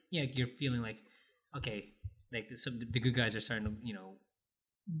finally. Yeah, you're feeling like, okay, like the good guys are starting to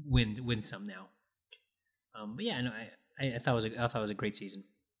win some now. But yeah, no, I thought it was a great season.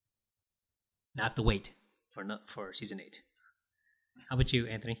 Not to wait for season 8. How about you,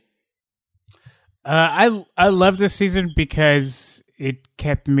 Anthony? I love this season because it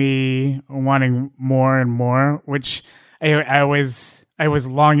kept me wanting more and more, which I was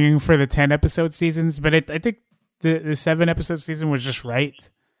longing for the 10 episode seasons, but I think the 7 episode season was just right.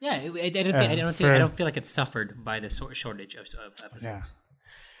 Yeah, I don't feel like it suffered by the shortage of episodes.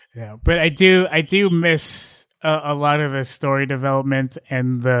 Yeah, but I do miss a lot of the story development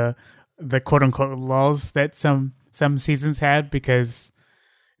and the quote unquote lulls that some seasons had, because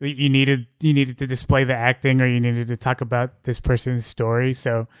you needed to display the acting, or you needed to talk about this person's story.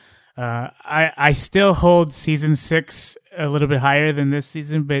 So I still hold season 6 a little bit higher than this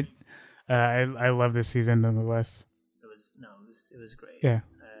season, but I love this season nonetheless. It was great. Yeah.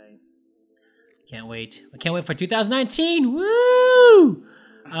 I can't wait for 2019. Woo!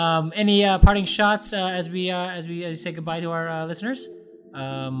 Any parting shots as we say goodbye to our listeners?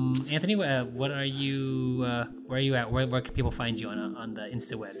 Anthony, what are you? Where are you at? Where can people find you on the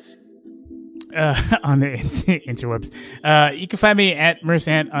Instawebs? On the interwebs, you can find me at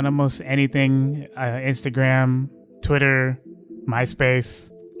Mersant on almost anything: Instagram, Twitter,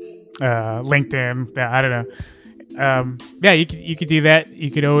 MySpace, LinkedIn. I don't know. Yeah, you could do that.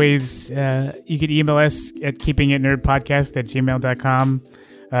 You could always you could email us at keepingitnerdpodcast@gmail.com.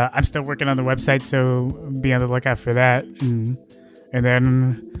 I'm still working on the website, so be on the lookout for that. And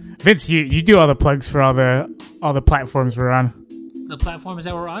then Vince, you do all the plugs for all the platforms we're on. The platforms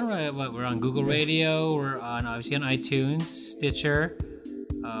that we're on, we're on Google Radio. We're obviously on iTunes, Stitcher.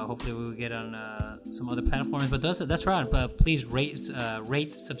 Hopefully we'll get on some other platforms, but that's right. But please rate,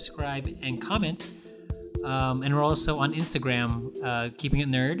 subscribe, and comment. And we're also on Instagram, Keeping It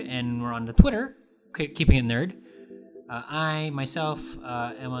Nerd, and we're on the Twitter, Keeping It Nerd. I myself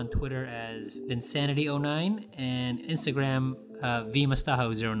am on Twitter as Vinsanity09 and Instagram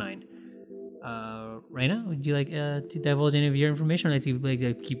vmastajo09. Raina, would you like to divulge any of your information, or like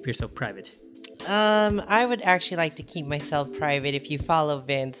to keep yourself private? I would actually like to keep myself private. If you follow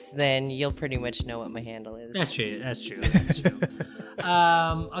Vince, then you'll pretty much know what my handle is. That's true. That's true.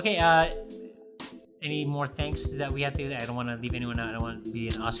 Okay. Any more thanks that we have to? I don't want to leave anyone out. I don't want to be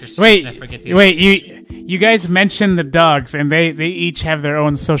an Oscar. Wait, I forget to. wait. You guys mentioned the dogs, and they each have their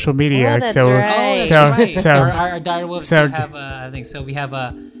own social media. Oh, that's so right. Our daughter will have. I think so. We have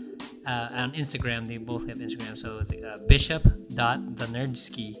on Instagram. They both have Instagram. So it's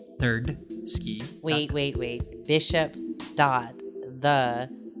bishop.thenerdski third ski. Wait.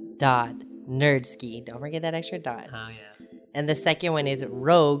 Bishop.the.nerdski. Don't forget that extra dot. Oh yeah. And the second one is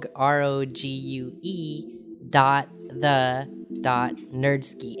rogue, ROGUE .the.nerdski,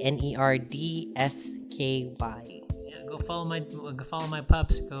 NERDSKY. Yeah, go follow my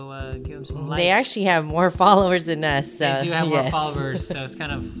pups. Go give them some likes. They actually have more followers than us. So, they do have more followers, so it's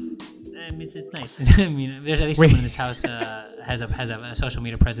kind of. I mean, it's nice. I mean, there's at least someone in this house has a social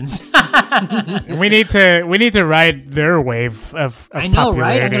media presence. we need to ride their wave of I know,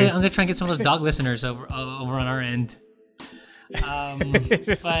 right? popularity. I'm gonna try and get some of those dog listeners over on our end.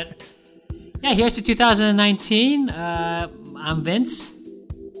 But yeah, here's to 2019. I'm Vince.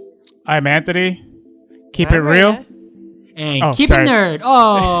 I'm Anthony. Keep it real. And keep sorry. it nerd.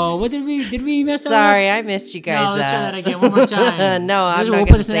 Oh, what did we mess up? Sorry, I missed you guys. No, let's try that again one more time. No, I'm not we'll going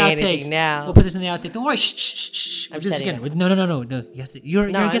put to this in say the anything outtakes. now. We'll put this in the outtakes. Don't worry. Shh. I'm We'll do this setting again. No. You have to. You're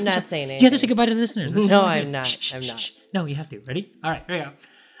No, a I'm guest not listener. saying You have to anything. say goodbye to the listeners. Listen No, right I'm here. not. Shh, I'm shh, not. shh. No, you have to. Ready? All right, here we go.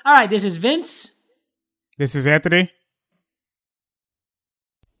 All right, this is Vince. This is Anthony.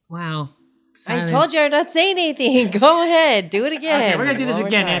 Wow. I told you I'm not saying anything. Go ahead. Do it again. Okay, we're going to do this One more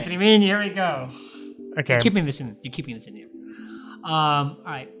again, time. Anthony. Me and you. Here we go. Okay. You're keeping this in here. All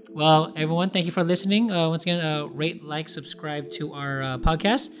right. Well, everyone, thank you for listening. Once again, rate, like, subscribe to our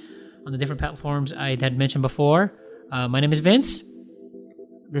podcast on the different platforms I had mentioned before. My name is Vince.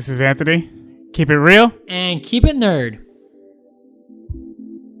 This is Anthony. Keep it real. And keep it nerd.